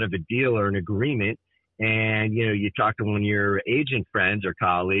backs out of a deal or an agreement, and, you talk to one of your agent friends or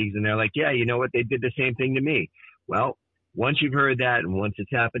colleagues, and they're like, yeah, you know what? They did the same thing to me. Well, once you've heard that and once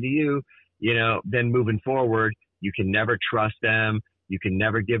it's happened to you, then moving forward, you can never trust them. You can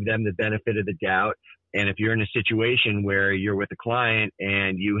never give them the benefit of the doubt. And if you're in a situation where you're with a client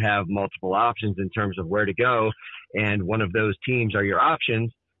and you have multiple options in terms of where to go, and one of those teams are your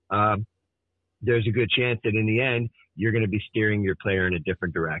options, there's a good chance that in the end, you're going to be steering your player in a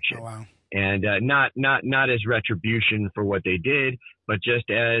different direction. Oh, wow. And not as retribution for what they did, but just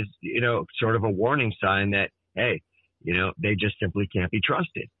as, sort of a warning sign that, hey, they just simply can't be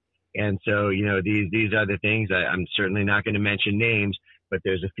trusted. And so, these are the things. I'm certainly not going to mention names, but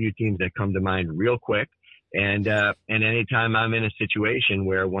there's a few teams that come to mind real quick. And anytime I'm in a situation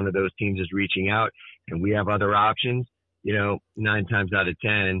where one of those teams is reaching out and we have other options, 9 times out of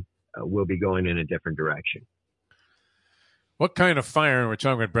 10, we'll be going in a different direction. What kind of fire, we're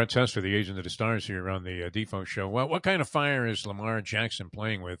talking with Brett Tessler, the agent of the stars here on the Defo show. What kind of fire is Lamar Jackson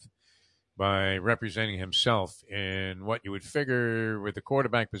playing with by representing himself in what you would figure with the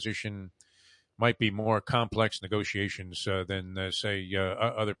quarterback position might be more complex negotiations than, say,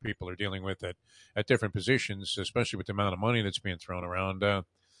 other people are dealing with at different positions, especially with the amount of money that's being thrown around.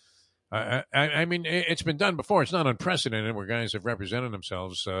 I mean, it's been done before. It's not unprecedented where guys have represented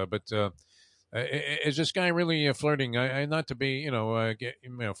themselves, but is this guy really flirting? Not to be,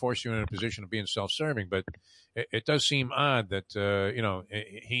 force you in a position of being self-serving, but it does seem odd that,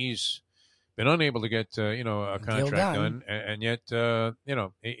 he's been unable to get, a contract done, and yet,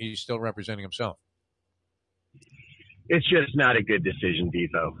 he's still representing himself. It's just not a good decision,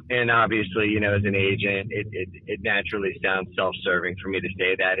 Defo. And obviously, as an agent, it naturally sounds self-serving for me to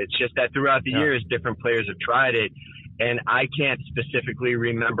say that. It's just that throughout the years, different players have tried it. And I can't specifically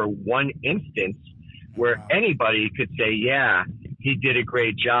remember one instance where anybody could say, yeah, he did a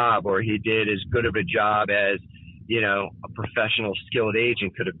great job, or he did as good of a job as, a professional skilled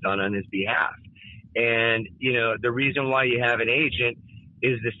agent could have done on his behalf. And, the reason why you have an agent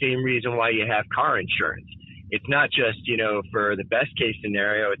is the same reason why you have car insurance. It's not just, for the best case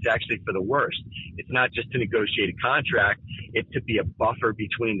scenario, it's actually for the worst. It's not just to negotiate a contract. It's to be a buffer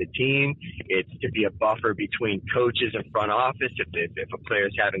between the team. It's to be a buffer between coaches and front office if a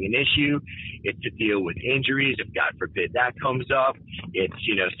player's having an issue. It's to deal with injuries if, God forbid, that comes up. It's,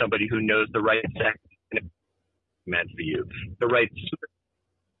 somebody who knows the right second meant for you, the right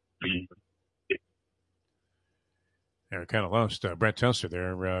for you. Yeah, we kind of lost Brett Tessler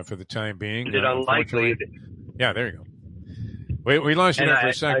there for the time being. Is it unlikely? Yeah, there you go. We lost you And there for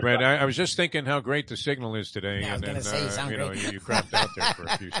a sec, Brett. I was just thinking how great the signal is today, Yeah, I was and then gonna say, you sound great. you crapped out there for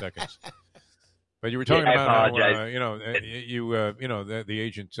a few seconds. But you were talking I about how, apologize. the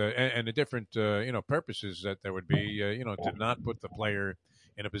agent and the different purposes that there would be to not put the player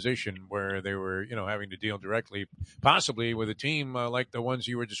in a position where they were having to deal directly, possibly with a team like the ones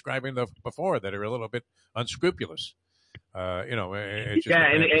you were describing before that are a little bit unscrupulous. It's just a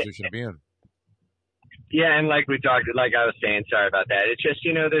bad position to be in. Yeah, and like I was saying, sorry about that. It's just,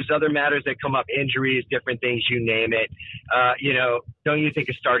 there's other matters that come up, injuries, different things, you name it. Don't you think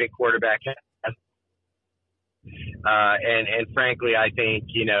a starting quarterback has? And frankly, I think,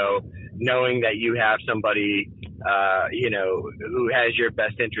 knowing that you have somebody, who has your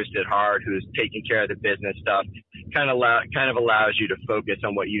best interest at heart, who's taking care of the business stuff, kind of allows you to focus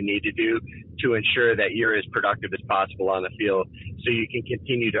on what you need to do to ensure that you're as productive as possible on the field, so you can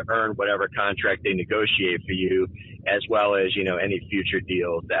continue to earn whatever contract they negotiate for you, as well as, any future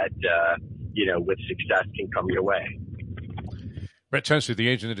deals that, with success can come your way. Brett Tessler, the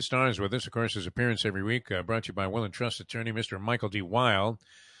agent of the Stars, with us. Of course, his appearance every week, brought to you by Will and Trust attorney, Mr. Michael D. Weil.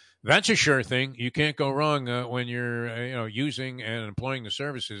 That's a sure thing. You can't go wrong when you're, using and employing the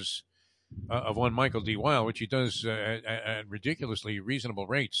services of one Michael D. Weil, which he does at ridiculously reasonable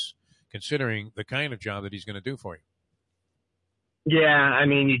rates, considering the kind of job that he's going to do for you. Yeah, I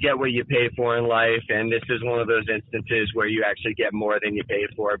mean, you get what you pay for in life, and this is one of those instances where you actually get more than you pay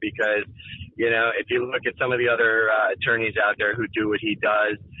for because, if you look at some of the other attorneys out there who do what he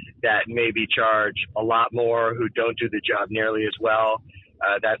does that maybe charge a lot more, who don't do the job nearly as well,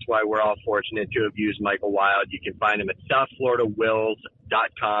 that's why we're all fortunate to have used Michael Wild. You can find him at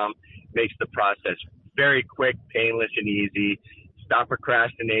southfloridawills.com. Makes the process very quick, painless, and easy. Stop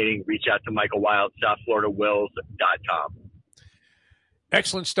procrastinating. Reach out to Michael Wild, southfloridawills.com.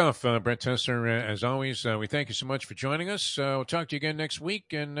 Excellent stuff, Brett Tessler. As always, we thank you so much for joining us. We'll talk to you again next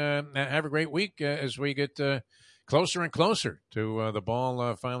week, and have a great week as we get closer and closer to the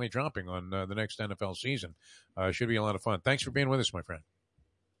ball finally dropping on the next NFL season. Should be a lot of fun. Thanks for being with us, my friend.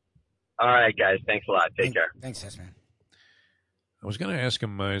 All right, guys. Thanks a lot. Take care. Thanks, man. I was going to ask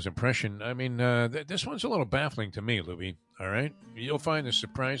him his impression. I mean, this one's a little baffling to me, Lubie. All right? You'll find this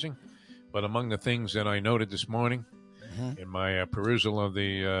surprising, but among the things that I noted this morning, in my perusal of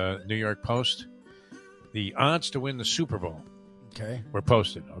the New York Post, the odds to win the Super Bowl were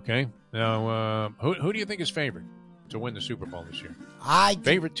posted. Okay, now who do you think is favored to win the Super Bowl this year?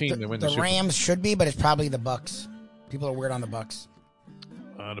 Favorite team to win the Super Bowl. The Rams should be, but it's probably the Bucks. People are weird on the Bucks.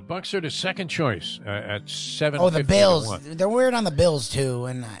 The Bucks are the second choice at 7. Oh, the Bills. They're weird on the Bills too,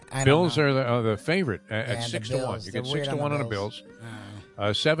 and I Bills don't know. are the favorite at 6-1. You get 6-1 on the Bills.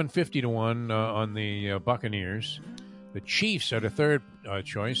 750-1 on the Buccaneers. The Chiefs are the third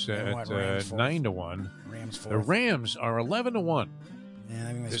choice at 9-1. Rams fourth. The Rams are 11-1. Yeah,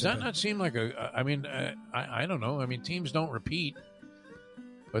 I mean, does that not seem like I don't know. I mean, teams don't repeat.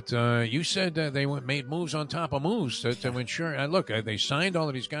 But you said they made moves on top of moves to ensure. Look, they signed all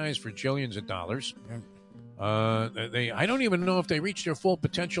of these guys for jillions of dollars. I don't even know if they reached their full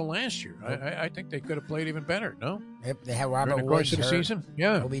potential last year. I think they could have played even better. No. Yep, they had Robert Woods course of the season.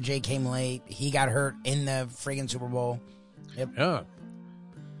 Yeah, OBJ came late. He got hurt in the friggin' Super Bowl. Yep. Yeah.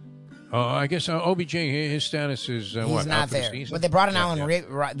 I guess OBJ, his status is he's not there. The but they brought in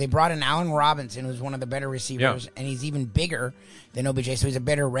Allen Robinson, who's one of the better receivers, and he's even bigger than OBJ, so he's a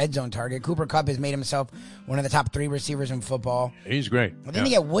better red zone target. Cooper Kupp has made himself one of the top 3 receivers in football. He's great. I think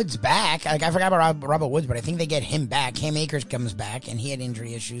they get Woods back. Like, I forgot about Robert Woods, but I think they get him back. Cam Akers comes back, and he had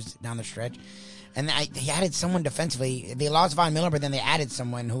injury issues down the stretch. And they added someone defensively. They lost Von Miller, but then they added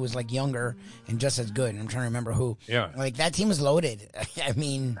someone who was like younger and just as good. I'm trying to remember who. Yeah, like that team is loaded. I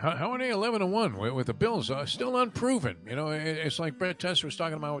mean, how are they 11-1 with the Bills? Still unproven. It's like Brett Tessler was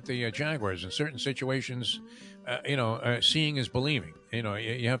talking about with the Jaguars. In certain situations, seeing is believing.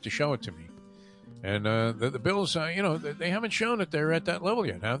 You have to show it to me. And the Bills, they haven't shown that they're at that level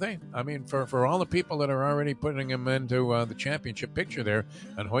yet, have they? I mean, for all the people that are already putting them into the championship picture there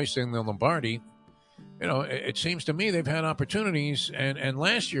and hoisting the Lombardi. It seems to me they've had opportunities, and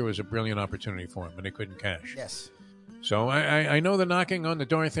last year was a brilliant opportunity for them, and they couldn't cash. Yes. So I know the knocking on the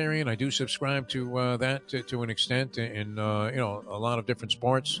door theory, and I do subscribe to that to an extent in a lot of different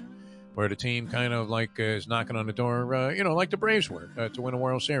sports where the team kind of like is knocking on the door, like the Braves were to win a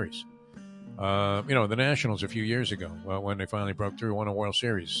World Series. The Nationals a few years ago when they finally broke through, won a World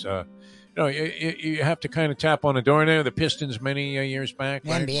Series. You have to kind of tap on the door there. The Pistons many years back,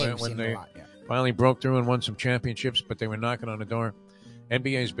 the right? NBA when they a lot, yeah. Finally broke through and won some championships, but they were knocking on the door.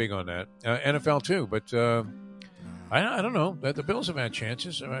 NBA is big on that. NFL too, but I don't know. The Bills have had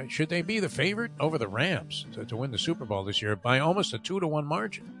chances. Should they be the favorite over the Rams to win the Super Bowl this year by almost a 2-1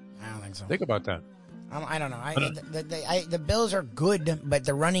 margin? I don't think so. Think about that. I don't know. The Bills are good, but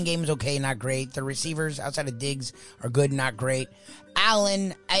the running game is okay, not great. The receivers outside of Diggs are good, not great.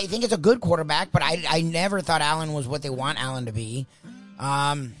 Allen, I think it's a good quarterback, but I never thought Allen was what they want Allen to be.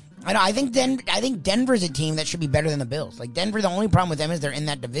 I think Denver's a team that should be better than the Bills. Like Denver, the only problem with them is they're in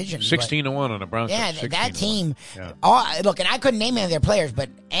that division. 16-1 on the Broncos. Yeah, that team. Yeah. Look, and I couldn't name any of their players, but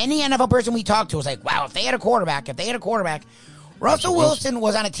any NFL person we talked to was like, "Wow, if they had a quarterback, Russell Wilson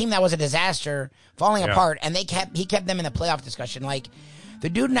was on a team that was a disaster, falling apart, and he kept them in the playoff discussion. Like the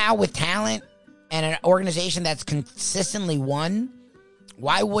dude now with talent and an organization that's consistently won,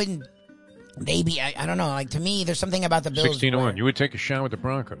 why wouldn't they be? I don't know. Like to me, there's something about the Bills. 16-1. You would take a shot with the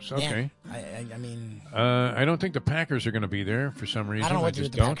Broncos. Okay. Yeah, I mean, I don't think the Packers are going to be there for some reason. I don't know what to do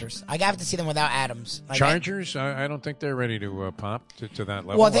with the Packers. I have to see them without Adams. Like, Chargers. I don't think they're ready to pop to that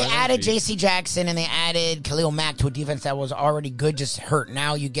level. Well, they added J.C. Jackson and they added Khalil Mack to a defense that was already good, just hurt.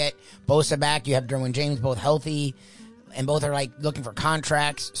 Now you get Bosa back. You have Derwin James, both healthy, and both are like looking for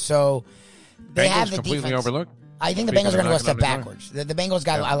contracts. So they Bengals have the completely defense. Overlooked. I think the Bengals are going to go a step backwards. The Bengals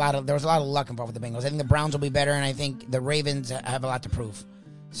got a lot of. There was a lot of luck involved with the Bengals. I think the Browns will be better, and I think the Ravens have a lot to prove.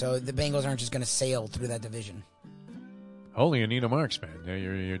 So the Bengals aren't just going to sail through that division. Holy Anita Marks, man!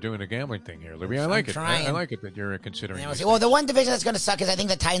 You're doing a gambling thing here, Libby. I like it. I like it that you're considering. Well, the one division that's going to suck is I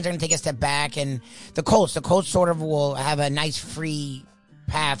think the Titans are going to take a step back, and the Colts. The Colts sort of will have a nice free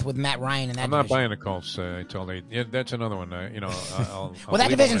path with Matt Ryan in that. I'm not buying the Colts. That's another one. I'll well, that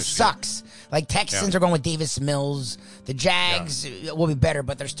division sucks. Like Texans are going with Davis Mills. The Jags will be better,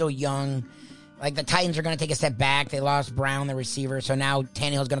 but they're still young. Like the Titans are going to take a step back. They lost Brown, the receiver, so now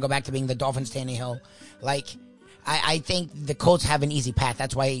Tannehill's going to go back to being the Dolphins' Tannehill. Like I think the Colts have an easy path.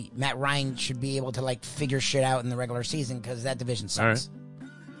 That's why Matt Ryan should be able to like figure shit out in the regular season because that division sucks. All right.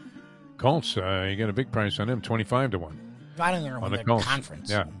 Colts, you get a big price on them, 25-1. I don't even know the conference.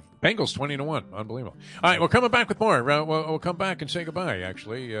 Yeah. Bengals 20-1. Unbelievable. All right, we're coming back with more. We'll come back and say goodbye,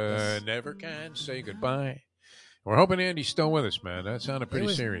 actually. Never can say goodbye. We're hoping Andy's still with us, man. That sounded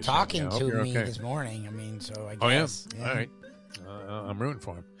pretty serious. Talking to me this morning. I mean, so I guess. Oh, yeah? All right. I'm rooting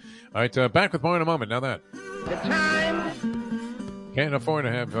for him. All right, back with more in a moment. Now that. The time. Can't afford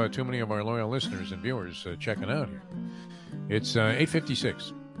to have too many of our loyal listeners and viewers checking out here. It's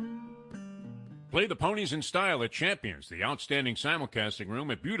 8:56. Play the ponies in style at Champions, the outstanding simulcasting room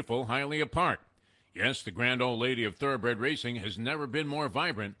at beautiful Hialeah Park. Yes, the grand old lady of thoroughbred racing has never been more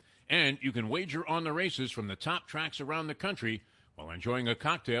vibrant, and you can wager on the races from the top tracks around the country while enjoying a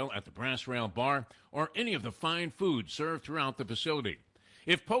cocktail at the Brass Rail Bar or any of the fine food served throughout the facility.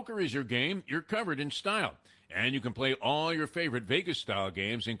 If poker is your game, you're covered in style, and you can play all your favorite Vegas-style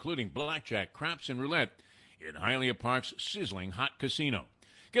games, including blackjack, craps, and roulette, in Hialeah Park's sizzling hot casino.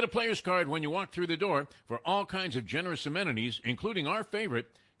 Get a player's card when you walk through the door for all kinds of generous amenities, including our favorite,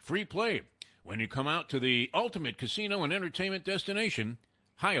 free play, when you come out to the ultimate casino and entertainment destination,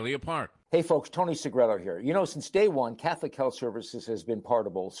 Hialeah Park. Hey folks, Tony Segreto here. You know, since day one, Catholic Health Services has been part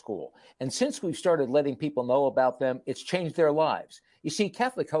of Old School. And since we've started letting people know about them, it's changed their lives. You see,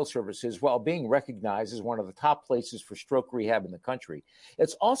 Catholic Health Services, while being recognized as one of the top places for stroke rehab in the country,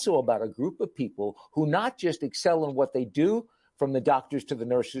 it's also about a group of people who not just excel in what they do, from the doctors to the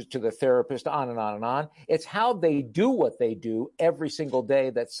nurses to the therapists, on and on and on. It's how they do what they do every single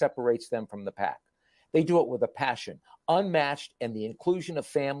day that separates them from the pack. They do it with a passion, unmatched, and the inclusion of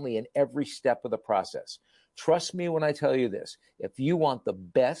family in every step of the process. Trust me when I tell you this. If you want the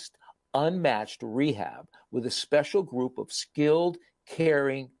best, unmatched rehab with a special group of skilled,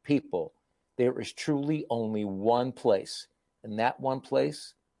 caring people, there is truly only one place, and that one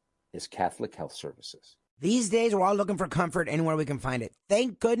place is Catholic Health Services. These days, we're all looking for comfort anywhere we can find it.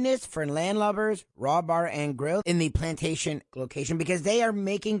 Thank goodness for Landlubbers Raw Bar and Grill in the Plantation location because they are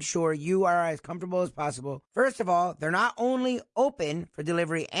making sure you are as comfortable as possible. First of all, they're not only open for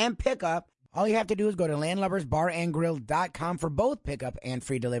delivery and pickup. All you have to do is go to landlubbersbarandgrill.com for both pickup and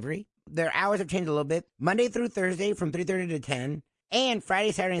free delivery. Their hours have changed a little bit. Monday through Thursday from 3:30 to 10, and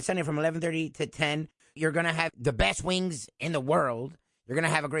Friday, Saturday, and Sunday from 11:30 to 10. You're going to have the best wings in the world. You're going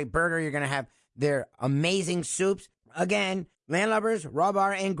to have a great burger. You're going to have their amazing soups. Again, Landlubbers, Raw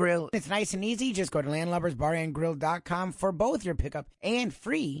Bar, and Grill. It's nice and easy. Just go to landlubbersbarandgrill.com for both your pickup and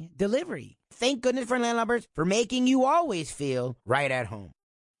free delivery. Thank goodness for Landlubbers for making you always feel right at home.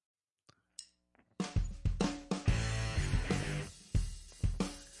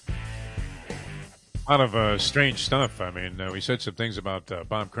 A lot of strange stuff. I mean, we said some things about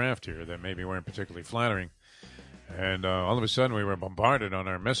Bob Kraft here that maybe weren't particularly flattering. And all of a sudden, we were bombarded on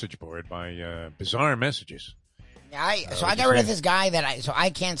our message board by bizarre messages. So I got rid of this guy so I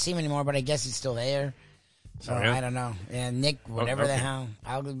can't see him anymore, but I guess he's still there. So I don't know. And Nick, whatever the hell,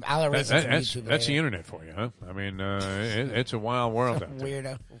 I'll erase it from YouTube. That's the internet for you, huh? I mean, it's a wild world out there.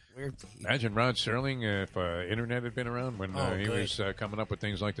 Weirdo. Imagine Rod Serling if internet had been around when he was coming up with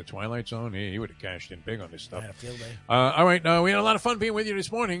things like the Twilight Zone. He would have cashed in big on this stuff. All right, we had a lot of fun being with you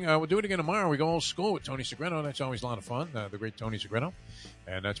this morning. We'll do it again tomorrow. We go old school with Tony Segreto. That's always a lot of fun. The great Tony Segreto.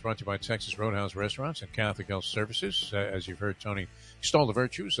 And that's brought to you by Texas Roadhouse Restaurants and Catholic Health Services. As you've heard, Tony extol the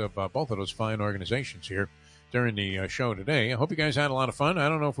virtues of both of those fine organizations here during the show today. I hope you guys had a lot of fun. I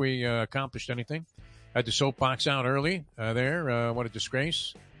don't know if we accomplished anything. Had the soapbox out early there. What a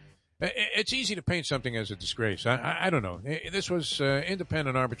disgrace. It's easy to paint something as a disgrace. I don't know. This was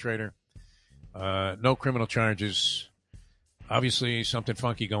independent arbitrator. No criminal charges. Obviously something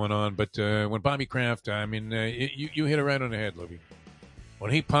funky going on. But when Bobby Kraft, I mean, you hit it right on the head, Lubie.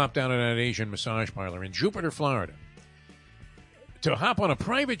 When he popped out of that Asian massage parlor in Jupiter, Florida, to hop on a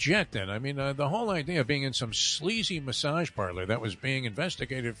private jet then. I mean, the whole idea of being in some sleazy massage parlor that was being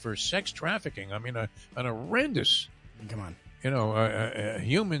investigated for sex trafficking. I mean, an horrendous, come on,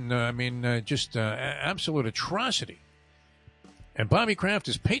 human, just absolute atrocity. And Bobby Kraft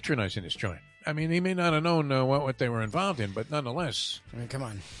is patronizing this joint. I mean, he may not have known what they were involved in, but nonetheless. I mean, come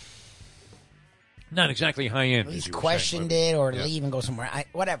on. Not exactly high end. At least questioned it or leave and go somewhere.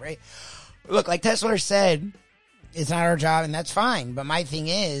 Whatever. Look, like Tessler said, it's not our job, and that's fine. But my thing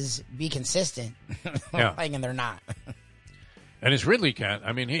is, be consistent. And they're not. And it's Ridley Cat.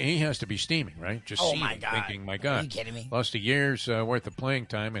 I mean, he has to be steaming, right? Just my God. Thinking, my God. Are you kidding me? Lost a year's worth of playing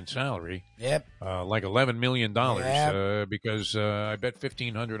time and salary. Yep. Like $11 million because I bet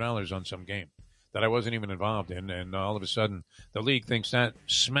 $1,500 on some game that I wasn't even involved in. And all of a sudden, the league thinks that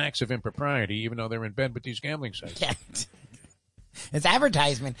smacks of impropriety, even though they're in bed with these gambling sites. Yeah. It's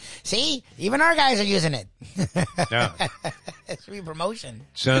advertisement. See, even our guys are using it. Yeah. It's free promotion.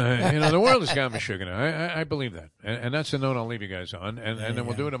 So, the world has got me sugar now. I believe that. And that's the note I'll leave you guys on. And then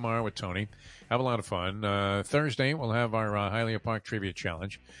we'll do it tomorrow with Tony. Have a lot of fun. Thursday, we'll have our Hialeah Park Trivia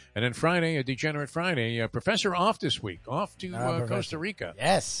Challenge. And then Friday, a Degenerate Friday. Professor off this week. Off to Costa Rica.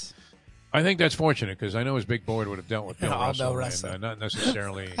 Yes. I think that's fortunate because I know his big board would have dealt with Bill Russell. Russell. And not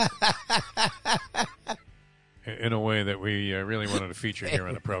necessarily in a way that we really wanted to feature here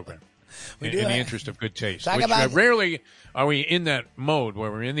on the program. In the interest of good taste. Which rarely are we in that mode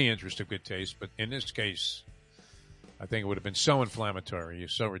where we're in the interest of good taste, but in this case, I think it would have been so inflammatory,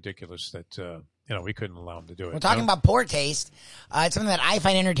 so ridiculous that we couldn't allow him to do it. We're talking about poor taste. It's something that I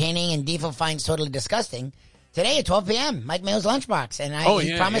find entertaining and Defo finds totally disgusting. Today at 12 p.m., Mike Mayo's Lunchbox, and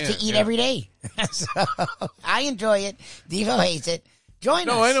I promise to eat every day. So I enjoy it. Defo hates it. Join us.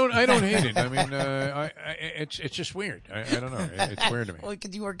 No, I don't hate it. I mean, it's just weird. I don't know. It's weird to me. Well,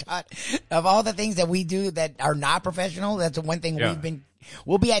 because you were taught of all the things that we do that are not professional. That's the one thing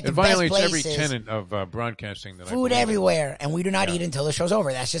we'll be at the best places. It violates every tenet of broadcasting. Food everywhere, and we do not eat until the show's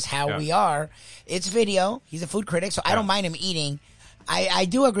over. That's just how we are. It's video. He's a food critic, so I don't mind him eating. I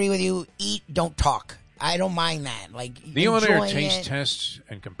do agree with you. Eat, don't talk. I don't mind that. Like the on-air taste tests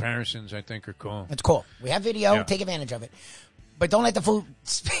and comparisons, I think, are cool. It's cool. We have video. Take advantage of it. But don't let the food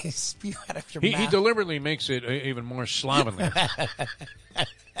spew out of your mouth. He deliberately makes it even more slovenly.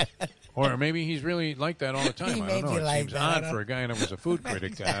 Or maybe he's really like that all the time. I don't know. It seems odd for a guy that was a food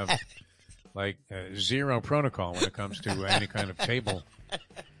critic to have like zero protocol when it comes to any kind of table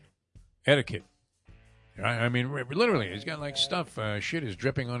etiquette. I mean, literally, he's got like stuff. Shit is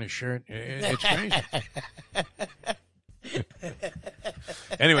dripping on his shirt. It's crazy.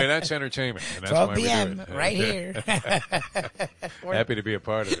 Anyway, that's entertainment. And that's 12 p.m. right here. Happy to be a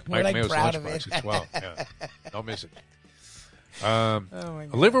part of it. Mike Mayo's Lunchbox at 12. Yeah. Don't miss it. A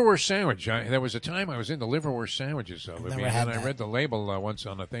liverwurst sandwich. There was a time I was into liverwurst sandwiches, and then I read the label once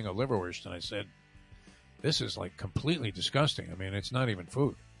on a thing of liverwurst, and I said, this is like completely disgusting. I mean, it's not even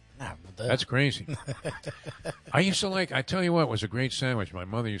food. That's crazy. I tell you what was a great sandwich my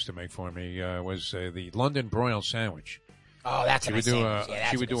mother used to make for me was the London broil sandwich. Oh, that's a good sandwich.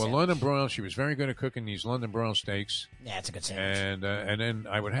 She would do a London broil. She was very good at cooking these London broil steaks. Yeah, it's a good sandwich. And then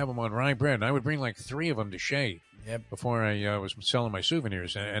I would have them on rye bread, and I would bring like 3 of them to Shea before I was selling my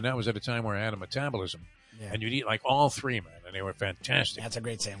souvenirs. And that was at a time where I had a metabolism. Yeah. And you'd eat like all 3, man, and they were fantastic. That's a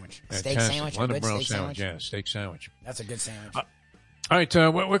great sandwich. Fantastic. Steak sandwich. London broil sandwich. Yeah, steak sandwich. That's a good sandwich. All right,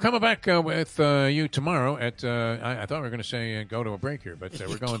 we're coming back with you tomorrow at, I thought we were going to say go to a break here, but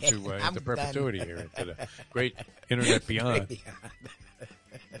we're going to the perpetuity here, to the great Internet Beyond. It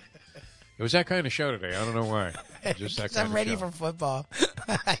was that kind of show today. I don't know why. Just that kind I'm ready for football.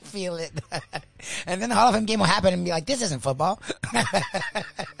 I feel it. And then the Hall of Fame game will happen and be like, this isn't football.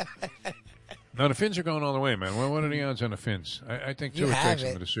 No, the Finns are going all the way, man. What are the odds on the Finns? I think You Tua have takes them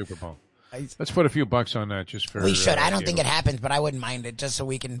it. to the Super Bowl. I- Let's put a few bucks on that just for. We should. I don't think you it happens, but I wouldn't mind it just so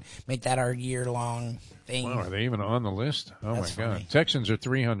we can make that our year-long thing. Wow, are they even on the list? Oh That's my God! funny. Texans are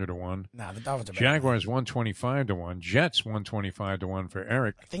 300 to 1. No, the Dolphins are better. Jaguars 125 to 1. Jets 125 to 1 for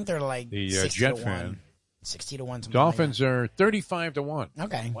Eric, I think they're like the 60 Jet to fan. 1. 60 to 1. Dolphins are 35 to 1.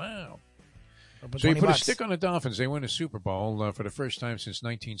 Okay. Wow. We'll put So you 20 put bucks. a stick on the Dolphins. They win a Super Bowl for the first time since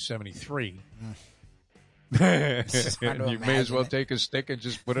 1973. It's hard to And you may as imagine well it. take a stick and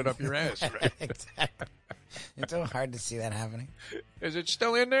just put it up your ass. Right? Exactly. It's so hard to see that happening. Is it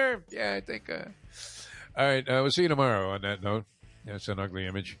still in there? Yeah, I think. All right, we'll see you tomorrow on that note. That's an ugly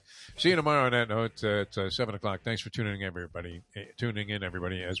image. See you tomorrow on that note at 7 o'clock. Thanks for tuning in,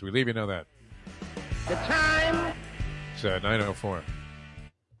 everybody, as we leave you know that. The time. It's 9:04.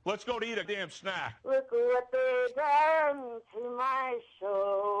 Let's go to eat a damn snack. Look what they done to my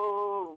soul.